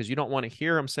agent, because you don't want to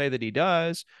hear him say that he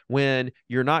does, when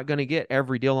you're not going to get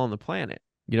every deal on the planet.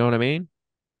 You know what I mean?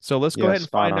 So let's go Yeah, ahead and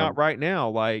spot find out on. right now,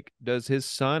 like, does his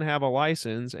son have a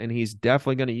license? And he's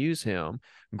definitely going to use him.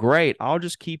 Great. I'll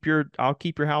keep your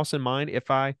house in mind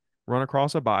if I run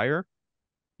across a buyer.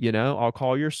 I'll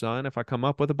call your son if I come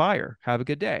up with a buyer. Have a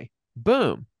good day.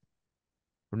 Boom.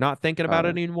 We're not thinking about it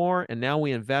anymore. And now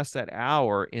we invest that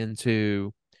hour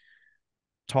into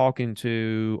talking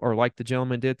to, or like the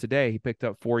gentleman did today, he picked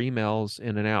up 4 emails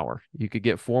in an hour. You could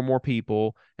get 4 more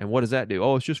people. And what does that do?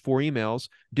 Oh, it's just 4 emails.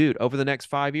 Dude, over the next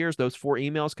 5 years, those 4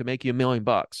 emails could make you $1 million.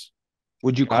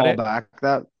 Would you Got call it?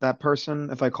 back that person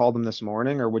if I called them this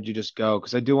morning, or would you just go?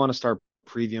 Because I do want to start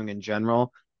previewing in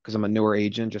general, because I'm a newer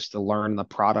agent, just to learn the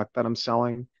product that I'm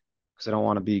selling. Because I don't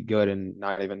want to be good and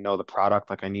not even know the product.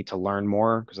 Like, I need to learn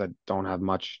more because I don't have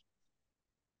much.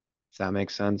 If that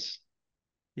makes sense.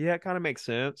 Yeah, it kind of makes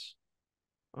sense.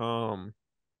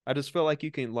 I just feel like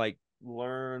you can like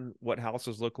learn what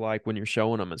houses look like when you're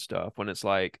showing them and stuff. When it's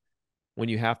like, when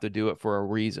you have to do it for a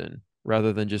reason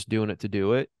rather than just doing it to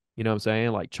do it. You know what I'm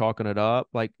saying? Like chalking it up.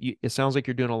 Like it sounds like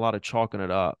you're doing a lot of chalking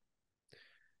it up.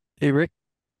 Hey, Rick.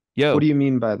 Yo. What do you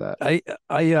mean by that? I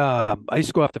used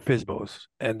to go after FSBOs,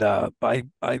 and I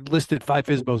listed 5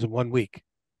 FSBOs in 1 week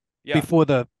before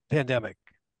the pandemic,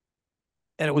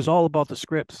 and it was all about the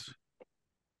scripts.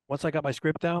 Once I got my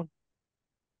script down,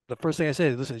 the first thing I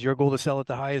said, listen, is your goal to sell at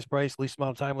the highest price, least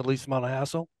amount of time with least amount of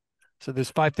hassle? So there's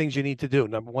 5 things you need to do.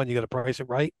 Number 1, you got to price it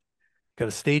right, got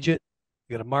to stage it,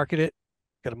 you got to market it,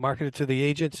 got to market it to the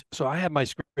agents. So I have my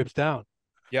scripts down.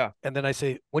 Yeah. And then I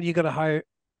say, when are you going to hire?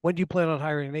 When do you plan on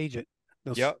hiring an agent?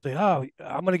 They'll Yep. say, oh,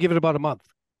 I'm going to give it about a month.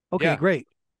 Okay, Yeah. great.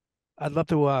 I'd love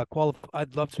to qualify.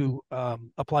 I'd love to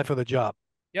apply for the job.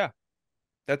 Yeah.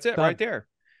 That's it. Done. Right there.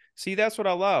 See, that's what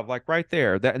I love. Like right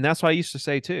there. And that's what I used to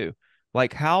say too.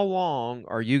 Like, how long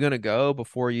are you going to go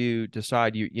before you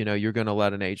decide you're going to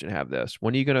let an agent have this?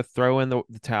 When are you going to throw in the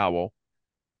towel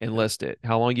and list it?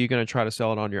 How long are you going to try to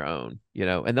sell it on your own?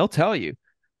 And they'll tell you,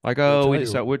 like, oh,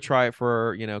 we'll try it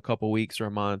for, a couple of weeks or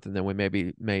a month. And then we may,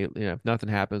 if nothing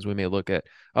happens, we may look at,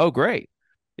 oh, great.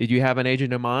 Did you have an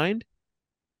agent in mind?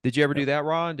 Did you ever do that,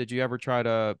 Ron? Did you ever try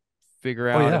to figure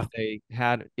out if they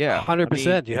had? Yeah.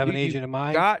 100%. You have an agent in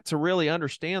mind. Got to really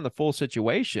understand the full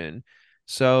situation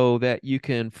so that you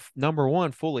can, number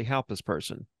one, fully help this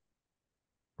person.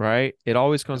 Right. It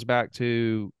always comes back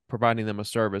to providing them a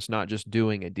service, not just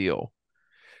doing a deal.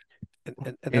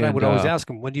 And then I would always ask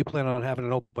them, when do you plan on having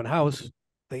an open house?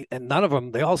 And none of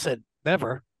them, they all said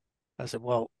never. I said,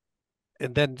 well,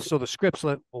 and then so the scripts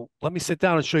let me sit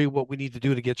down and show you what we need to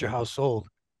do to get your house sold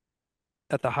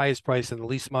at the highest price in the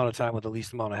least amount of time with the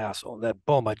least amount of hassle. And then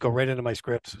boom, I'd go right into my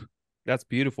scripts. That's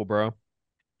beautiful, bro.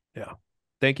 Yeah.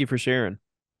 Thank you for sharing.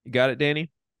 You got it, Danny?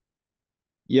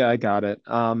 Yeah, I got it.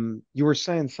 You were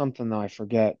saying something though, I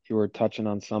forget. You were touching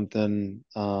on something.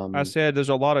 I said there's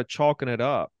a lot of chalking it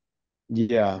up.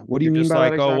 Yeah. What do you mean by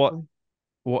that exactly? Oh,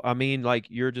 well, I mean, like,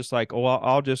 you're just like, oh,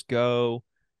 I'll just go.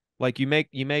 Like, you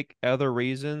make other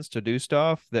reasons to do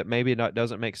stuff that maybe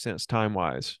doesn't make sense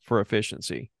time-wise for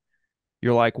efficiency.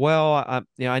 You're like, well,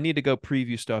 I need to go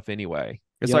preview stuff anyway.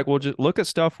 It's like, well, just look at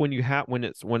stuff when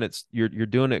it's you're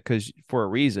doing it because for a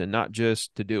reason, not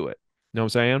just to do it. You know what I'm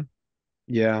saying?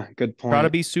 Yeah, good point. Try to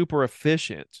be super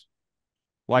efficient.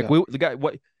 Like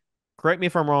correct me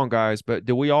if I'm wrong, guys, but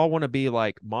do we all want to be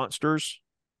like monsters?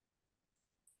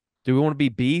 Do we want to be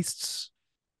beasts?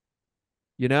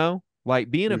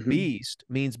 Like being a beast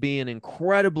means being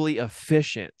incredibly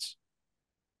efficient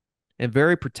and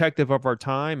very protective of our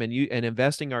time and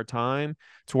investing our time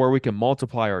to where we can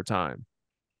multiply our time.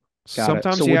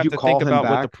 Sometimes you have to think about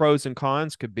what the pros and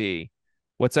cons could be.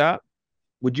 What's that?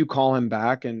 Would you call him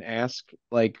back and ask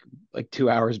like 2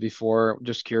 hours before,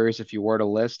 just curious if you were to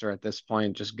list, or at this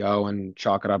point just go and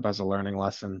chalk it up as a learning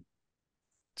lesson?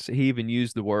 So he even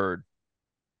used the word.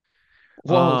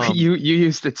 Well, you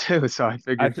used it too, so I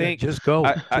figured. I think just go.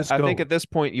 I think at this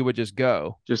point you would just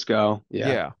go. Just go. Yeah.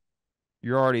 Yeah.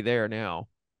 You're already there now.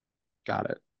 Got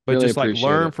it. But Really just like appreciate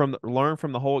it. learn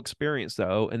from the whole experience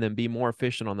though, and then be more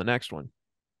efficient on the next one.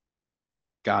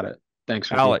 Got it. Thanks,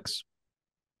 Ricky. Alex.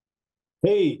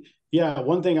 Hey, yeah,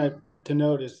 one thing to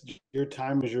note is your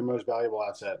time is your most valuable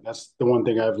asset. That's the one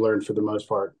thing I've learned for the most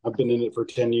part. I've been in it for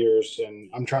 10 years and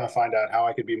I'm trying to find out how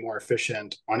I could be more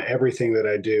efficient on everything that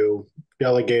I do,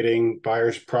 delegating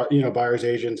buyers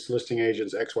agents, listing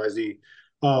agents, XYZ.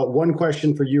 One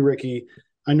question for you, Ricky.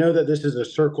 I know that this is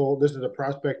a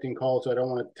prospecting call, so I don't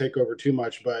want to take over too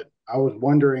much, but I was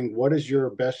wondering, what is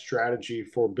your best strategy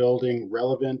for building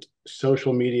relevant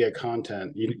social media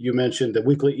content? You mentioned the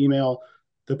weekly email,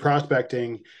 the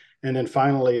prospecting, and then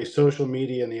finally social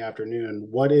media in the afternoon.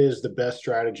 What is the best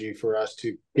strategy for us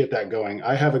to get that going?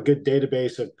 I have a good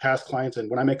database of past clients, and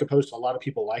when I make a post, a lot of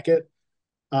people like it,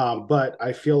 but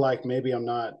I feel like maybe I'm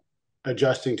not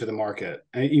adjusting to the market,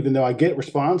 and even though I get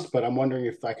response, but I'm wondering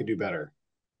if I could do better.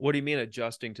 What do you mean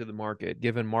adjusting to the market,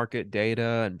 given market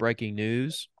data and breaking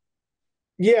news?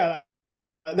 Yeah,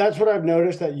 that's what I've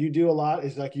noticed that you do a lot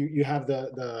is like you have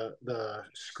the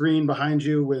screen behind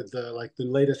you with like the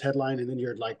latest headline, and then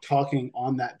you're like talking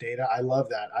on that data. I love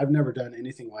that. I've never done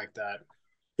anything like that.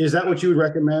 Is that what you would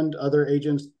recommend other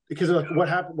agents? Because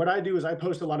what I do is I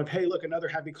post a lot of, hey, look, another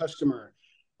happy customer.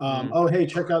 Oh, hey,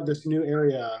 check out this new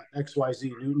area, XYZ,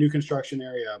 new construction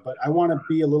area. But I want to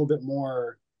be a little bit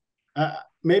more.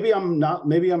 Maybe I'm not.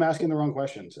 Maybe I'm asking the wrong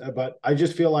questions, but I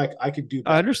just feel like I could do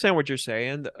better. I understand what you're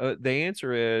saying. The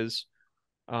answer is,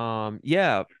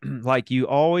 yeah, like you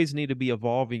always need to be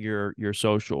evolving your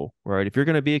social, right? If you're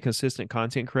going to be a consistent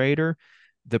content creator,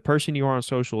 the person you are on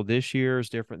social this year is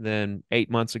different than 8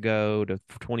 months ago to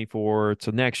 24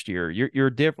 to next year.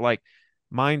 You're different. Like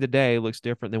mine today looks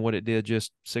different than what it did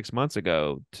just 6 months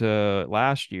ago to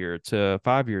last year to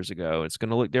 5 years ago. It's going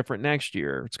to look different next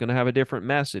year. It's going to have a different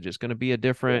message. It's going to be a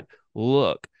different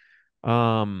look.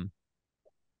 So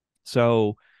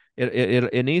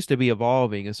it needs to be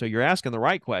evolving. And so you're asking the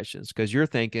right questions because you're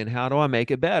thinking, how do I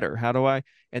make it better? How do I,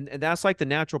 and that's like the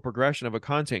natural progression of a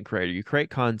content creator. You create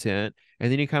content and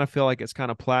then you kind of feel like it's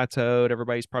kind of plateaued.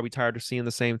 Everybody's probably tired of seeing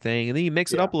the same thing. And then you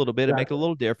mix it up a little bit and make it a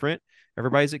little different.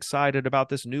 Everybody's excited about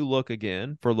this new look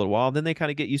again for a little while. Then they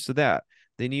kind of get used to that.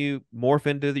 Then you morph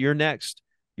into your next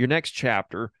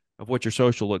chapter of what your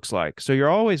social looks like. So you're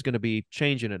always going to be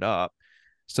changing it up.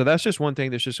 So that's just one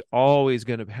thing that's just always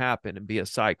going to happen and be a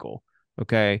cycle.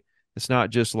 Okay. It's not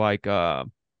just like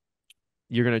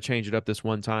you're going to change it up this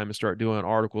one time and start doing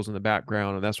articles in the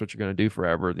background and that's what you're going to do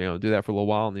forever. Do that for a little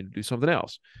while and then do something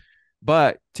else.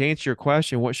 But to answer your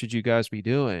question, what should you guys be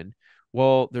doing?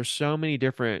 Well, there's so many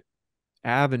different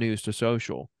avenues to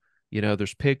social.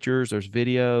 There's pictures, there's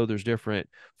video, there's different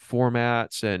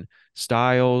formats and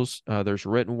styles. There's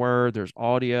written word, there's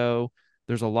audio.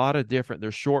 There's a lot of different,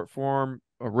 there's short form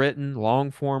written,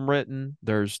 long form written.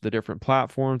 There's the different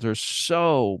platforms. There's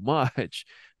so much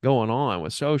going on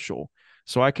with social.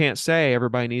 So I can't say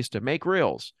everybody needs to make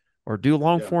reels or do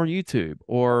long form YouTube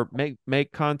or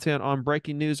make content on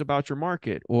breaking news about your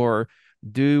market or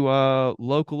do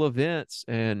local events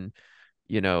and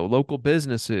local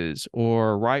businesses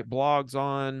or write blogs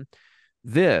on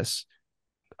this.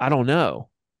 I don't know.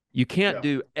 You can't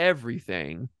do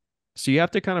everything. So you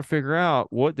have to kind of figure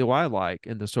out, what do I like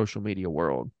in the social media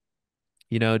world?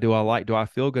 Do I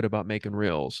feel good about making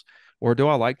reels, or do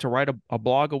I like to write a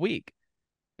blog a week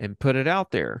and put it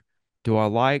out there? Do I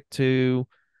like to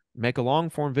make a long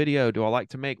form video? Do I like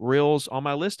to make reels on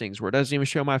my listings where it doesn't even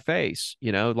show my face?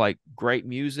 Like great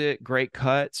music, great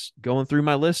cuts going through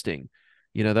my listing.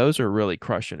 Those are really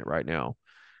crushing it right now.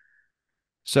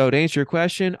 So to answer your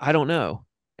question, I don't know.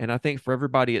 And I think for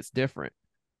everybody, it's different.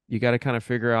 You got to kind of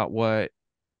figure out what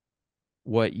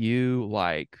you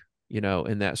like,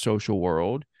 in that social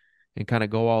world and kind of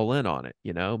go all in on it.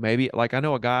 Maybe like I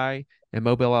know a guy in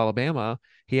Mobile, Alabama,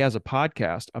 he has a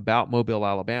podcast about Mobile,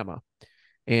 Alabama,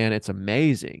 and it's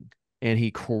amazing. And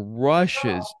he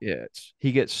crushes it.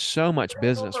 He gets so much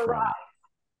business from it.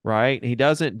 Right. He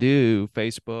doesn't do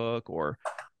Facebook or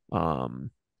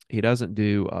he doesn't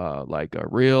do like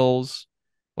reels.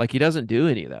 Like he doesn't do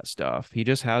any of that stuff. He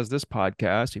just has this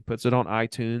podcast. He puts it on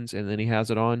iTunes and then he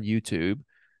has it on YouTube.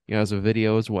 He has a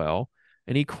video as well,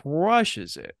 and he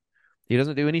crushes it. He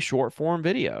doesn't do any short form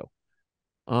video.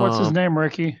 What's his name,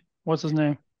 Ricky? What's his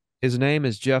name? His name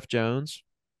is Jeff Jones.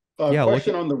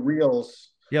 Question on the reels.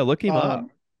 Yeah, look him up.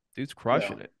 Dude's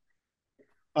crushing it.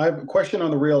 I have a question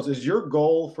on the reels. Is your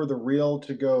goal for the reel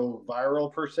to go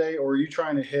viral per se, or are you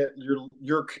trying to hit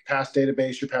your past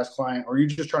database, your past client, or are you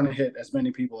just trying to hit as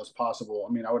many people as possible?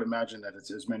 I mean, I would imagine that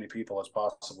it's as many people as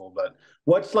possible, but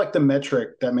what's like the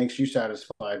metric that makes you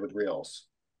satisfied with reels?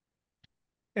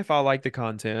 If I like the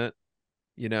content,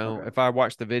 You know, Okay. if I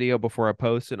watch the video before I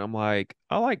post it, I'm like,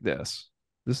 I like this.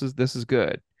 This is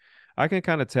good. I can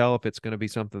kind of tell if it's going to be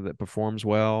something that performs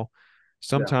well. Yeah.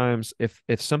 Sometimes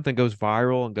if something goes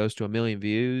viral and goes to 1 million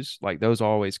views, like those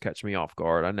always catch me off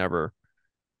guard. I never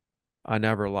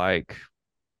like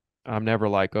I'm never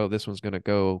like, oh, this one's going to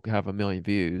go have 1 million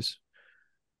views.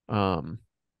 Um,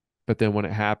 but then when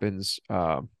it happens,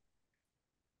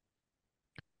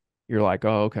 you're like,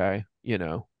 oh, okay,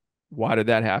 why did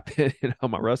that happen?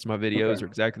 My rest of my videos Okay. are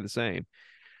exactly the same.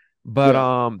 But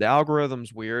Yeah. the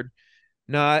algorithm's weird.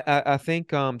 No, I think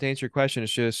to answer your question,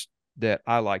 it's just that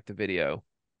I like the video.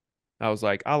 I was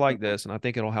like, I like Okay. this, and I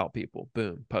think it'll help people.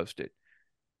 Boom, post it.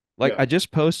 Like Yeah. I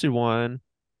just posted one.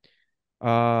 It's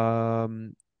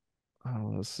Can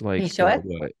you like show it?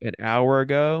 what, an hour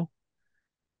ago.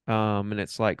 And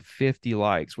it's like 50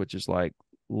 likes, which is like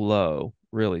low,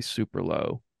 really super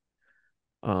low.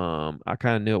 I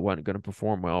kind of knew it wasn't going to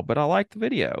perform well, but I like the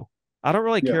video. I don't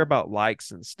really care Yeah. about likes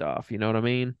and stuff, you know what I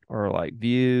mean? Or like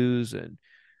views and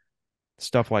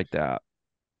stuff like that.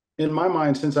 In my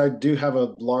mind, since I do have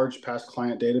a large past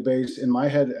client database, in my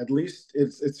head, at least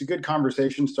it's a good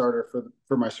conversation starter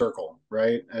for my circle,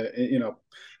 right?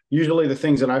 Usually the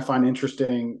things that I find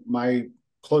interesting, my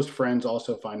close friends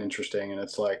also find interesting, and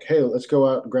it's like, hey, let's go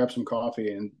out and grab some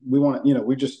coffee, and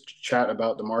we just chat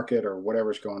about the market or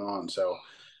whatever's going on. So,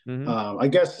 Mm-hmm. I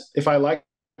guess if I like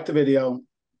the video,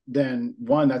 then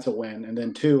one, that's a win, and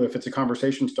then two, if it's a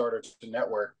conversation starter to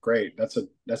network, great.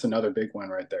 That's another big win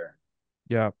right there.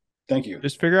 Yeah. Thank you.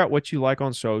 Just figure out what you like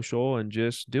on social and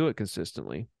just do it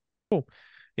consistently. Cool.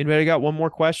 Anybody got one more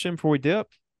question before we dip?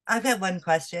 I've had one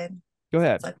question. Go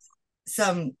ahead.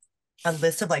 So a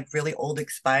list of like really old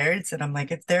expireds, and I'm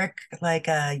like, if they're like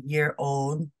a year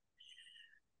old,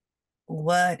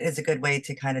 what is a good way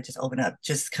to kind of just open up?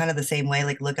 Just kind of the same way,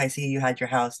 like, look, I see you had your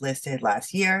house listed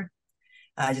last year.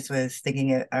 I just was thinking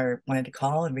it, or wanted to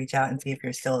call and reach out and see if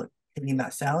you're still thinking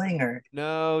about selling or.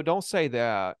 No, don't say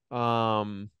that.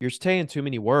 You're saying too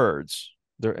many words.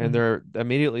 Mhm. They're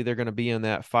immediately they're going to be in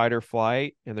that fight or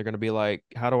flight, and they're going to be like,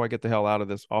 "How do I get the hell out of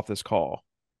this off this call?"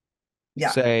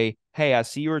 Yeah. Say, "Hey, I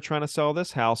see you were trying to sell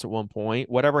this house at one point.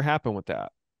 Whatever happened with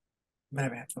that?"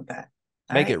 Whatever happened with that.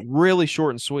 All Make right. it really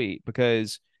short and sweet,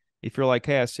 because if you're like,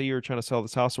 hey, I see you were trying to sell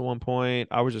this house at one point,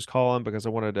 I was just calling because I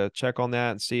wanted to check on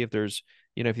that and see if there's,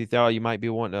 if you thought you might be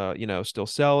wanting to, still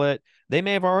sell it. They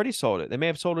may have already sold it. They may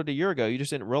have sold it a year ago. You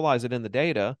just didn't realize it in the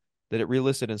data that it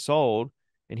relisted and sold.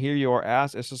 And here you are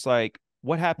asked, it's just like,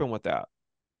 what happened with that?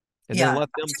 And then Yeah. let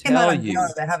I'm them checking out tell on you.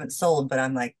 Zillow. They haven't sold, but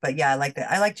I'm like, but yeah, I like that.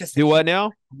 I like just Do what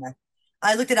now?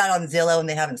 I looked it out on Zillow and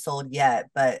they haven't sold yet,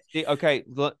 but Okay,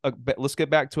 but let's get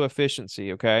back to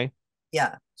efficiency, okay?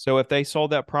 yeah. So if they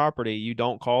sold that property, you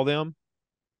don't call them?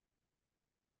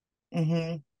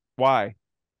 Mm-hmm. Why?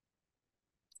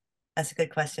 That's a good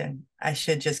question. I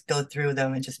should just go through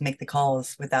them and just make the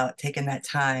calls without taking that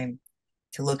time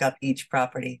to look up each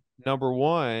property. Number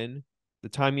one, the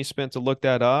time you spent to look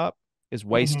that up is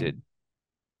wasted.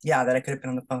 Yeah, that I could have been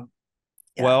on the phone.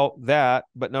 Yeah. Well,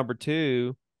 but number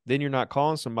two, then you're not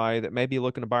calling somebody that may be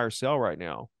looking to buy or sell right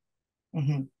now.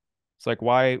 Mm-hmm. It's like,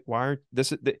 why aren't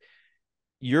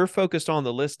you're focused on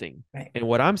the listing. Right. And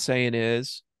what I'm saying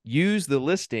is use the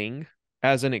listing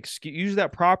as an excuse, use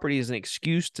that property as an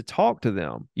excuse to talk to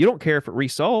them. You don't care if it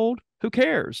resold. Who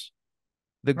cares?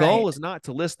 The goal is not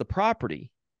to list the property.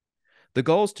 The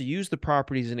goal is to use the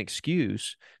property as an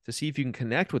excuse to see if you can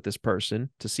connect with this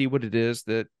person, to see what it is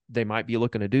that they might be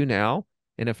looking to do now.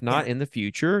 And if not, in the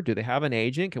future, do they have an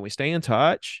agent? Can we stay in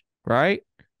touch? Right?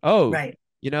 Oh, right.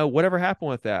 Whatever happened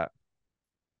with that?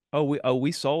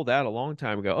 We sold that a long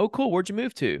time ago. Oh, cool. Where'd you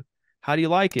move to? How do you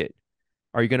like it?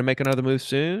 Are you going to make another move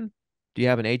soon? Do you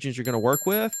have an agent you're going to work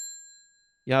with?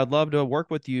 Yeah, I'd love to work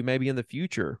with you maybe in the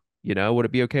future. Would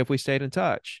it be okay if we stayed in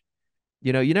touch?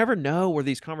 You never know where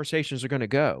these conversations are going to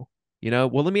go.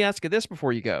 Well, let me ask you this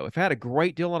before you go. If I had a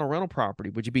great deal on a rental property,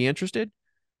 would you be interested?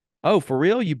 Oh, for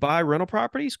real? You buy rental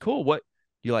properties? Cool. What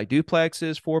do you like?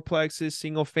 Duplexes, fourplexes,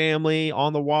 single family,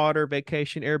 on the water,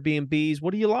 vacation, Airbnbs?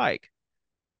 What do you like?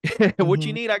 What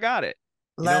you need, I got it.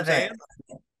 You know what I'm Love it.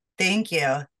 saying? Thank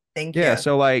you. Thank Yeah. you.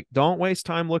 So like, don't waste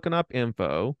time looking up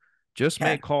info. Just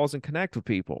make calls and connect with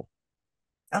people.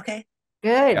 Okay.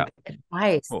 Good Yeah.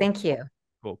 advice. Cool. Thank you.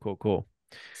 Cool.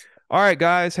 All right,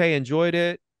 guys. Hey, enjoyed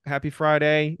it. Happy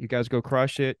Friday. You guys go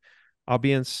crush it. I'll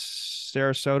be in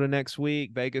Sarasota next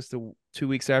week, Vegas the 2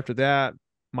 weeks after that,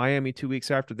 Miami 2 weeks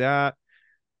after that.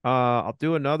 I'll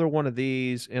do another one of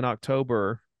these in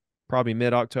October, probably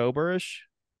mid-October-ish.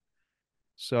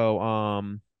 So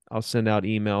I'll send out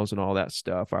emails and all that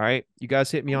stuff. All right. You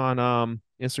guys hit me on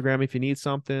Instagram if you need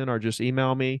something, or just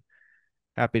email me.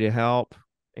 Happy to help.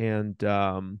 And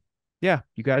yeah,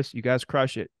 you guys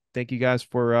crush it. Thank you guys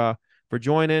for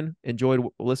joining. Enjoyed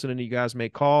listening to you guys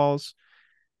make calls.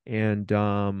 And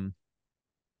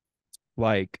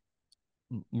like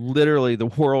literally the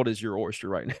world is your oyster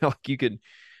right now. Like you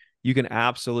can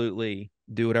absolutely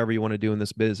do whatever you want to do in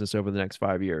this business over the next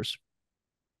 5 years.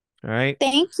 All right.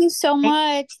 Thank you so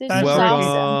much. This is Welcome.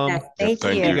 awesome. Yes,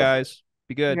 thank you guys.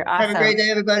 Be good. You're awesome. Have a great day,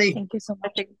 everybody. Thank you so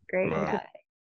much. Such a great guy.